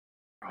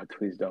 Oh,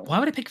 please don't. Why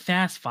would I pick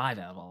Fast 5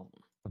 out of all?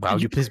 Why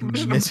would you pick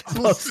Mission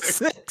Impossible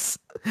 6?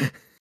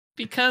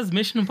 Because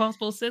Mission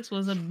Impossible 6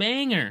 was a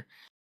banger.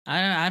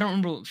 I don't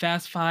remember.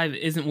 Fast 5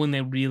 isn't when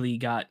they really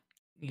got.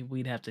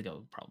 We'd have to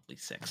go probably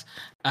 6.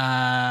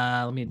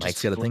 Let me just.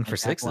 Mike's got a thing for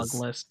 6s.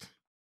 List.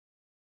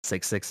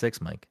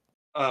 666, Mike.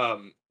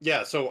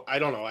 Yeah. So I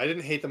don't know. I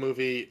didn't hate the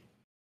movie.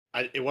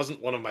 It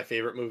wasn't one of my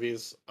favorite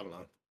movies. I don't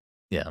know.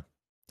 Yeah,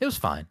 it was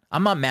fine.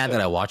 I'm not mad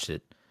that I watched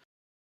it.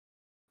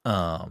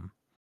 I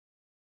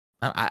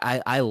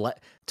like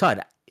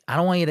Todd. I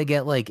don't want you to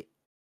get like.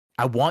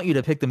 I want you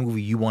to pick the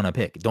movie you want to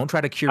pick. Don't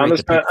try to curate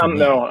the pick for me.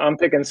 No, I'm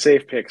picking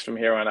safe picks from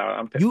here on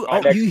out. You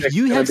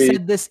have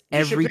said this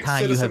every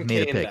time you have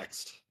made a pick.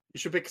 Next. You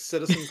should pick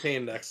Citizen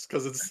Kane next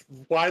because it's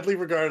widely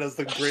regarded as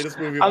the greatest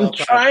movie of all all time.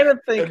 I'm trying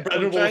to think. And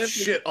Brendan will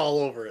shit all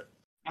over it.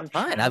 I'm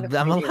fine. I'm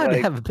allowed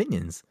to have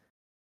opinions.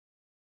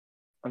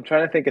 I'm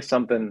trying to think of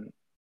something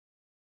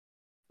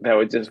that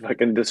would just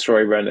fucking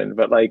destroy Brendan,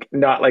 but like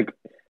not like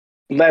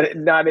not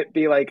it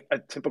be like a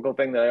typical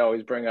thing that I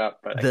always bring up.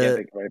 But I can't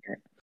think of anything.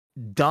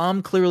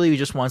 Dom clearly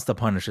just wants to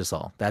punish us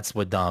all. That's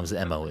what Dom's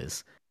MO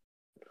is.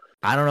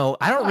 I don't know.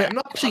 I'm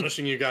not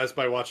punishing you guys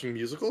by watching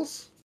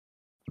musicals.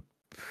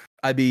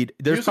 I mean,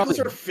 musicals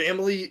are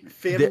family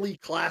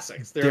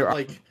classics.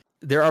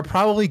 There are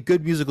probably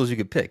good musicals you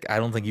could pick. I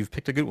don't think you've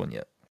picked a good one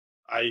yet.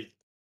 I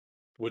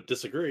would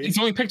disagree. He's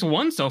only picked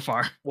one so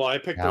far. Well, I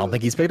don't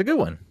think he's picked a good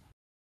one.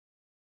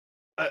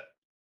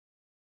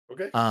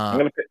 Okay.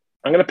 I'm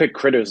gonna pick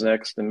Critters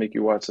next and make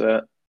you watch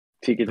that.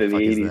 Take it to the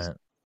 80s.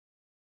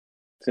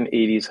 It's an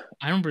 80s.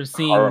 I remember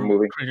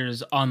seeing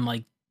Critters on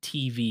like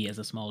TV as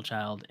a small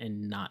child,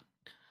 and not.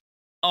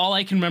 All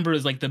I can remember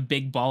is like the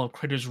big ball of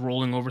critters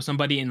rolling over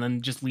somebody and then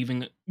just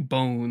leaving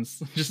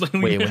bones. Just like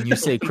wait, when you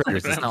say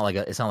critters, it's not like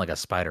a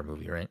spider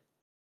movie, right?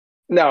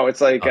 No, it's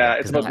like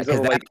it's about like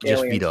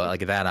just veto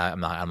like that. I'm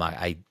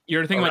not.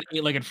 You're thinking about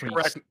eight-legged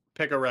freaks.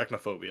 Pick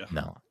Arachnophobia.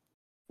 No.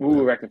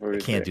 Ooh, Arachnophobia. I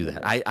can't do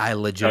that. I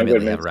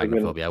legitimately have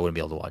arachnophobia. I wouldn't be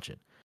able to watch it.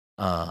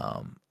 What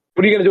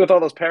are you gonna do with all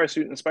those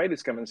parachute and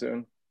spiders coming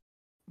soon?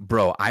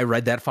 Bro, I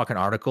read that fucking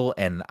article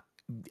and.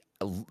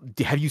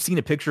 Have you seen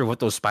a picture of what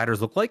those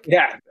spiders look like?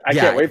 Yeah, I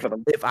can't wait for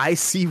them. If I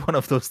see one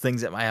of those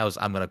things at my house,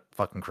 I'm gonna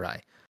fucking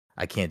cry.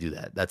 I can't do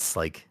that. That's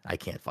like I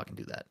can't fucking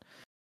do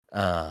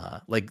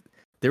that. Like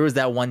there was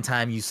that one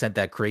time you sent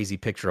that crazy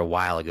picture a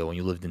while ago when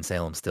you lived in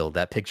Salem still.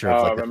 That picture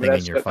of like the thing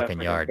in your fucking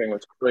yard. Thing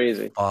was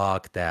crazy.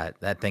 Fuck that.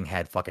 That thing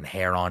had fucking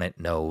hair on it.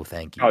 No,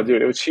 thank you. Oh,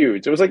 dude, it was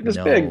huge. It was like this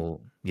big.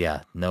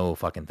 Yeah, no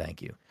fucking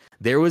thank you.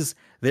 There was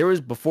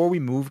before we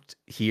moved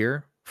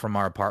here from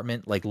our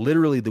apartment, like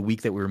literally the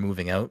week that we were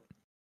moving out.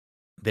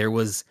 There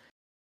was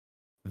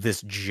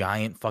this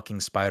giant fucking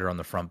spider on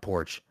the front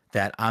porch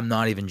that I'm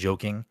not even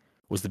joking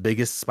was the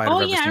biggest spider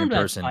I've ever seen in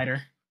person.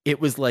 Spider.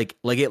 It was like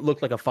it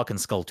looked like a fucking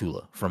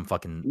Skulltula from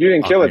fucking. You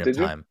didn't kill it, did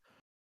you?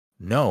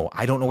 No,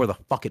 I don't know where the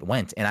fuck it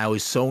went, and I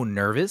was so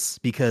nervous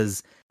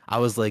because I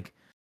was like,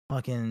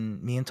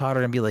 fucking me and Todd are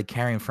gonna be like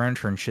carrying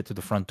furniture and shit through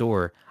the front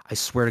door. I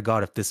swear to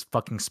God, if this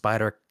fucking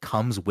spider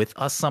comes with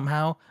us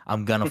somehow,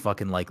 I'm gonna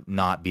fucking like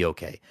not be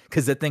okay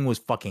because that thing was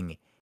fucking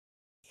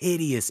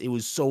hideous. It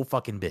was so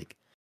fucking big.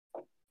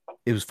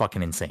 It was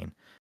fucking insane.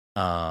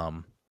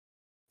 Do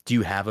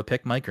you have a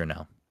pick, Mike, or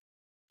no?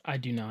 I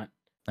do not.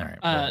 All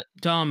right.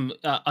 Dom,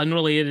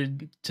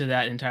 unrelated to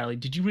that entirely,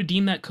 did you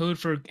redeem that code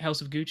for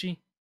House of Gucci?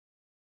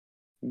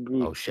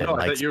 Oh shit! No,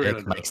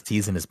 Mike's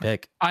teasing his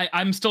pick.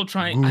 I'm still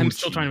trying. Gucci. I'm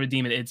still trying to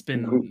redeem it. It's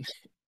been.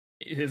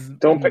 Please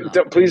don't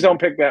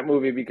pick that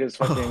movie because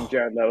fucking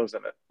Jared Leto's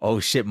in it. Oh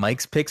shit!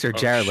 Mike's picks are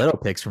Jared Leto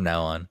picks from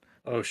now on.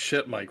 Oh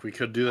shit, Mike! We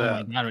could do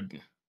that. Oh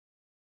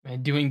am I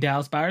doing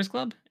Dallas Buyers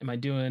Club? Am I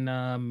doing?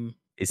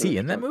 Is he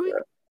in that movie?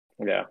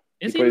 Yeah.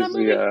 Is he in that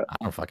movie? I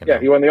don't fucking know. Yeah,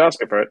 he won the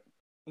Oscar for it.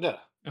 Yeah.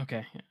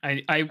 Okay.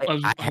 I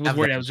was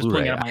worried. I was just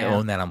pulling it out my I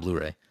own that on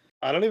Blu-ray.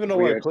 I don't even know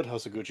where I put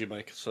House of Gucci,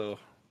 Mike. So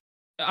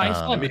I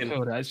still have the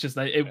code. It's just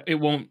that it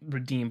won't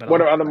redeem. But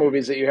what are other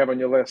movies that you have on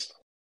your list?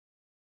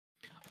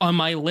 On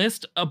my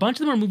list, a bunch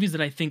of them are movies that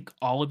I think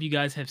all of you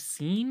guys have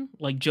seen,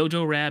 like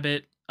Jojo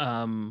Rabbit,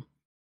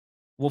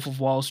 Wolf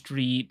of Wall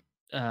Street,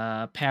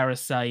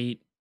 Parasite,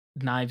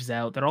 Knives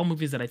Out. They're all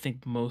movies that I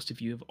think most of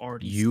you have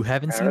already seen. You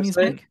haven't seen these,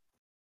 Mike?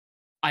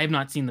 I have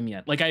not seen them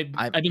yet. Like I've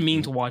been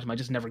meaning to watch them. I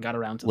just never got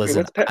around to them.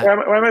 Listen, why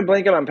am I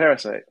blanking on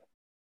Parasite?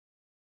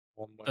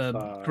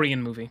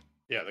 Korean movie.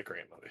 Yeah, the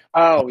Korean movie.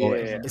 Oh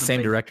yeah. The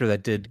same director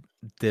that did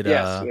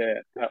yes,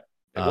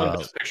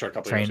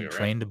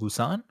 Train to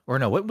Busan? Or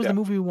no, what was the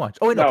movie we watched?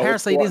 Oh wait, no,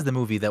 Parasite is the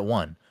movie that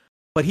won.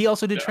 But he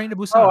also did Train to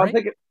Busan,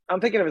 right? I'm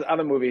thinking of his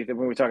other movie when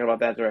we were talking about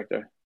that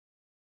director.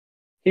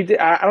 He did.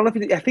 I don't know if he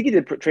did. I think he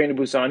did Train to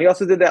Busan. He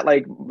also did that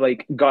like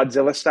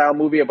Godzilla style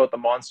movie about the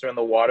monster in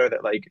the water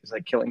that like is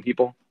like killing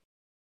people.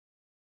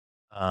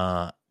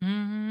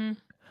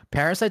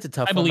 Parasite's a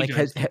tough one.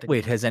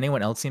 Like, has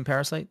anyone else seen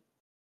Parasite?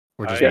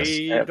 Or just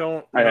I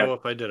don't know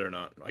if I did or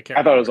not.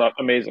 I thought it was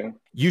amazing.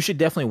 You should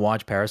definitely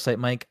watch Parasite,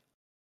 Mike.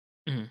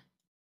 Mm-hmm.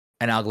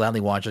 And I'll gladly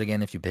watch it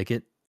again if you pick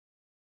it.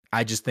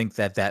 I just think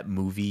that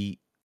movie,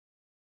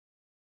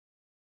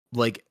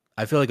 like,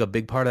 I feel like a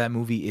big part of that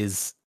movie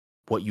is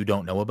what you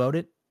don't know about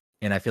it,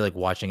 and I feel like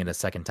watching it a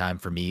second time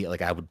for me,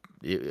 like I would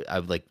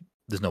like,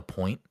 there's no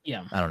point.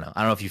 Yeah, I don't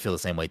know if you feel the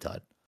same way,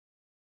 Todd.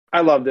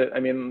 I loved it. I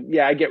mean,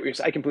 yeah,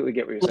 I completely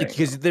get what you're saying.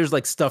 Because there's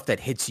like stuff that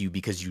hits you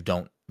because you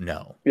don't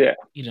know. Yeah,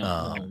 You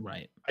know,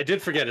 right? I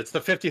did forget it's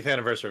the 50th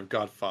anniversary of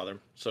Godfather,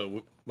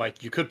 so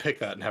Mike, you could pick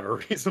that and have a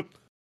reason.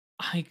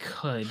 I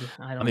could.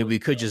 I mean, we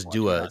could just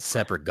do a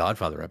separate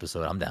Godfather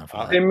episode. I'm down for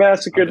that. They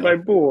massacred my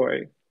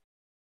boy.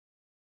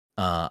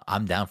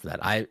 I'm down for that.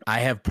 I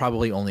have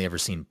probably only ever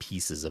seen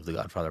pieces of The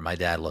Godfather. My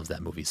dad loves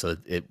that movie, so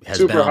it has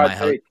Super been on hot my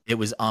house. take. It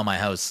was on my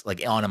house,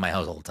 like on in my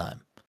house all the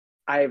time.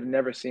 I have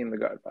never seen The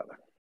Godfather.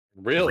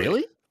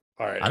 Really?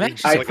 All right. I'm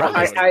actually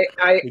surprised.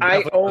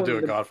 I own do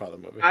a the Godfather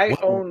movie. I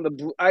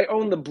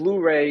own the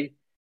Blu-ray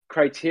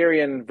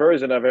Criterion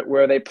version of it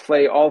where they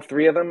play all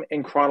three of them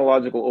in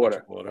chronological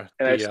order.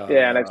 And I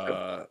forget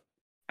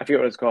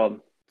what it's called.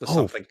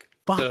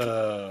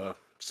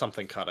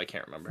 Something cut. I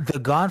can't remember. The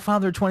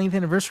Godfather 20th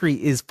anniversary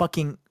is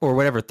fucking, or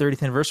whatever,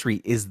 30th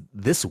anniversary is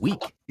this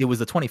week. It was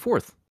the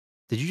 24th.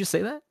 Did you just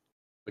say that?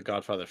 The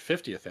Godfather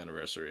 50th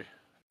anniversary.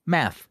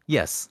 Math.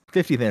 Yes.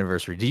 50th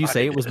anniversary. Did you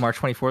say it was March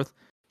 24th?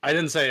 I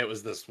didn't say it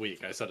was this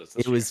week. I said it's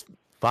this week. It was,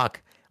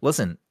 fuck.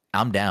 Listen,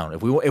 I'm down.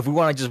 If we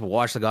want to just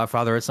watch The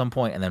Godfather at some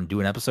point and then do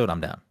an episode,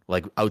 I'm down.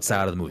 Like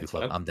outside of the movie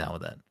club, I'm down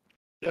with that.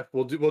 Yeah,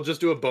 we'll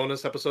just do a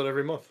bonus episode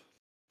every month.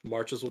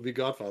 Marches will be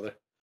Godfather.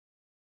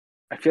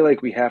 I feel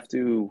like we have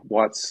to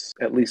watch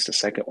at least the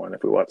second one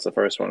if we watch the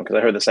first one, because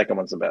I heard the second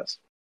one's the best.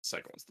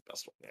 Second one's the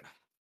best one, yeah.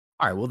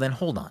 All right, well then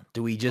hold on.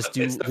 Do we just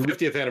do... It's the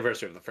 50th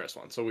anniversary of the first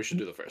one, so we should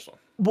do the first one.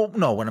 Well,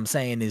 no, what I'm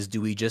saying is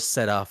do we just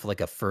set off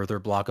like a further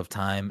block of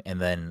time and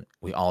then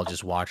we all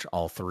just watch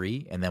all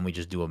three and then we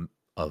just do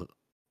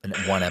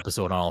one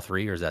episode on all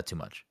three, or is that too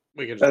much?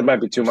 That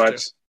might be too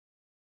much.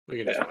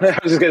 I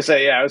was just going to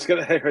say, I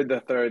heard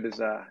the third is,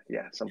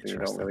 something you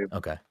don't really...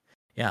 Okay.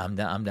 Yeah, I'm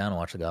down to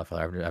watch The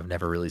Godfather. I've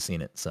never really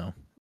seen it, so,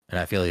 and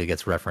I feel like it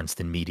gets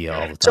referenced in media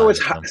all the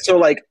time. So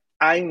like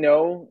I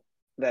know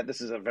that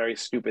this is a very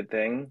stupid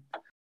thing,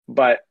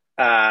 but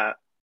Marlon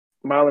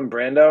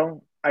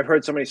Brando, I've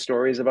heard so many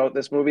stories about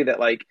this movie that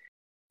like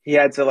he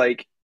had to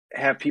like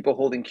have people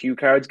holding cue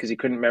cards because he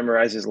couldn't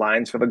memorize his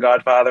lines for The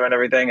Godfather and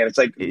everything, and it's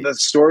like the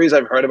stories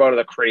I've heard about it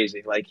are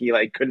crazy. Like he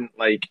like couldn't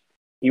like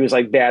he was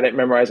like bad at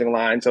memorizing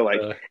lines, so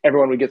like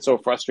everyone would get so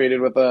frustrated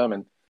with him.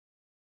 And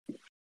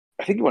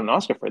I think he won an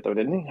Oscar for it, though,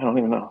 didn't he? I don't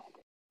even know.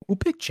 Who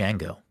picked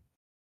Django?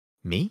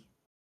 Me?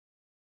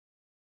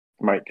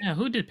 Mike. Yeah,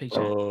 who did pick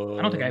Django?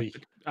 I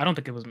don't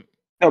think it was.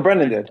 No,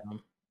 Brendan did.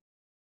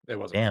 It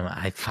wasn't. Damn,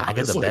 I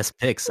got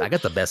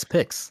the best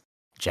picks.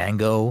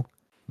 Django,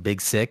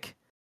 Big Sick,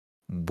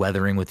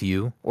 Weathering with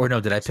You. Or no,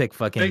 did I pick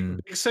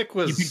fucking... Big Sick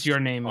was... You picked Your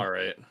Name. All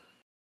right.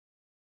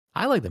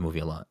 I like the movie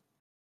a lot.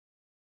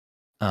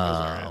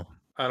 Right.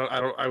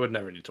 I would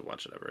never need to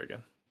watch it ever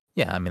again.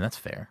 Yeah, I mean, that's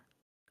fair.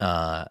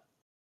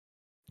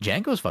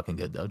 Django's fucking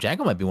good, though.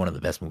 Django might be one of the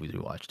best movies we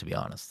watched, to be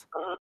honest.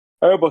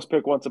 I almost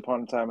pick Once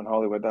Upon a Time in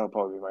Hollywood. That'll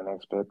probably be my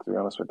next pick, to be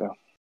honest with you.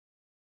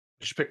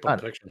 You should pick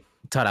Pulp Fiction.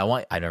 Todd,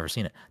 I've never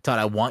seen it. Todd,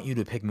 I want you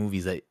to pick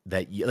movies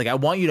that you, like. I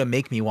want you to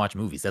make me watch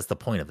movies. That's the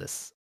point of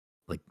this.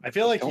 Like, I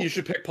feel like you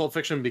should pick Pulp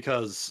Fiction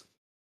because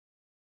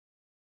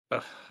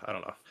I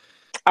don't know.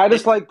 I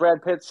just like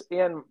Brad Pitt's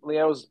and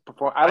Leo's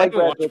performance. I like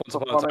Brad Pitt's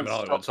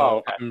performance.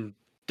 I'm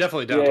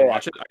definitely down to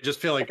watch it. I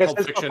just feel like Pulp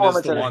Fiction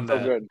is the one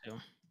that. Good.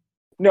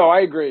 No, I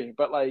agree,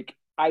 but like,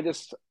 I don't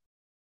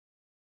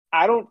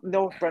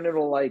know if Brendan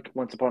will like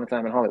Once Upon a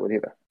Time in Hollywood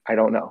either. I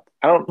don't know.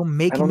 Well,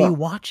 making me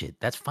watch it.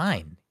 That's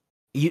fine.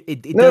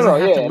 It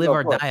doesn't have to live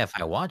or die if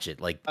I watch it.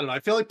 Like, I don't know.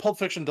 I feel like Pulp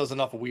Fiction does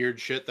enough weird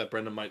shit that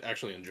Brendan might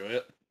actually enjoy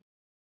it.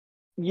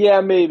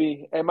 Yeah,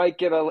 maybe it might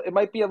be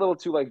a little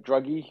too like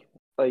druggy,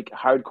 like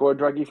hardcore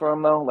druggy for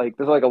him though. Like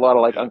there's like a lot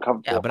of like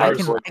uncomfortable. Yeah, but I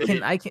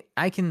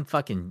can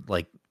fucking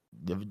like,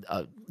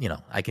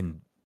 I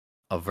can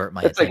avert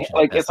my attention.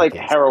 It's like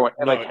heroin,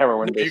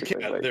 heroin. You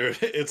can't.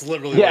 It's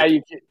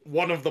literally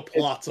one of the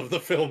plots of the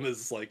film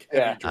is like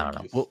I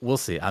don't know. We'll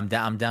see. I'm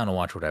down to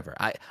watch whatever.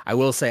 I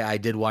will say I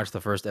did watch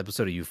the first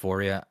episode of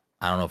Euphoria.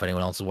 I don't know if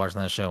anyone else is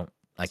watching that show.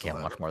 I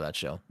can't watch more of that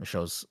show. The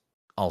show's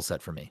all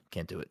set for me.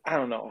 Can't do it. I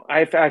don't know.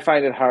 I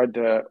find it hard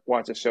to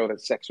watch a show that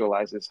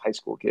sexualizes high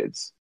school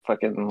kids.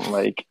 Fucking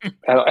like,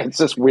 it's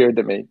just weird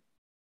to me.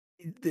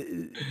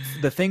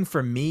 The thing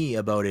for me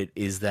about it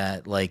is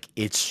that like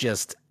it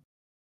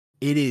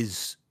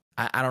is,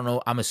 I don't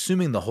know, I'm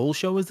assuming the whole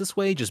show is this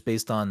way just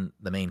based on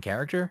the main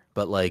character,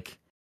 but like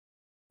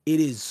it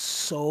is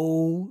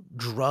so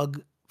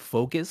drug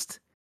focused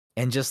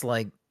and just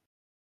like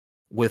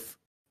with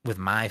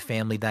my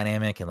family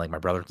dynamic and like my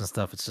brothers and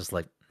stuff, it's just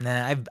like,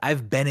 nah,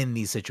 I've been in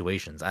these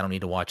situations. I don't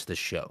need to watch this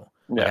show.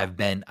 Yeah.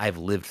 Like I've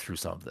lived through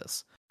some of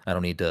this. I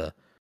don't need to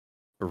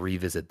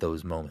revisit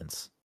those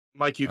moments.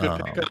 Mike, you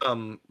could pick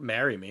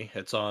Marry Me.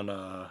 It's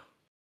on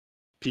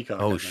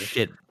Peacock. Oh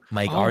shit.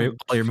 Mike, are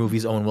all your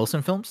movies Owen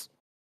Wilson films?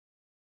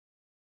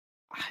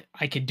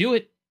 I could do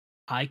it.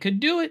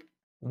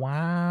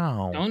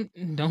 Wow.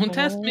 Don't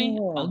test me.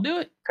 I'll do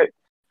it.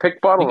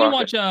 Pick Bottle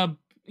Rocket. Rocket.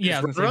 Watch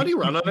Is Run Runny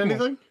run on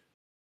anything?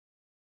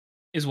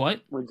 Is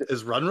what?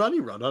 Is Run Runny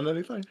run on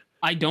anything?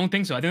 I don't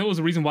think so. I think that was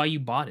the reason why you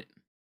bought it.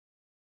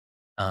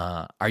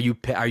 Are you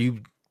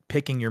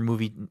picking your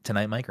movie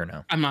tonight, Mike, or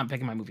no? I'm not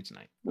picking my movie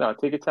tonight. No,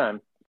 take your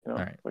time. All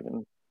right.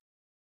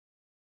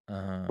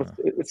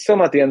 It's still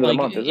not the end of the Like,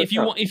 month, is if it?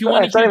 you No. want, if you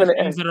want It's to not hear the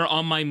even- things that are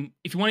on my,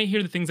 if you want to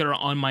hear the things that are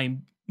on my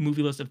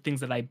movie list of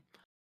things that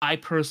I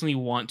personally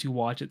want to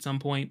watch at some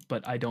point,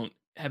 but I don't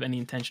have any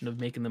intention of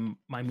making them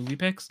my movie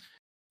picks.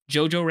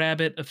 Jojo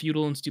Rabbit, A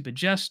Futile and Stupid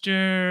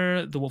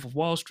Gesture, The Wolf of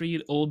Wall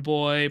Street, Old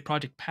Boy,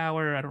 Project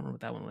Power, I don't know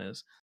what that one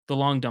is. The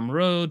Long Dumb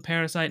Road,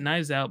 Parasite,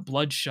 Knives Out,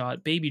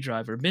 Bloodshot, Baby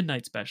Driver,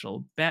 Midnight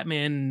Special,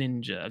 Batman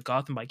Ninja,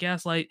 Gotham by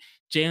Gaslight,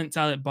 Jay and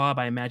Silent Bob.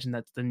 I imagine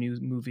that's the new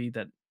movie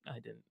that I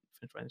didn't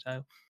finish by the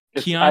title. I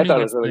Keanu, thought it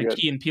that's was really the good.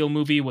 Key and Peele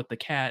movie with the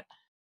cat.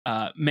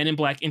 Men in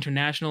Black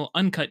International,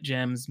 Uncut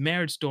Gems,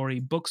 Marriage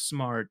Story,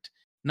 Booksmart,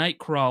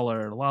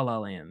 Nightcrawler, La La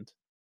Land.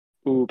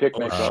 Ooh, pick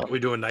Are Nightcrawler. we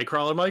doing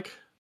Nightcrawler, Mike?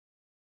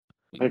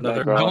 Pick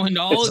Another- Nightcrawler. Going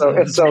to all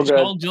It's so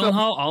good.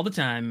 Gyllenhaal all the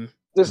time.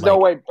 There's no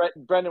Mike. way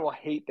Brendan will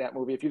hate that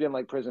movie. If you didn't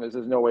like Prisoners,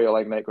 there's no way you'll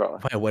like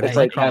Nightcrawler. Wait, what is It's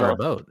like Nightcrawler kinda-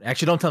 about?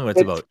 Actually, don't tell me what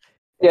it's It's- about.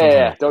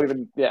 Yeah. Don't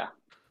even. Yeah.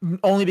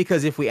 Only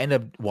because if we end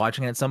up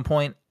watching it at some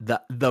point,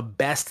 the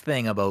best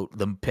thing about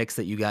the picks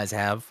that you guys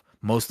have,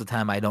 most of the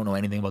time I don't know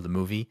anything about the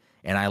movie,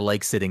 and I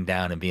like sitting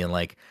down and being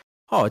like,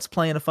 oh, it's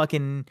playing a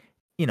fucking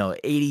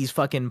 80s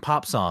fucking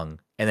pop song,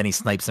 and then he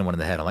snipes someone in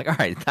the head. I'm like, all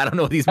right, I don't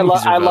know what these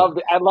movies are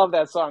about. I love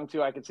that song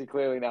too. I can see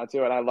clearly now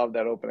too, and I love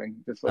that opening.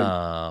 Just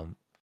like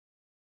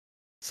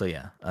So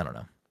yeah, I don't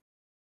know.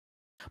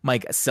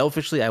 Mike,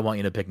 selfishly, I want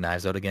you to pick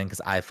Knives Out again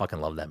because I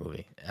fucking love that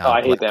movie.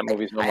 I hate that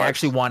movie so much. I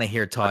actually want to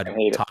hear Todd fucking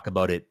hate it. talk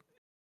about it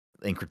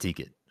and critique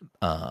it.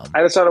 I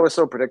just thought it was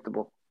so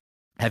predictable.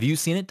 Have you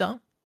seen it, Dom?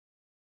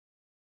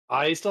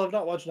 I still have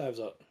not watched Knives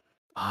Out.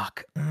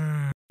 Fuck.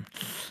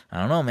 I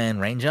don't know, man.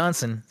 Rain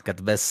Johnson got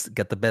the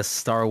best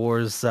Star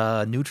Wars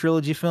new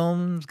trilogy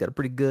films. Got a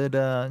pretty good, He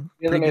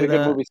hasn't made a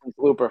good movie since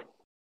Looper.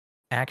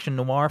 action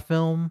noir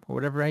film or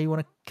whatever you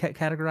want to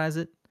categorize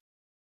it.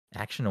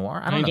 Action noir.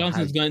 I don't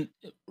know.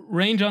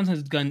 Rain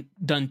Johnson's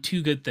done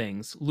two good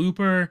things: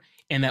 Looper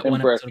and that And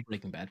one Brick. episode of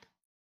Breaking Bad.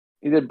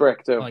 He did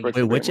Brick too. Like- Brick's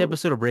Wait, a great which movie.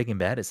 episode of Breaking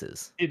Bad is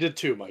his? He did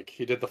two, Mike.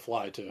 He did The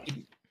Fly too.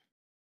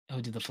 Oh,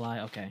 he did The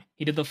Fly. Okay,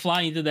 he did The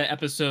Fly. He did that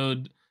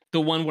episode,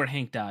 the one where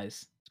Hank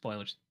dies.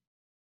 Spoilers.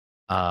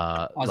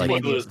 Like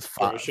Ozymandias.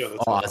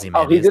 Ozymandias.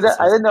 Oh, he did that. This is-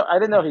 I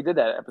didn't know he did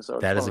that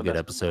episode. That is Oh, a good that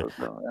episode.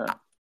 so, yeah.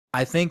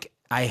 I think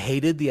I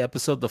hated the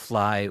episode The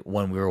Fly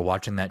when we were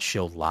watching that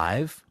show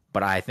live,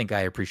 but I think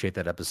I appreciate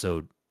that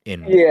episode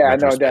in Yeah,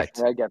 no, retrospect,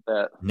 definitely, I get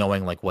that.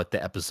 knowing like what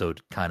the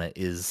episode kind of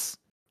is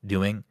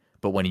doing.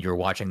 But when you're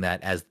watching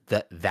that as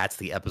that's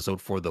the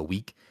episode for the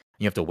week,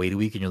 you have to wait a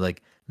week, and you're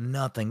like,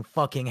 nothing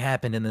fucking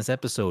happened in this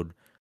episode.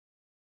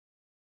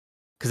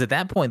 Because at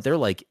that point,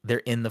 they're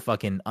in the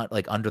fucking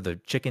like under the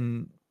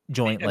chicken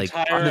joint, The like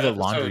entire under the episode-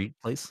 laundry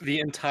place. The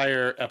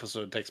entire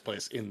episode takes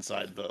place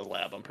inside the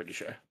lab, I'm pretty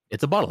sure.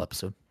 It's a bottle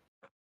episode.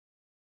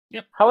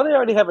 How would they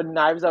already have a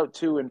Knives Out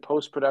 2 in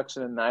post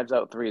production and Knives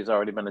Out 3 has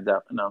already been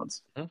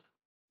announced?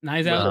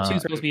 Knives Out 2 is Uh,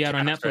 supposed to be out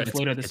on That's right. Netflix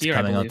later this It's year. I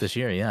coming out believe. this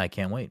year. Yeah, I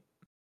can't wait.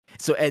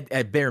 So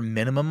at bare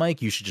minimum,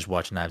 Mike, you should just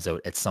watch Knives Out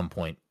at some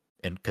point,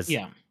 and because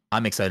Yeah.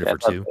 I'm excited Yeah,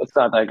 for two. it's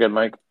not that good,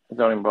 Mike.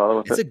 Don't even bother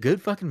with It's it. a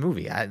good fucking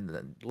movie.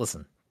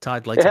 Listen,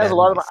 Todd likes. It has bad a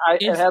lot movies.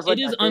 of. It has like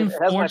It is my favorite- it has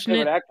my unfortunate.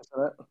 favorite actress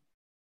in it.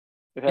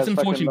 It has It's fucking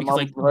unfortunate the because mom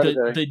like from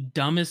Hereditary. the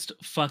dumbest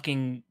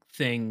fucking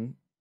thing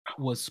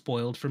was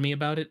spoiled for me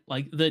about it.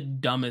 Like the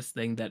dumbest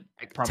thing that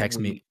probably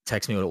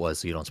Text me what it was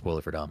so you don't spoil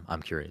it for Dom.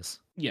 I'm curious.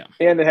 Yeah,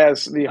 And it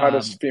has the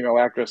hottest Um, female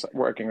actress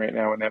working right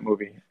now in that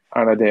movie,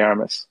 Ana de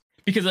Armas.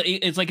 because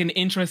it's like an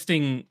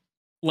interesting,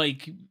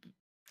 like,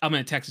 I'm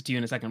gonna text it to you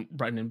in a second,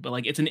 Brendan, but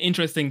like it's an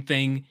interesting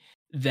thing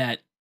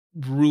that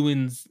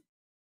ruins,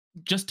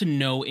 just to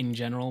know in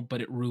general,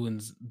 but it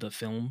ruins the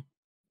film,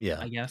 Yeah,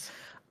 I guess.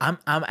 I'm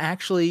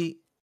actually.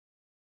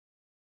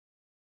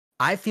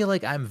 I feel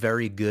like I'm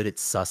very good at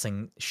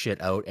sussing shit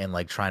out and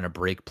like trying to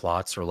break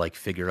plots or like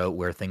figure out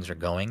where things are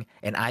going,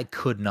 and I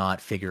could not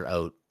figure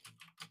out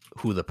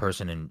who the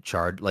person in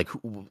charge, like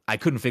I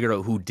couldn't figure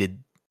out who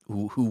did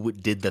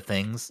the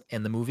things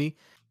in the movie.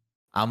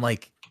 I'm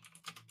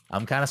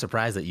kind of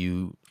surprised that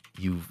you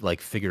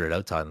like figured it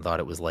out, Todd, and thought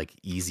it was like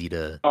easy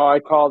to Oh, I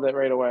called it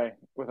right away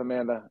with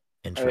Amanda,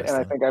 and interesting.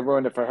 I think I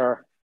ruined it for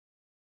her.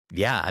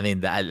 Yeah, I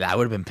mean, I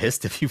would have been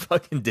pissed if you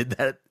fucking did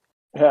that.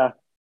 Yeah,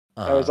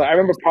 I was. I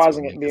remember that's what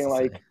pausing it Nick and being has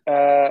to like,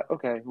 say.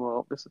 "Okay,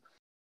 well, this."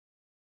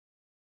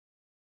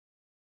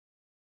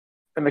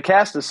 And the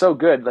cast is so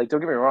good. Like, don't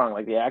get me wrong.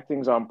 Like, the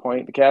acting's on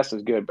point. The cast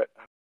is good, but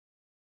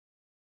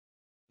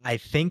I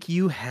think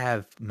you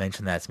have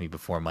mentioned that to me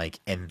before, Mike,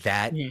 and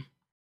that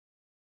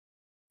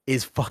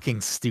is Yeah.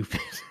 fucking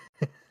stupid.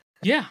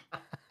 Yeah,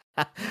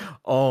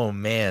 Oh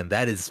man,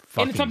 that is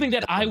fucking and it's something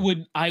that I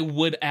dumb.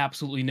 would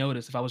absolutely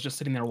notice if I was just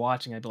sitting there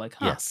watching. I'd be like,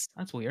 huh, Yes.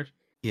 that's weird.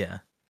 Yeah.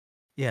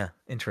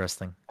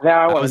 Interesting. now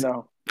I I want was- to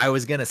know. I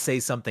was gonna say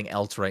something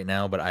else right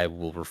now, but I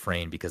will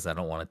refrain because I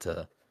don't want it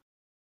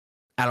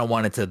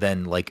to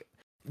then like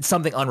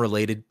something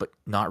unrelated, but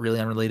not really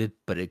unrelated.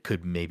 But it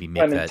could maybe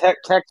make I mean, that.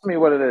 text me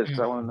what it is, 'cause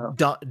I want to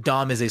know.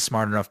 Dom is a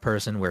smart enough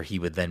person where he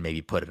would then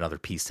maybe put another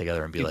piece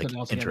together and be He'd like, put it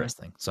all together.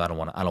 interesting. So I don't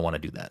want to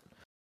do that.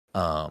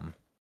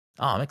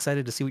 I'm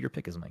excited to see what your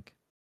pick is, Mike.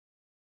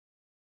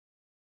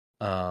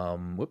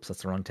 Whoops,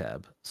 that's the wrong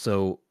tab.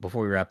 So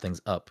before we wrap things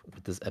up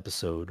with this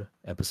episode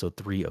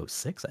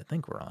 306, I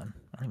think we're on.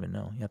 I don't even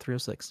know. Yeah,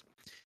 306.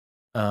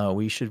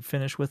 We should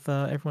finish with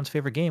everyone's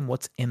favorite game,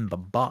 What's in the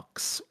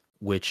Box,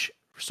 which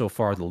so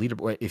far the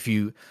leaderboard. If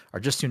you are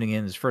just tuning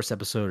in, this first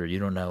episode, or you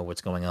don't know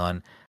what's going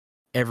on,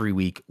 every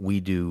week we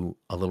do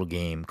a little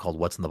game called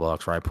What's in the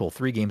Box, where I pull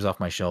 3 games off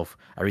my shelf.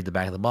 I read the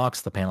back of the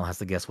box. The panel has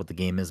to guess what the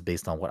game is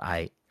based on what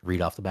I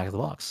read off the back of the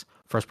box.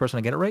 First person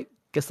to get it right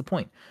gets the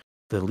point.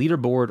 The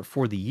leaderboard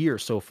for the year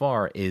so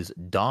far is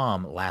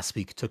Dom last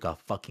week took a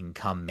fucking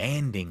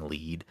commanding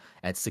lead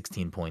at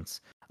 16 points.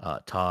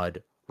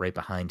 Todd right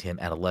behind him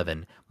at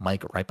 11.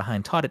 Mike right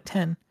behind Todd at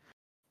 10.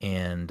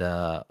 And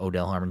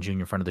Odell Harmon Jr.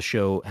 in front of the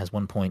show has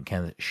 1 point.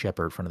 Kenneth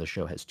Shepard in front of the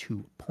show has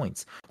 2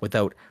 points.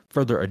 Without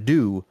further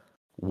ado,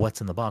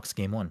 What's in the Box,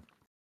 game 1?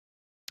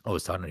 Oh,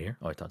 is Todd not here?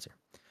 Oh, Todd's here.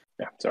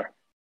 Yeah, sorry.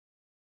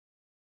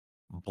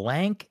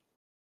 Blank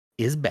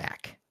is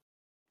back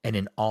and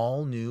an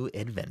all-new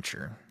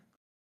adventure.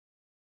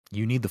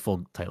 You need the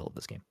full title of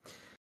this game.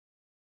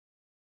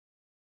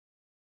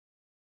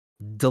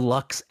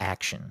 Deluxe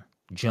action.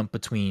 Jump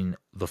between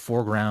the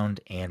foreground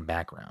and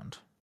background.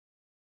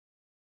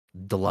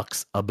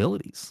 Deluxe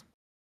abilities.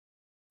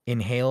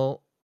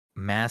 Inhale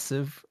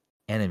massive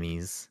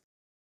enemies.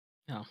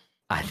 Oh.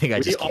 I think I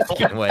just kept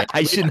getting away.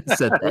 I shouldn't have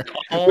said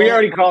that. We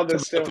already called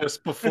this. About this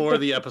before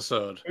the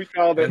episode. We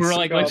called it. We're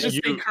like, let's called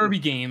just say Kirby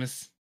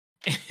games.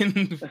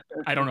 And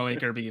I don't know any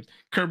Kirby games.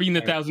 Kirby in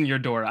the Thousand Year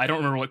Door. I don't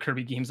remember what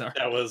Kirby games are.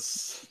 That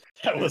was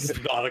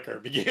not a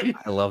Kirby game.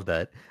 I love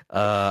that.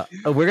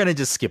 We're gonna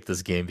just skip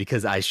this game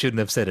because I shouldn't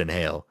have said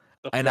inhale.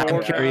 And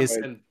I'm curious.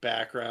 And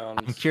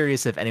background. I'm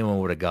curious if anyone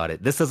would have got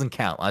it. This doesn't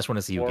count. I just want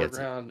to see who gets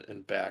it. Foreground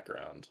and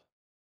background.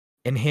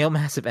 Inhale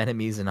massive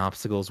enemies and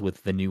obstacles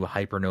with the new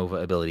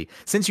Hypernova ability.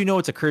 Since you know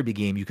it's a Kirby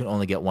game, you can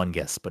only get one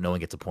guess, but no one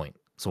gets a point.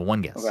 So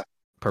one guess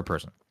per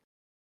person.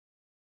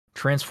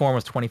 Transform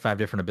with 25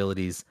 different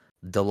abilities.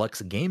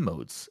 Deluxe game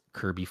modes.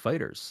 Kirby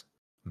Fighters.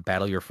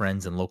 Battle your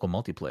friends in local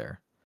multiplayer.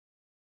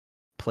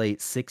 Play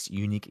 6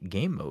 unique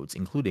game modes,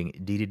 including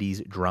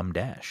DDD's Drum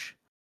Dash.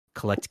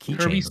 Collect keychains.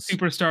 Kirby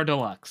Superstar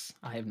Deluxe.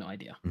 I have no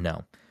idea.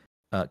 No.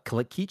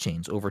 Collect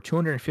keychains. Over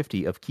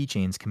 250 of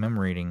keychains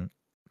commemorating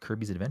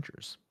Kirby's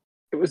adventures.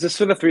 Was this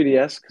for the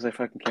 3DS? Because I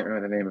fucking can't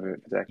remember the name of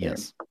it exactly.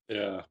 Yes.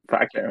 Yeah.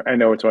 I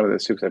know it's one of the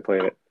soups. I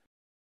played it.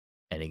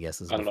 Any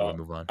guesses I don't before know. we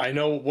move on? I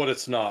know what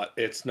it's not.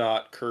 It's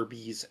not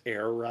Kirby's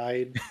Air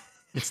Ride.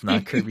 It's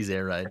not Kirby's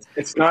Air Ride.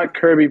 It's not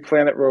Kirby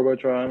Planet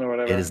Robotron or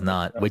whatever. It is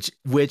not.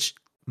 Which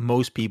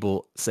most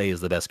people say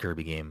is the best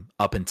Kirby game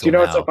up until Do you know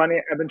now. what's so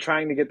funny? I've been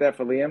trying to get that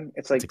for Liam.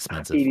 It's like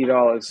expensive.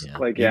 $80. Yeah.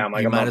 Like, you, I'm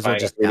like, you I'm might not as well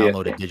buying just a 3DS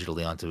download it game.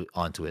 digitally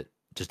onto it.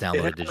 Just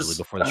download it digitally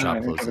before the I shop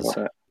didn't think closes.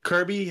 about that.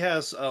 Kirby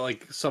has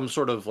like some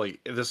sort of like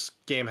this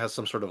game has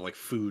some sort of like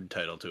food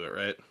title to it,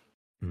 right?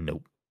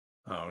 Nope.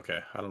 Oh, okay.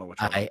 I don't know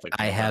which one.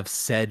 I have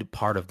said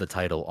part of the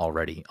title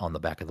already on the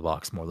back of the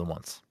box more than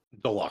once.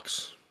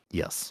 Deluxe.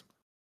 Yes.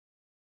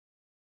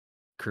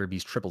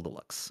 Kirby's Triple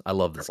Deluxe. I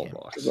love this Triple game.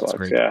 Deluxe. Deluxe,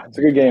 great. yeah, it's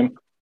a good game.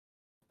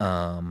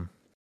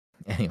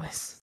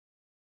 Anyways.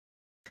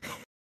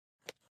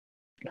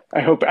 I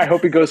hope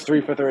he goes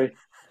 3 for 3.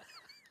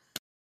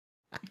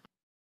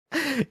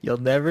 You'll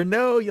never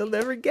know. You'll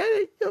never get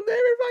it. You'll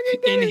never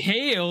fucking get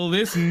Inhale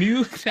this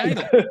new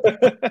title.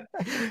 it.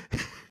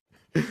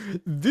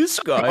 This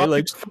guy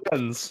likes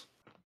friends.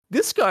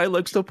 This guy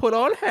likes to put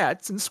on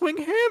hats and swing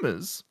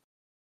hammers.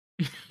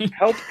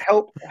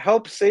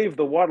 help save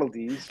the Waddle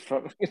Dees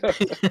from. Help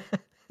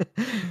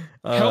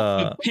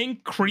the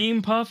pink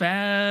cream puff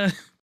ass.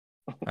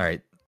 All right.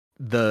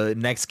 The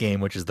next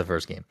game, which is the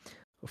first game.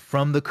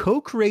 From the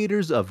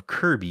co-creators of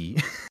Kirby.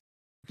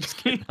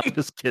 I'm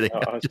just kidding. I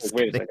was like,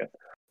 wait a second.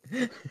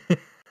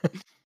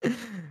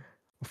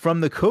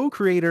 From the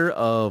co-creator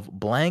of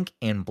Blank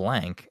and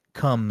Blank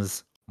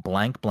comes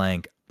blank,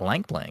 blank,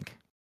 blank, blank.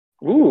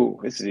 Ooh,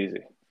 this is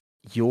easy.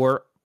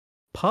 Your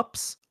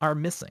pups are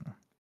missing.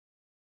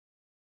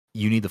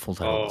 You need the full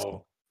title. Of this game.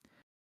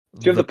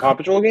 Do you have the Paw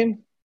Patrol game?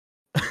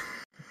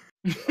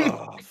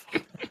 Oh,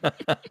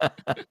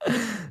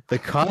 The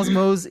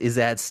cosmos is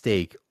at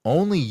stake.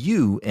 Only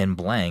you and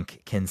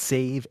blank can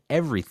save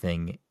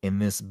everything in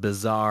this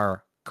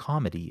bizarre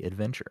comedy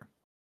adventure.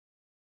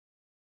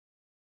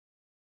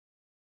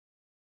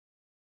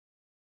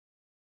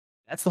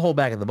 That's the whole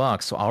back of the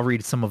box, so I'll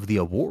read some of the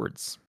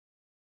awards.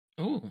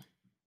 Ooh.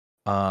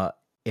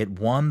 It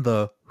won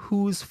the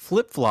Whose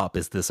Flip Flop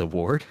Is This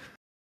award.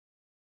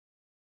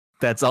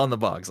 That's on the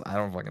box. I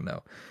don't fucking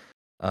know.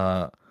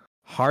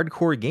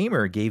 Hardcore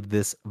Gamer gave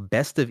this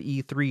Best of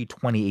E3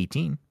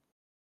 2018.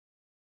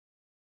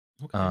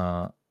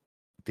 Okay.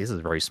 This is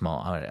very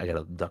small. I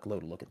gotta duck low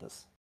to look at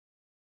this.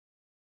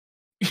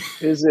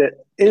 Is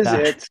it? Is Ah.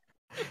 it?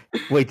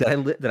 Wait, did I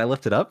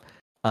lift it up?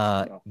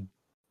 No.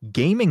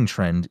 Gaming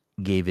Trend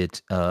gave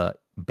it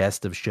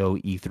Best of Show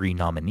E3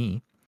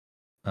 nominee.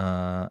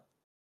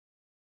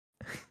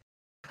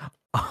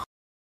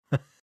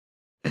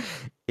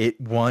 It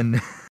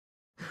won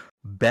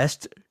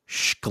Best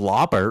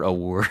Schlopper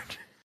Award.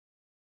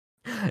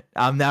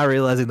 I'm now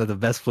realizing that the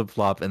best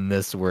flip-flop and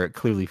this were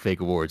clearly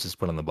fake awards just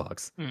put on the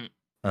box. Mm.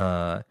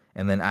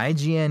 And then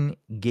IGN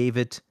gave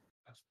it.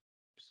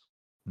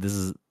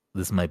 This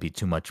might be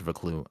too much of a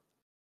clue.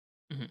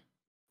 Mhm.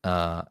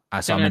 So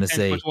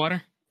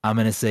I'm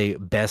gonna say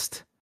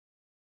best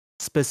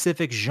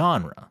specific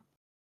genre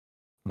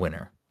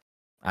winner.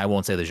 I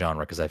won't say the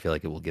genre because I feel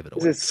like it will give it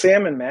away. Is it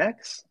Sam and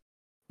Max?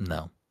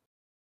 No.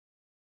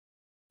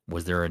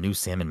 Was there a new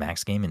Sam and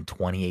Max game in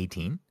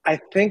 2018? I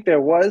think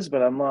there was,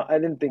 but I'm not. I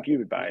didn't think you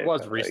would buy it. It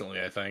was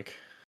recently, I think.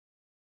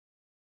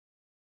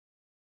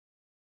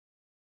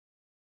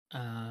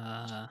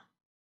 I'm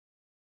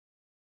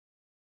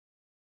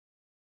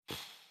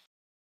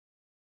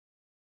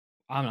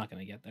not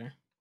gonna get there.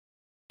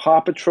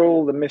 Paw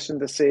Patrol: The Mission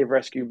to Save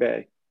Rescue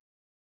Bay.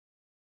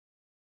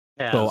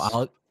 Yes.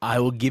 So I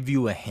will give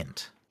you a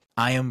hint.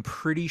 I am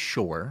pretty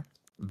sure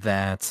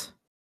that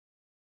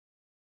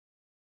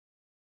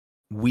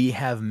we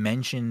have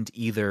mentioned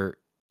either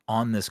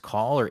on this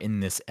call or in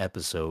this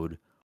episode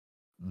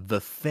the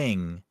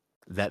thing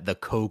that the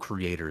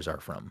co-creators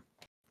are from.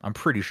 I'm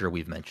pretty sure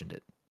we've mentioned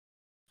it.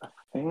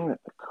 Thing that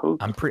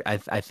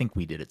the I think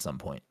we did at some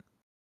point.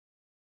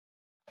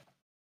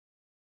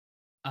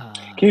 Can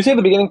you say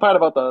the beginning part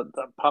about the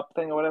pup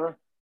thing or whatever?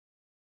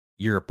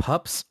 Your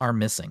pups are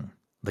missing.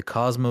 The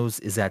cosmos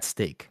is at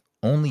stake.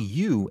 Only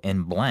you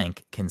and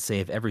blank can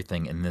save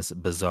everything in this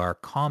bizarre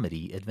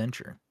comedy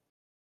adventure.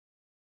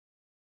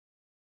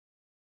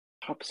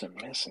 Pups are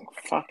missing.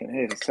 Fucking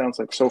hey, it sounds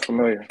like so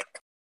familiar.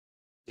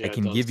 Yeah, I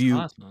can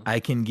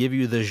give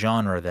you the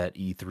genre that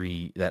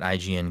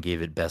IGN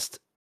gave it best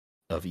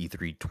of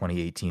E3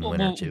 2018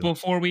 winner to.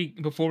 Before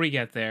we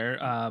get there,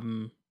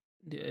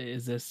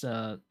 is this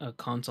a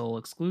console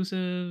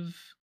exclusive?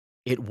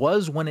 It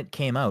was when it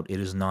came out. It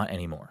is not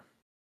anymore.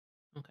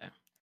 Okay.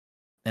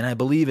 And I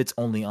believe it's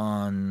only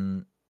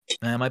on.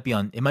 It might be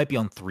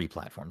on 3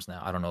 platforms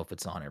now. I don't know if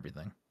it's on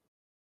everything.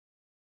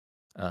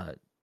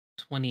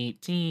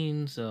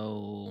 2018.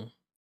 So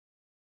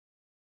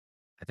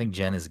I think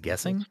Jen is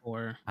guessing.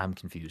 I'm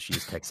confused.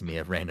 She's texting me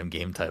a random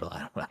game title.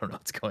 I don't know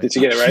what's going on. Did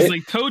you get it right? She's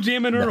like Toe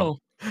Jam and Earl.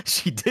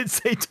 She did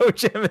say Toe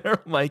Jam and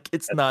Earl, Mike.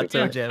 It's not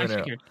Toe Jam and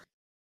Earl.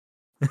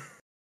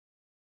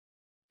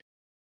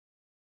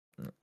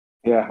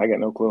 Yeah, I got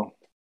no clue. All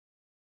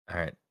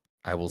right.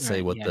 I will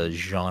say what the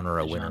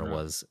genre winner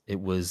was. It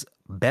was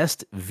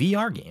Best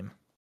VR Game.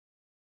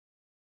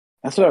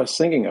 That's what I was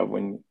thinking of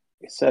when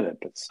you said it,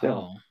 but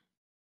still.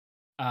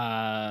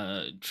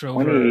 Trover.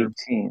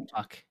 2018.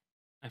 Fuck.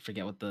 I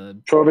forget what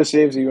the... Trover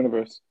Saves the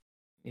Universe.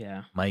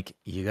 Yeah. Mike,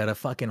 you gotta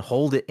fucking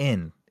hold it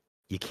in.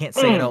 You can't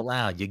say it out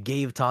loud. You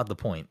gave Todd the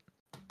point.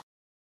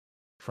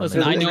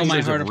 Listen, I know my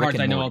heart of hearts.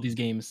 I know all these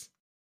games.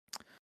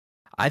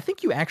 I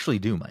think you actually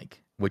do,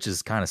 Mike, which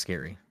is kind of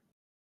scary.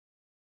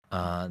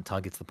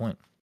 Todd gets the point.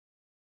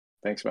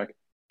 Thanks, Mike.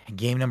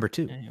 Game number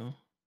 2. Yeah.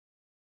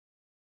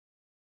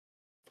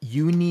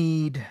 You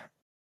need...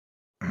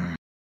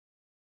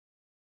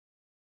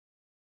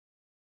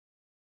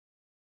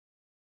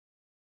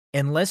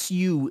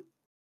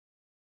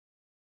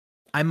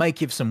 I might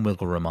give some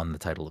wiggle room on the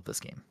title of this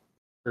game.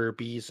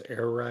 Kirby's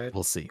Air Ride.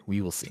 We'll see.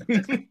 We will see.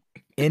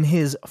 In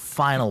his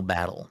final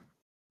battle,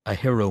 a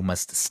hero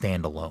must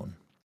stand alone.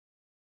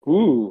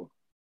 Ooh.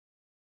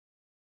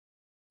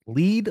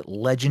 Lead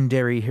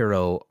legendary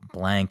hero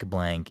blank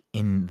blank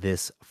in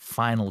this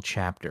final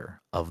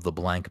chapter of the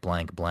blank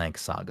blank blank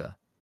saga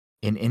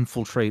and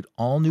infiltrate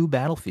all new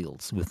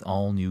battlefields with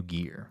all new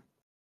gear.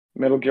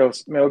 Metal Gear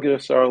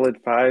Solid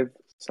 5,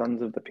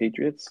 Sons of the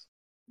Patriots?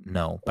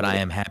 No, but I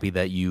am happy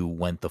that you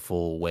went the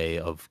full way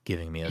of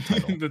giving me a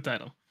title. The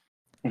title.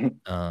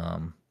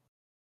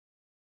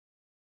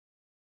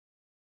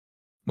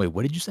 Wait,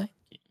 what did you say?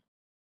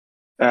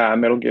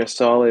 Metal Gear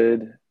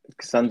Solid,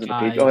 Sons of the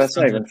Patriots. Oh, that's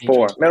not even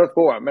 4.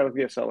 Metal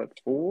Gear Solid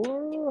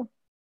 4?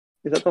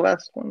 Is that the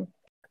last one?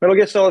 Metal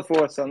Gear Solid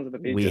 4, Sons of the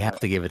Patriots. We have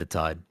to give it to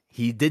Todd.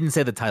 He didn't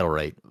say the title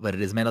right, but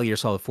it is Metal Gear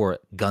Solid 4,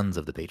 Guns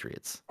of the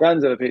Patriots.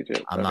 Guns of the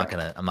Patriots. I'm not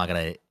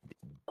gonna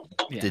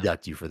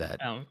deduct you for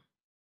that.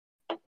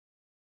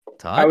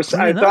 Todd, I was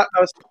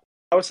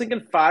thinking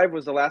 5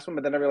 was the last one,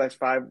 but then I realized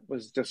 5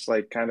 was just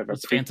like kind of a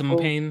Phantom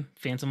Pain,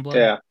 Phantom Blood.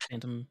 Yeah.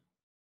 Phantom.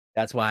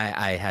 That's why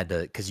I had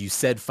to, because you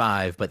said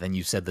 5, but then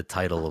you said the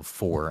title of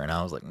 4, and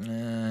I was like,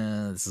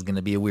 this is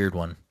gonna be a weird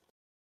one.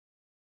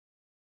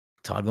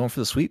 Todd going for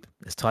the sweep?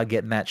 Is Todd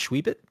getting that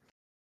sweep it?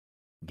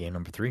 Game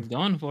number 3. He's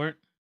going for it.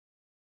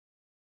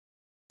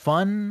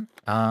 Fun.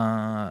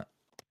 Yeah,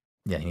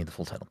 you need the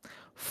full title.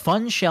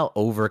 Fun shall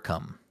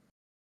overcome.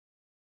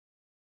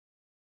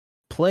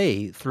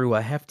 Play through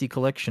a hefty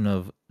collection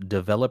of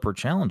developer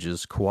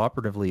challenges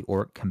cooperatively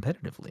or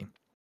competitively.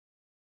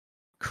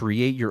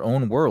 Create your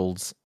own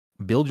worlds,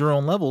 build your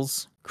own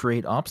levels,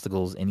 create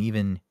obstacles, and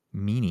even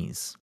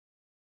minis.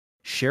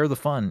 Share the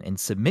fun and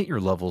submit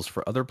your levels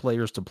for other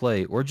players to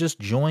play, or just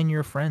join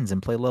your friends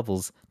and play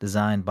levels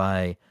designed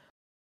by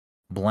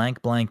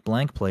blank, blank,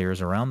 blank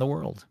players around the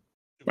world.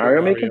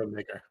 Mario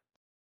Maker?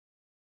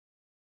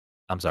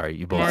 I'm sorry,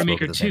 you both Mario spoke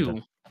Maker at the same 2.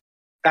 time.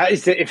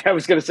 If I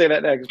was going to say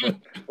that next,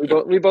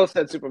 but we both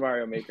said Super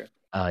Mario Maker.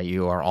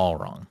 You are all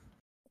wrong.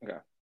 Okay.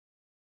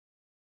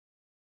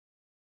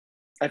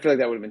 I feel like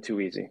that would have been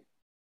too easy.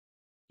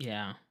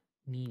 Yeah.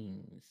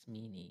 Meanings.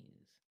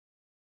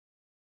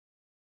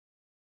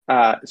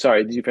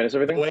 Sorry, did you finish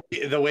everything?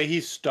 The way he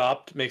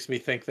stopped makes me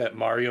think that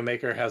Mario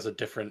Maker has a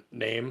different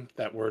name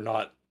that we're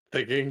not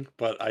thinking,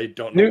 but I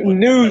don't know.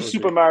 New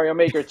Super Mario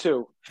Maker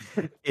 2.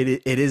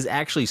 It is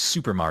actually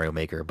Super Mario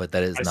Maker, but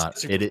that is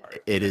not it. Mario.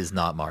 It is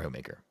not Mario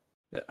Maker.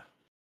 Yeah.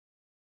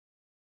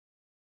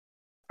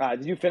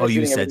 Did you finish? Oh,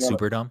 you said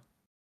Super, Dom?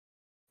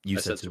 You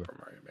I said Super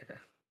Mario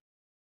Maker.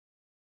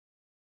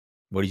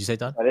 What did you say,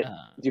 Don? Did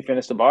you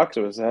finish the box,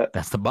 or was that?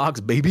 That's the box,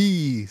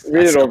 baby.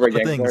 Read it over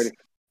again.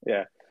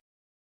 Yeah.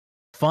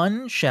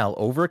 Fun shall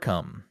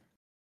overcome.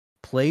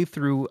 Play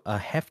through a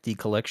hefty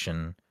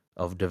collection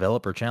of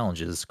developer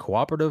challenges,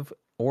 cooperative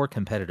or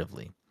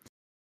competitively.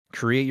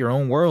 Create your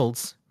own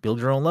worlds, build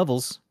your own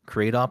levels,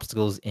 create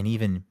obstacles, and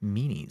even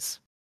minis.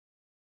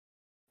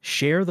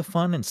 Share the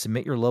fun and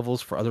submit your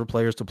levels for other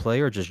players to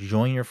play, or just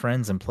join your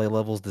friends and play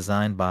levels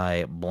designed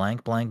by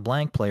blank, blank,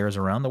 blank players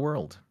around the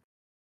world.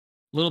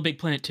 Little Big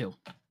Planet 2.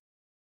 That's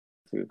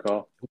a good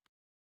call.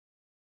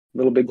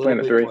 Little Big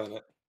Planet 3.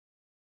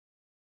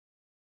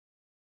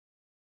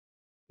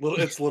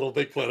 It's Little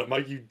Big Planet,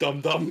 Mike, you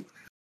dumb.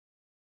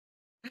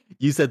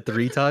 You said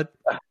 3, Todd?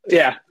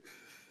 Yeah.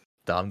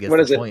 Dom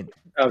gets the point.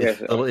 Okay.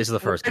 It's the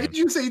first Why one. did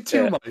you say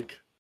 2, Mike?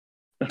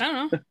 I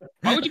don't know.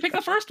 Why would you pick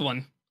the first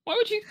one? Why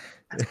would you?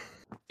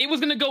 It was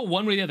gonna go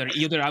one way or the other.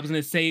 Either I was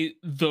gonna say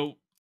the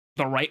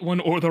right one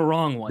or the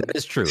wrong one. That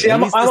is true. See,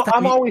 I'm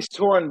always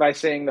torn by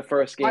saying the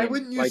first game. Why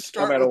wouldn't you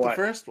start no matter with what? the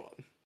first one?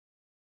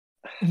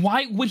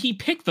 Why would he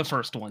pick the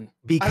first one?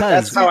 Because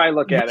that's how I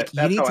look at it.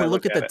 You need to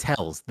look at the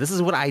tells. This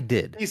is what I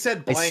did. He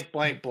said blank,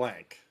 blank,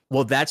 blank.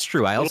 Well, that's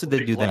true. I also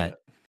did do that.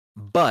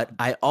 But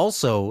I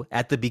also,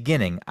 at the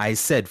beginning, I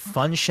said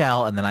fun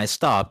shall, and then I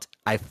stopped.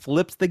 I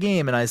flipped the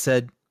game, and I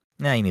said,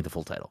 nah, you need the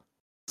full title.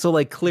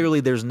 So,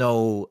 clearly there's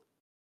no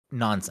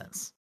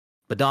nonsense.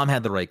 But Dom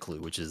had the right clue,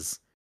 which is,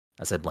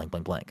 I said blank,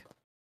 blank, blank.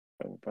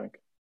 Blank.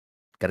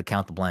 Got to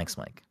count the blanks,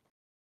 Mike.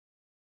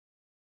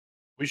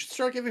 We should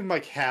start giving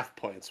Mike half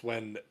points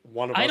when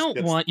one of us I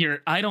don't want your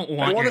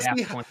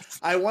half points.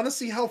 I want to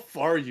see how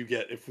far you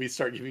get if we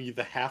start giving you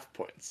the half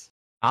points.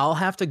 I'll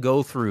have to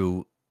go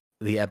through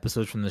the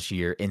episodes from this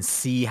year and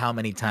see how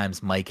many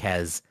times Mike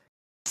has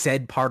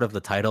said part of the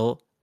title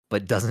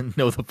but doesn't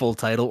know the full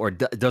title or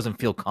doesn't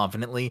feel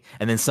confidently,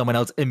 and then someone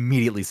else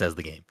immediately says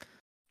the game.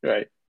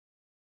 Right.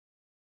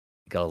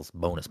 Got all those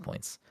bonus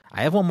points.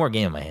 I have one more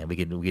game in my hand. We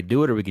could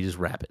do it, or we could just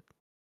wrap it.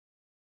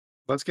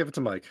 Let's give it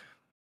to Mike.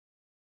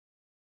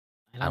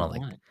 I don't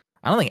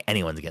think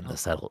anyone's getting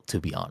this title,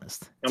 to be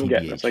honest. I'm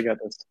getting this. I got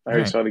this. I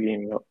already saw the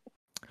game.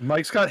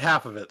 Mike's got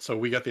half of it, so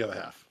we got the other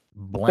half.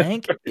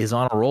 Blank is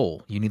on a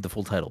roll. You need the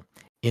full title.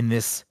 In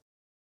this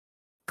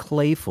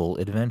playful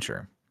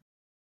adventure,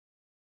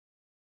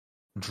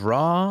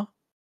 draw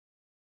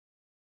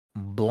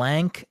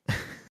blank.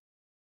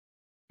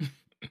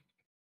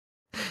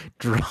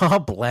 Draw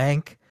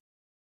blank.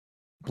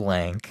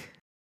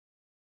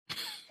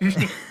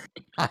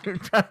 I'm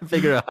trying to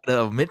figure out how to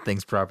omit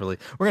things properly.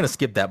 We're going to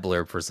skip that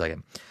blurb for a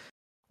second.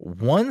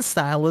 One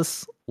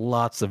stylus,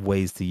 lots of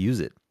ways to use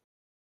it.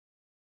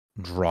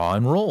 Draw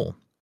and roll.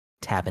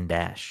 Tap and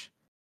dash.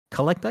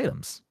 Collect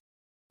items.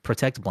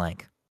 Protect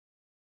blank.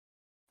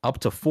 Up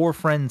to 4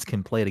 friends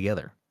can play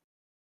together.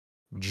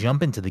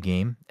 Jump into the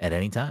game at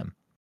any time.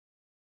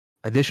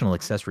 Additional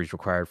accessories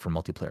required for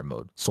multiplayer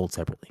mode, sold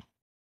separately.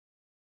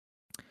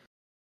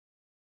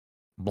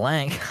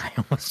 Blank. I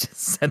almost just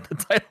said the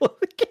title of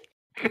the game.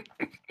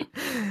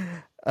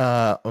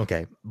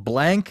 Okay.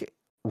 Blank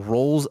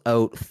rolls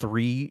out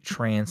 3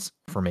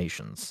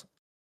 transformations.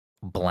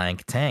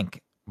 Blank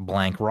tank.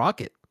 Blank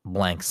rocket.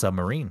 Blank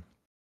submarine.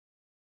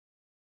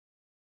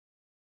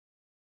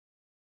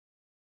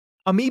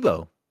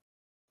 Amiibo.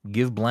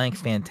 Give blank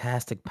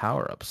fantastic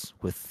power-ups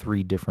with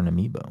 3 different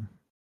amiibo.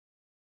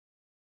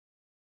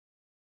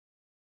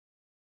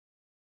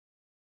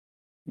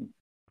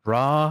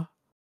 Draw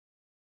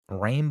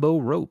rainbow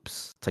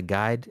ropes to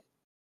guide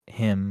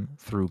him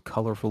through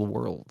colorful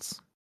worlds.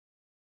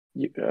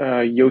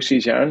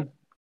 Yoshi's Yarn.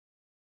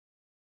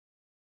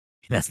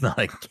 That's not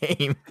a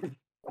game.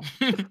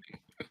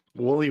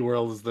 Woolly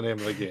World is the name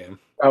of the game.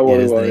 Oh,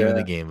 it is the name of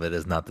the game, but it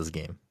is not this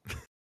game.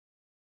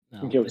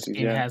 No, this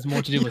game has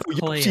more to do with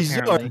clay, Yoshi's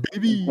apparently. Yarn,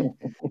 baby.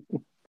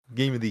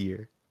 Game of the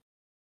year.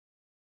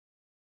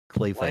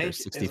 Clay Blank Fighter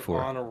 64.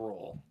 is on a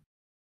roll.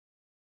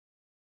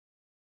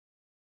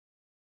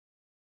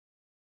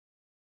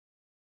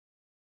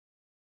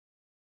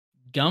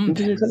 Gum.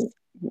 Did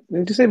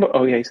you say about?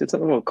 Oh yeah, you said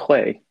something about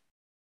clay.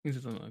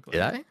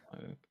 Did I?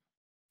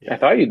 I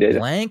thought you did.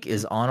 Blank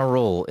is on a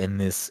roll in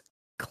this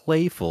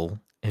playful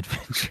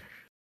adventure.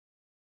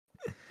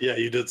 Yeah,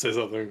 you did say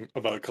something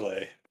about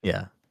Clay.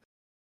 Yeah.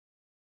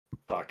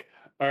 Fuck.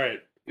 All right.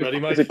 Ready,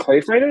 Mike? Is it Clay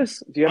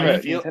Fighters? Do you have I a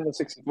feel- Nintendo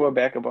 64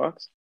 back of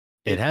box?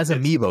 It has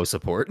it's- amiibo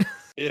support.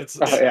 It's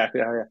Oh yeah.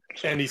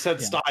 and he said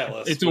Yeah.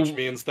 stylus, It's which a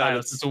means that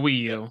it's a Wii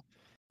U.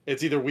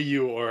 it's either Wii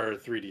U or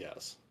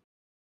 3DS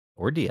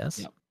Or DS.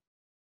 Yep.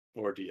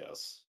 or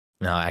DS.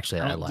 No,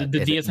 actually, I Oh, lied.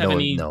 did the DS have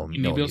any no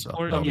amiibo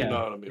support? No, Yeah. No,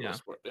 amiibo yeah.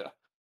 support. Yeah.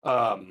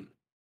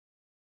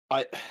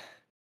 I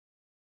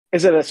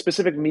Is it a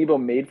specific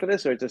amiibo made for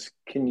this, or it just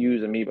can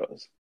use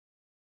amiibos?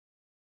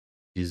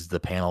 Does the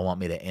panel want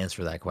me to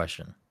answer that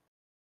question?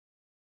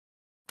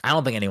 I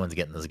don't think anyone's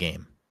getting this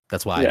game.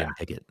 That's why I Yeah. didn't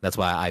pick it. That's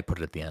why I put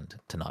it at the end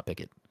to not pick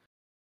it.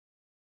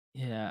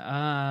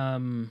 Yeah.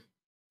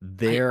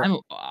 There. I'm,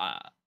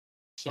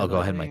 Oh, go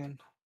ahead, Mike.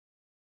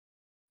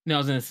 no, I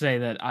was gonna say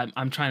that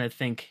I'm trying to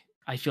think.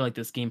 I feel like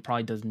this game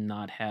probably does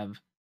not have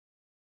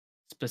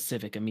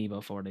specific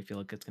amiibo for it. I feel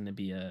like it's gonna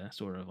be a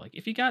sort of like,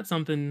 if you got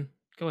something,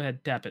 go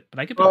ahead, tap it. But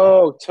I could be wrong.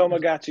 Oh,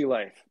 Tamagotchi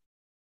Life.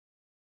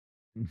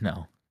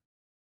 No.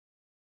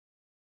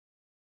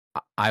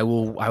 I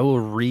will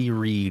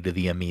reread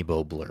the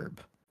amiibo blurb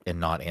and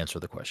not answer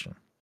the question.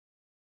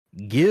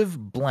 Give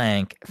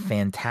blank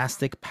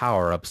fantastic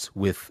power-ups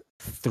with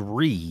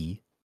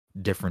 3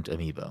 different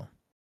amiibo.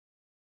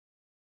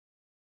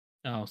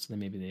 Oh, so then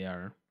maybe they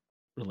are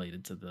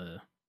related to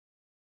the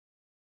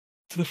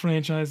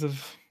franchise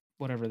of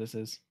whatever this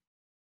is.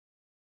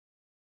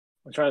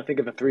 I'm trying to think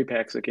of the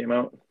 3-packs that came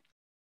out.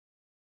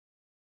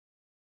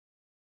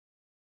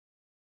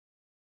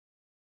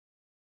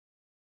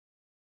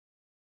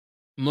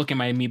 I'm looking at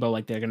my amiibo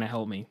like they're gonna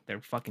help me.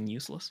 They're fucking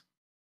useless.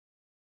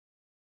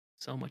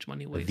 So much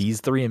money wasted.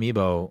 These 3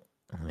 amiibo.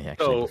 Let me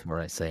actually, So- before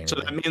I say So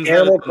anything, that means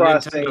Animal that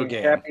it's a Nintendo Crossing,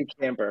 game. Happy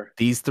Camper.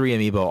 these 3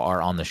 amiibo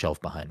are on the shelf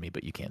behind me,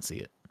 but you can't see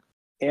it.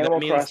 Animal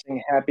means-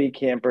 Crossing, Happy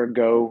Camper,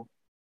 Go.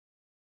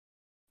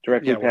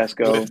 Directly Yeah, past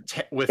Go.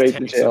 with Straight to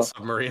tanks jail. and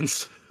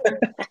submarines.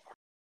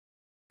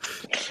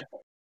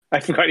 I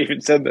forgot you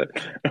even said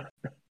that.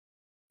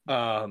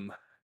 I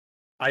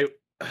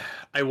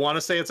want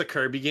to say it's a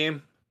Kirby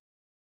game,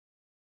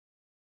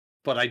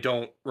 but I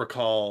don't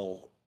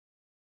recall.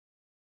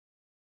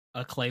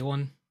 A clay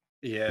one.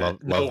 Yeah,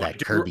 Love no, I that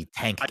do- Kirby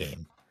tank I-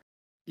 game.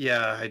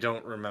 Yeah, I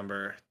don't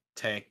remember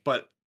Tank,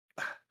 but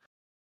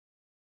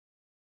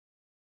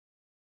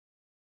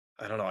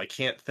I don't know. I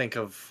can't think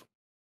of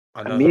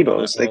another one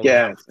Amiibos, that like, will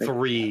yeah, have like-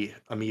 3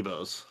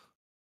 amiibos.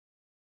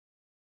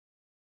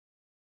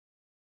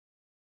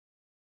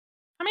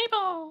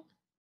 Amiibo.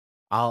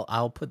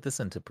 I'll put this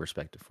into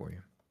perspective for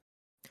you.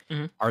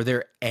 Mhm. Are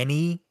there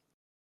any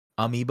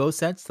amiibo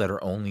sets that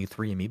are only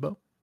 3 amiibo?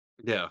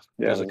 Yeah, Yeah,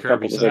 there's a there's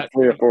Kirby couple, there's set. like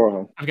 3 or 4 of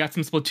them. I've got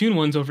some Splatoon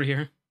ones over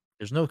here.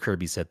 There's no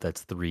Kirby set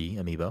that's 3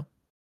 amiibo.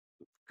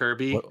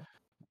 Kirby, What-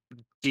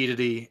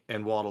 Dedede,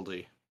 and Waddle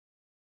Dee.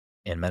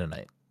 And Meta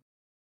Knight.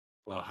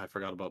 Well, I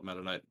forgot about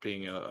Meta Knight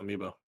being a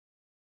amiibo.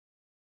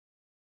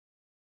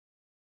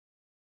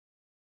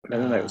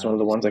 Meta Knight was one of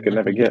the ones I could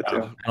never get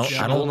to. I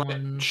Shovel don't-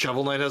 Knight,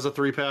 Shovel Knight has a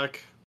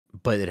 3-pack.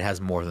 But it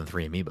has more than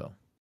 3 amiibo.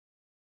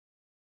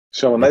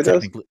 Shovel Knight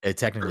does? It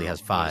technically has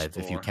There's 5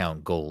 if you 4.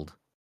 count gold.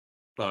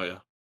 Oh yeah,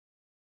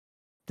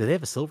 Do they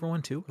have a silver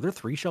one too? Are there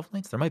 3 Shovel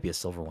Knights? There might be a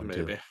silver one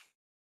maybe. too.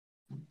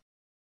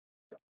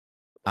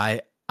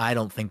 I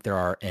don't think there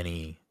are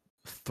any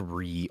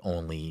 3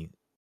 only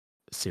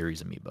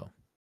series amiibo.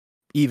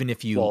 Even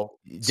if you Well,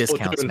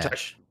 discount Splatoon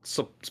Smash.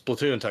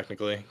 Splatoon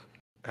technically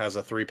has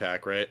a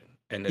 3-pack, right?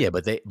 And Yeah,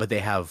 but they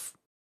have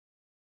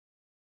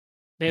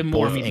They have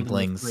more both amiibo than the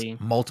Inklings, 3.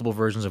 multiple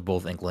versions of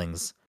both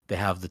Inklings. They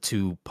have the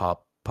 2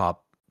 pop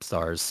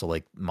stars, so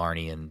like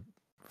Marnie and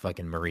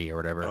fucking Marie or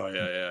whatever. oh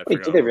yeah. I Wait,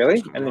 forgot did they about really?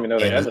 those I two. didn't even know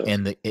they had those.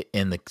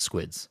 and the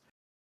squids.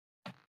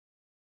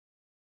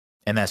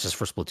 And that's just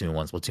for Splatoon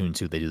 1. Splatoon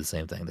 2, they do the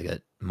same thing. They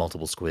got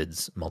multiple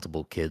squids,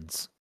 multiple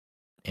kids,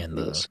 and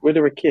The the squid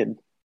or a kid?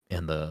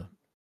 what the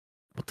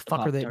fuck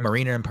are they? Pop-Tarts.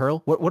 Marina and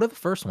Pearl? What are the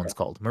first ones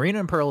called? Marina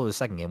and Pearl are the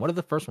second game. What are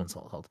the first ones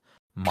called?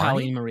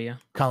 Kali Marnie? and Maria.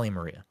 Kali and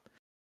Maria.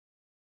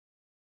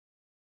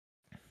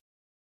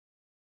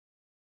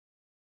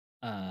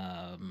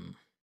 I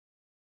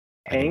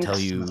can Tanks, tell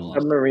you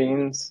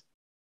submarines.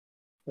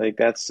 Like,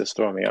 that's just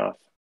throwing me off.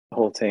 The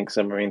whole tank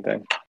submarine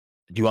thing.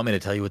 Do you want me to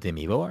tell you what the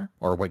amiibo are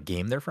or what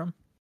game they're from?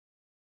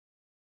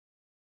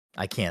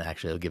 I can't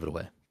actually. I'll give it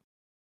away.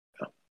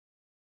 Oh.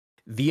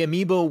 The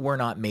amiibo were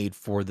not made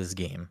for this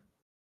game,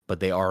 but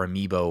they are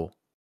amiibo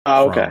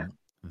Oh, okay. from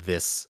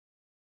this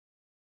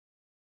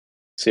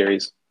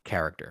Series.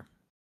 character.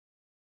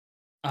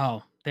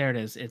 Oh, there it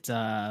is. It's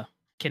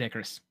Kid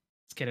Icarus.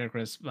 It's Kid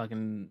Icarus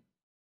fucking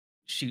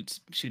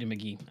shooting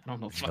McGee. I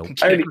don't know what fucking Nope.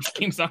 Kid Icarus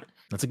games are.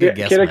 That's a good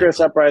guess. Kid Mike. Icarus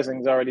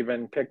Uprising's already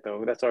been picked,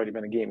 though. That's already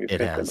been a game you've It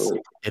picked, I has.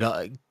 believe. It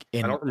I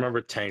and don't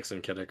remember tanks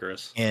and Kid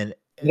Icarus. and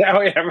Yeah,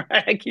 oh, yeah,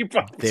 right. I keep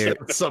on There-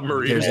 saying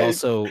Submarine. there's Yeah.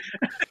 also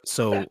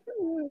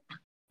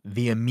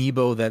the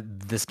amiibo that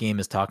this game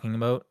is talking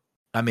about.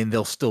 I mean,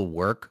 they'll still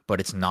work, but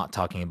it's not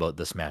talking about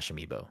the Smash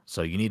amiibo.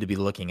 So you need to be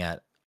looking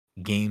at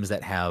games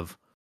that have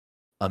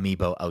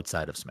amiibo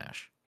outside of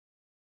Smash.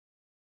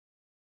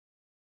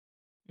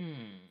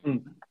 Hmm.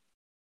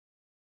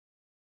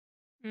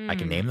 I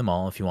can name them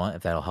all if you want,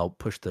 if that'll help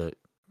push the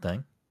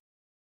thing.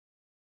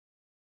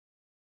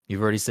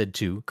 You've already said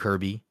 2: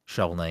 Kirby,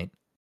 Shovel Knight,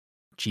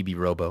 Chibi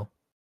Robo,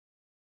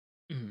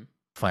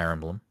 Fire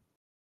Emblem,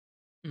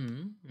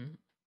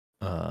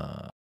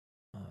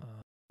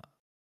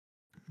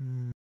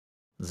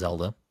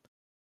 Zelda,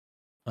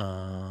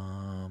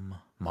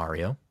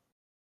 Mario,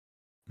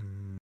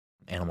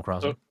 Animal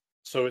Crossing.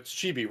 So it's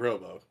Chibi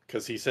Robo,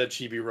 because he said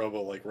Chibi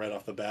Robo like right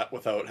off the bat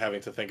without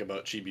having to think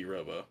about Chibi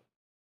Robo.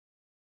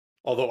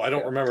 Although I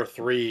don't remember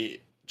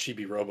 3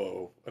 Chibi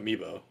Robo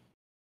amiibo.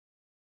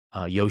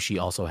 Yoshi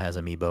also has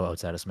amiibo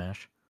outside of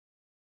Smash.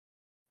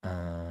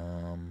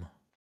 I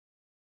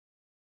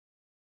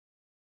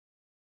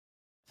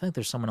think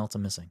there's someone else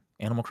I'm missing.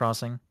 Animal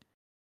Crossing.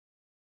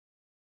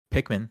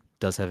 Pikmin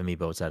does have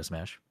amiibo outside of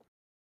Smash.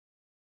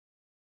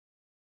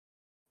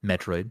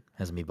 Metroid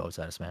has amiibo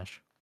outside of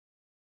Smash.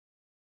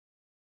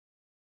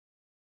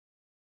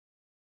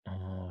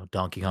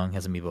 Donkey Kong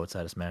has amiibo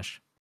outside of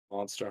Smash.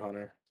 Monster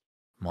Hunter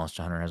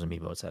has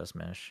amiibo outside of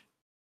Smash.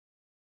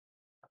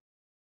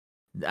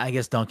 I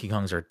guess Donkey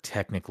Kongs are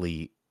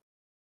technically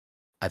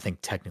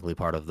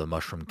part of the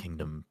Mushroom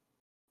Kingdom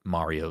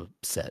Mario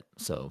set.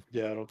 So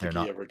yeah, I don't think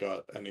he ever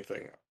got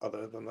anything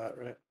other than that,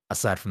 right?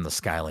 Aside from the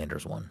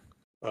Skylanders one.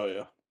 Oh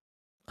yeah.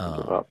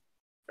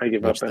 I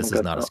give up. This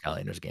is not a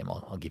Skylanders game.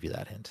 I'll give you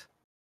that hint.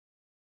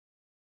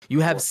 You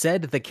have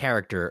said the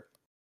character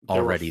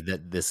already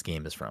that this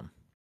game is from.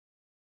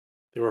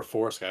 There were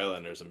 4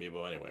 Skylanders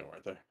amiibo anyway,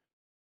 weren't there?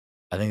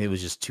 I think it was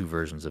just 2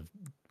 versions of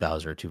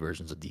Bowser, 2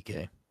 versions of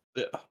DK.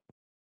 Yeah.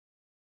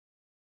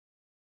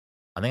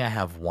 I think I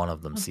have one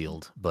of them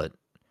sealed, but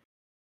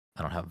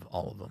I don't have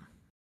all of them.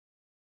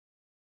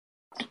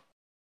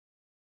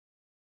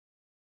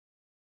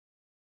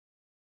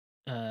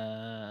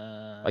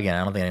 Again,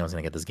 I don't think anyone's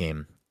gonna get this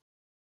game.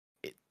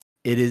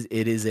 It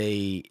is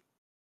a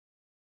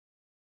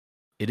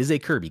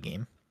Kirby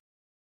game.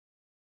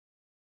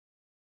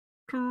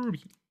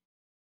 Kirby.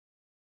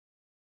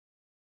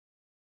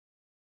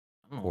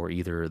 Or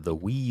either the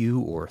Wii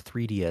U or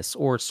 3DS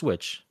or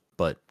Switch,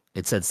 but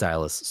it said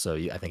Stylus, so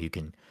I think you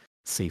can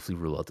safely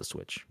rule out the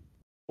Switch.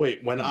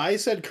 Wait, when I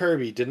said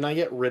Kirby, didn't I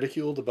get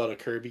ridiculed about a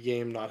Kirby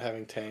game not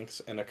having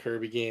tanks and a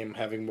Kirby game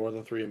having more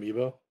than 3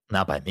 amiibo?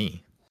 Not by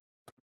me.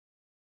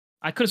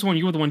 I could have sworn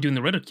you were the one doing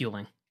the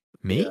ridiculing.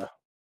 Me?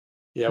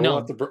 Yeah,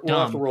 we'll have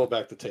to roll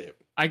back the tape.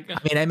 I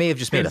mean, I may have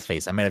just made a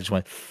face. I might have just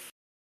went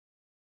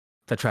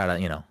to try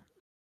to,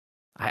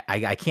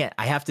 I can't.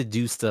 I have to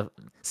do stuff.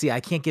 See, I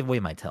can't give away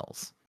my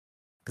tells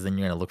because then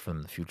you're gonna look for them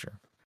in the future.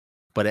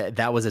 But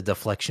that was a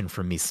deflection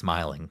from me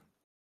smiling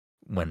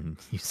when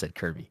you said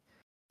Kirby.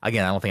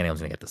 Again, I don't think anyone's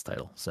gonna get this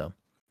title. So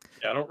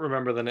yeah, I don't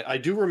remember the name. I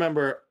do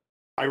remember.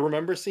 I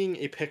remember seeing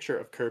a picture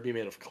of Kirby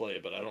made of clay,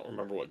 but I don't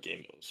remember what game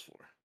it was for.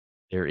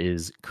 There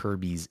is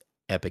Kirby's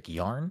Epic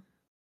Yarn,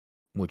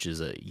 which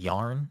is a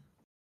yarn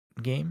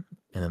game,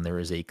 and then there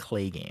is a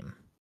clay game.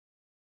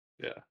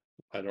 Yeah,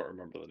 I don't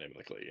remember the name of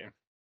the clay game.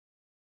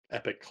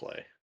 Epic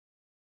Clay.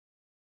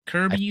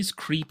 Kirby's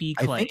Creepy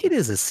Clay. I think it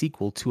is a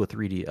sequel to a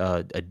 3D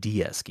a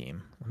DS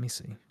game. Let me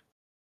see.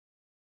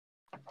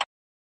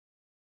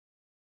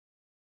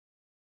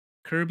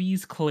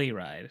 Kirby's Clay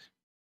Ride.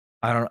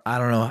 I don't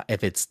know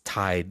if it's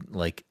tied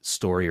like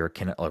story or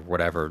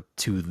whatever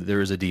to.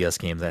 There is a DS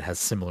game that has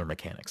similar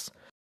mechanics.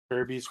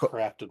 Kirby's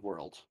Crafted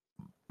World.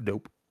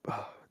 Nope.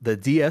 The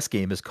DS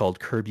game is called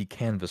Kirby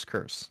Canvas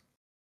Curse.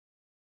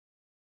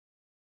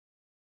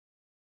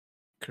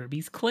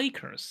 Kirby's Clay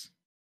Curse.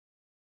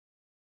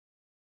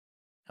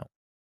 No.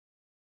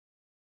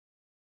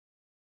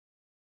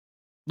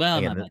 Well,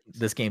 again,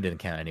 this game didn't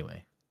count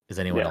anyway. Does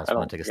anyone else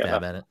want to take a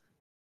stab at it?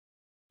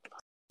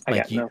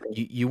 Mike,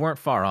 you weren't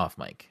far off,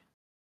 Mike.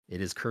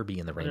 It is Kirby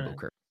and the Rainbow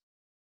Curse.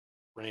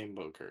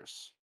 Rainbow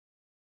Curse.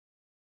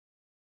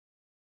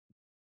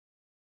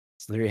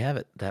 So there you have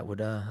it.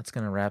 That's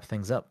gonna wrap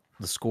things up.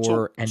 The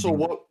score. So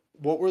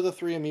what were the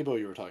 3 amiibo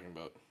you were talking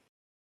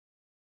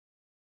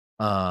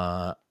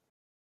about?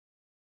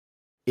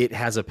 It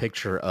has a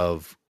picture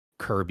of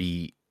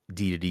Kirby,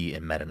 D2D,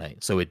 and Meta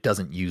Knight, so it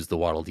doesn't use the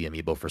Waddle Dee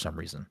amiibo for some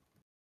reason.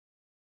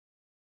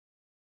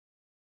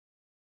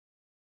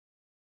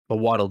 But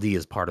Waddle Dee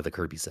is part of the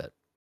Kirby set.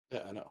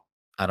 Yeah, I know.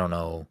 I don't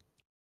know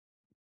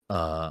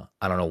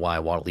why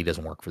Waddle Dee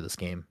doesn't work for this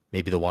game.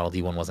 Maybe the Waddle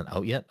Dee one wasn't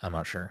out yet. I'm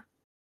not sure.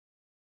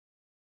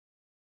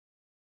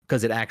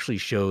 Because it actually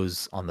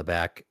shows on the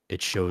back,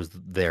 it shows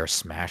their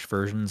Smash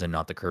versions and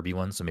not the Kirby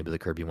ones. So maybe the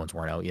Kirby ones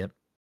weren't out yet.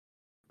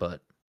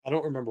 But I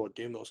don't remember what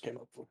game those came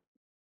up for.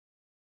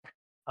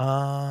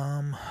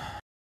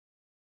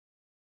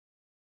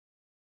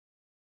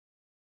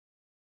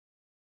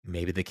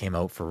 Maybe they came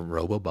out for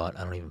Robobot.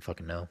 I don't even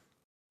fucking know.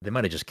 They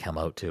might have just come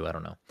out too. I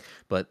don't know.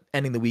 But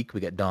ending the week,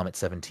 we got Dom at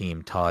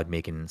 17, Todd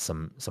making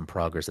some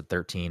progress at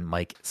 13,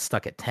 Mike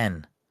stuck at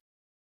 10.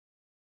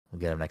 We'll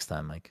get him next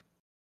time, Mike.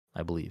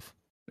 I believe.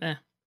 I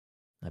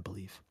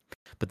believe.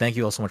 But thank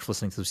you all so much for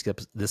listening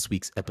to this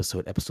week's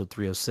episode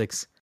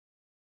 306.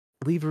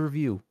 leave a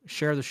review,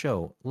 share the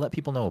show, let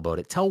people know about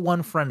it. Tell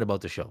one friend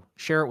about the show.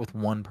 Share it with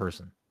one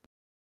person.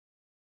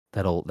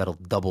 That'll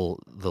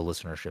double the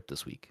listenership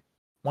this week.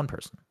 One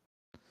person.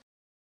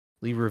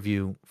 Leave a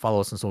review, follow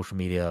us on social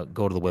media,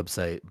 go to the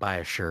website, buy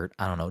a shirt.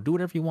 I don't know, do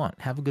whatever you want.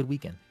 Have a good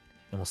weekend,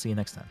 and we'll see you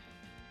next time.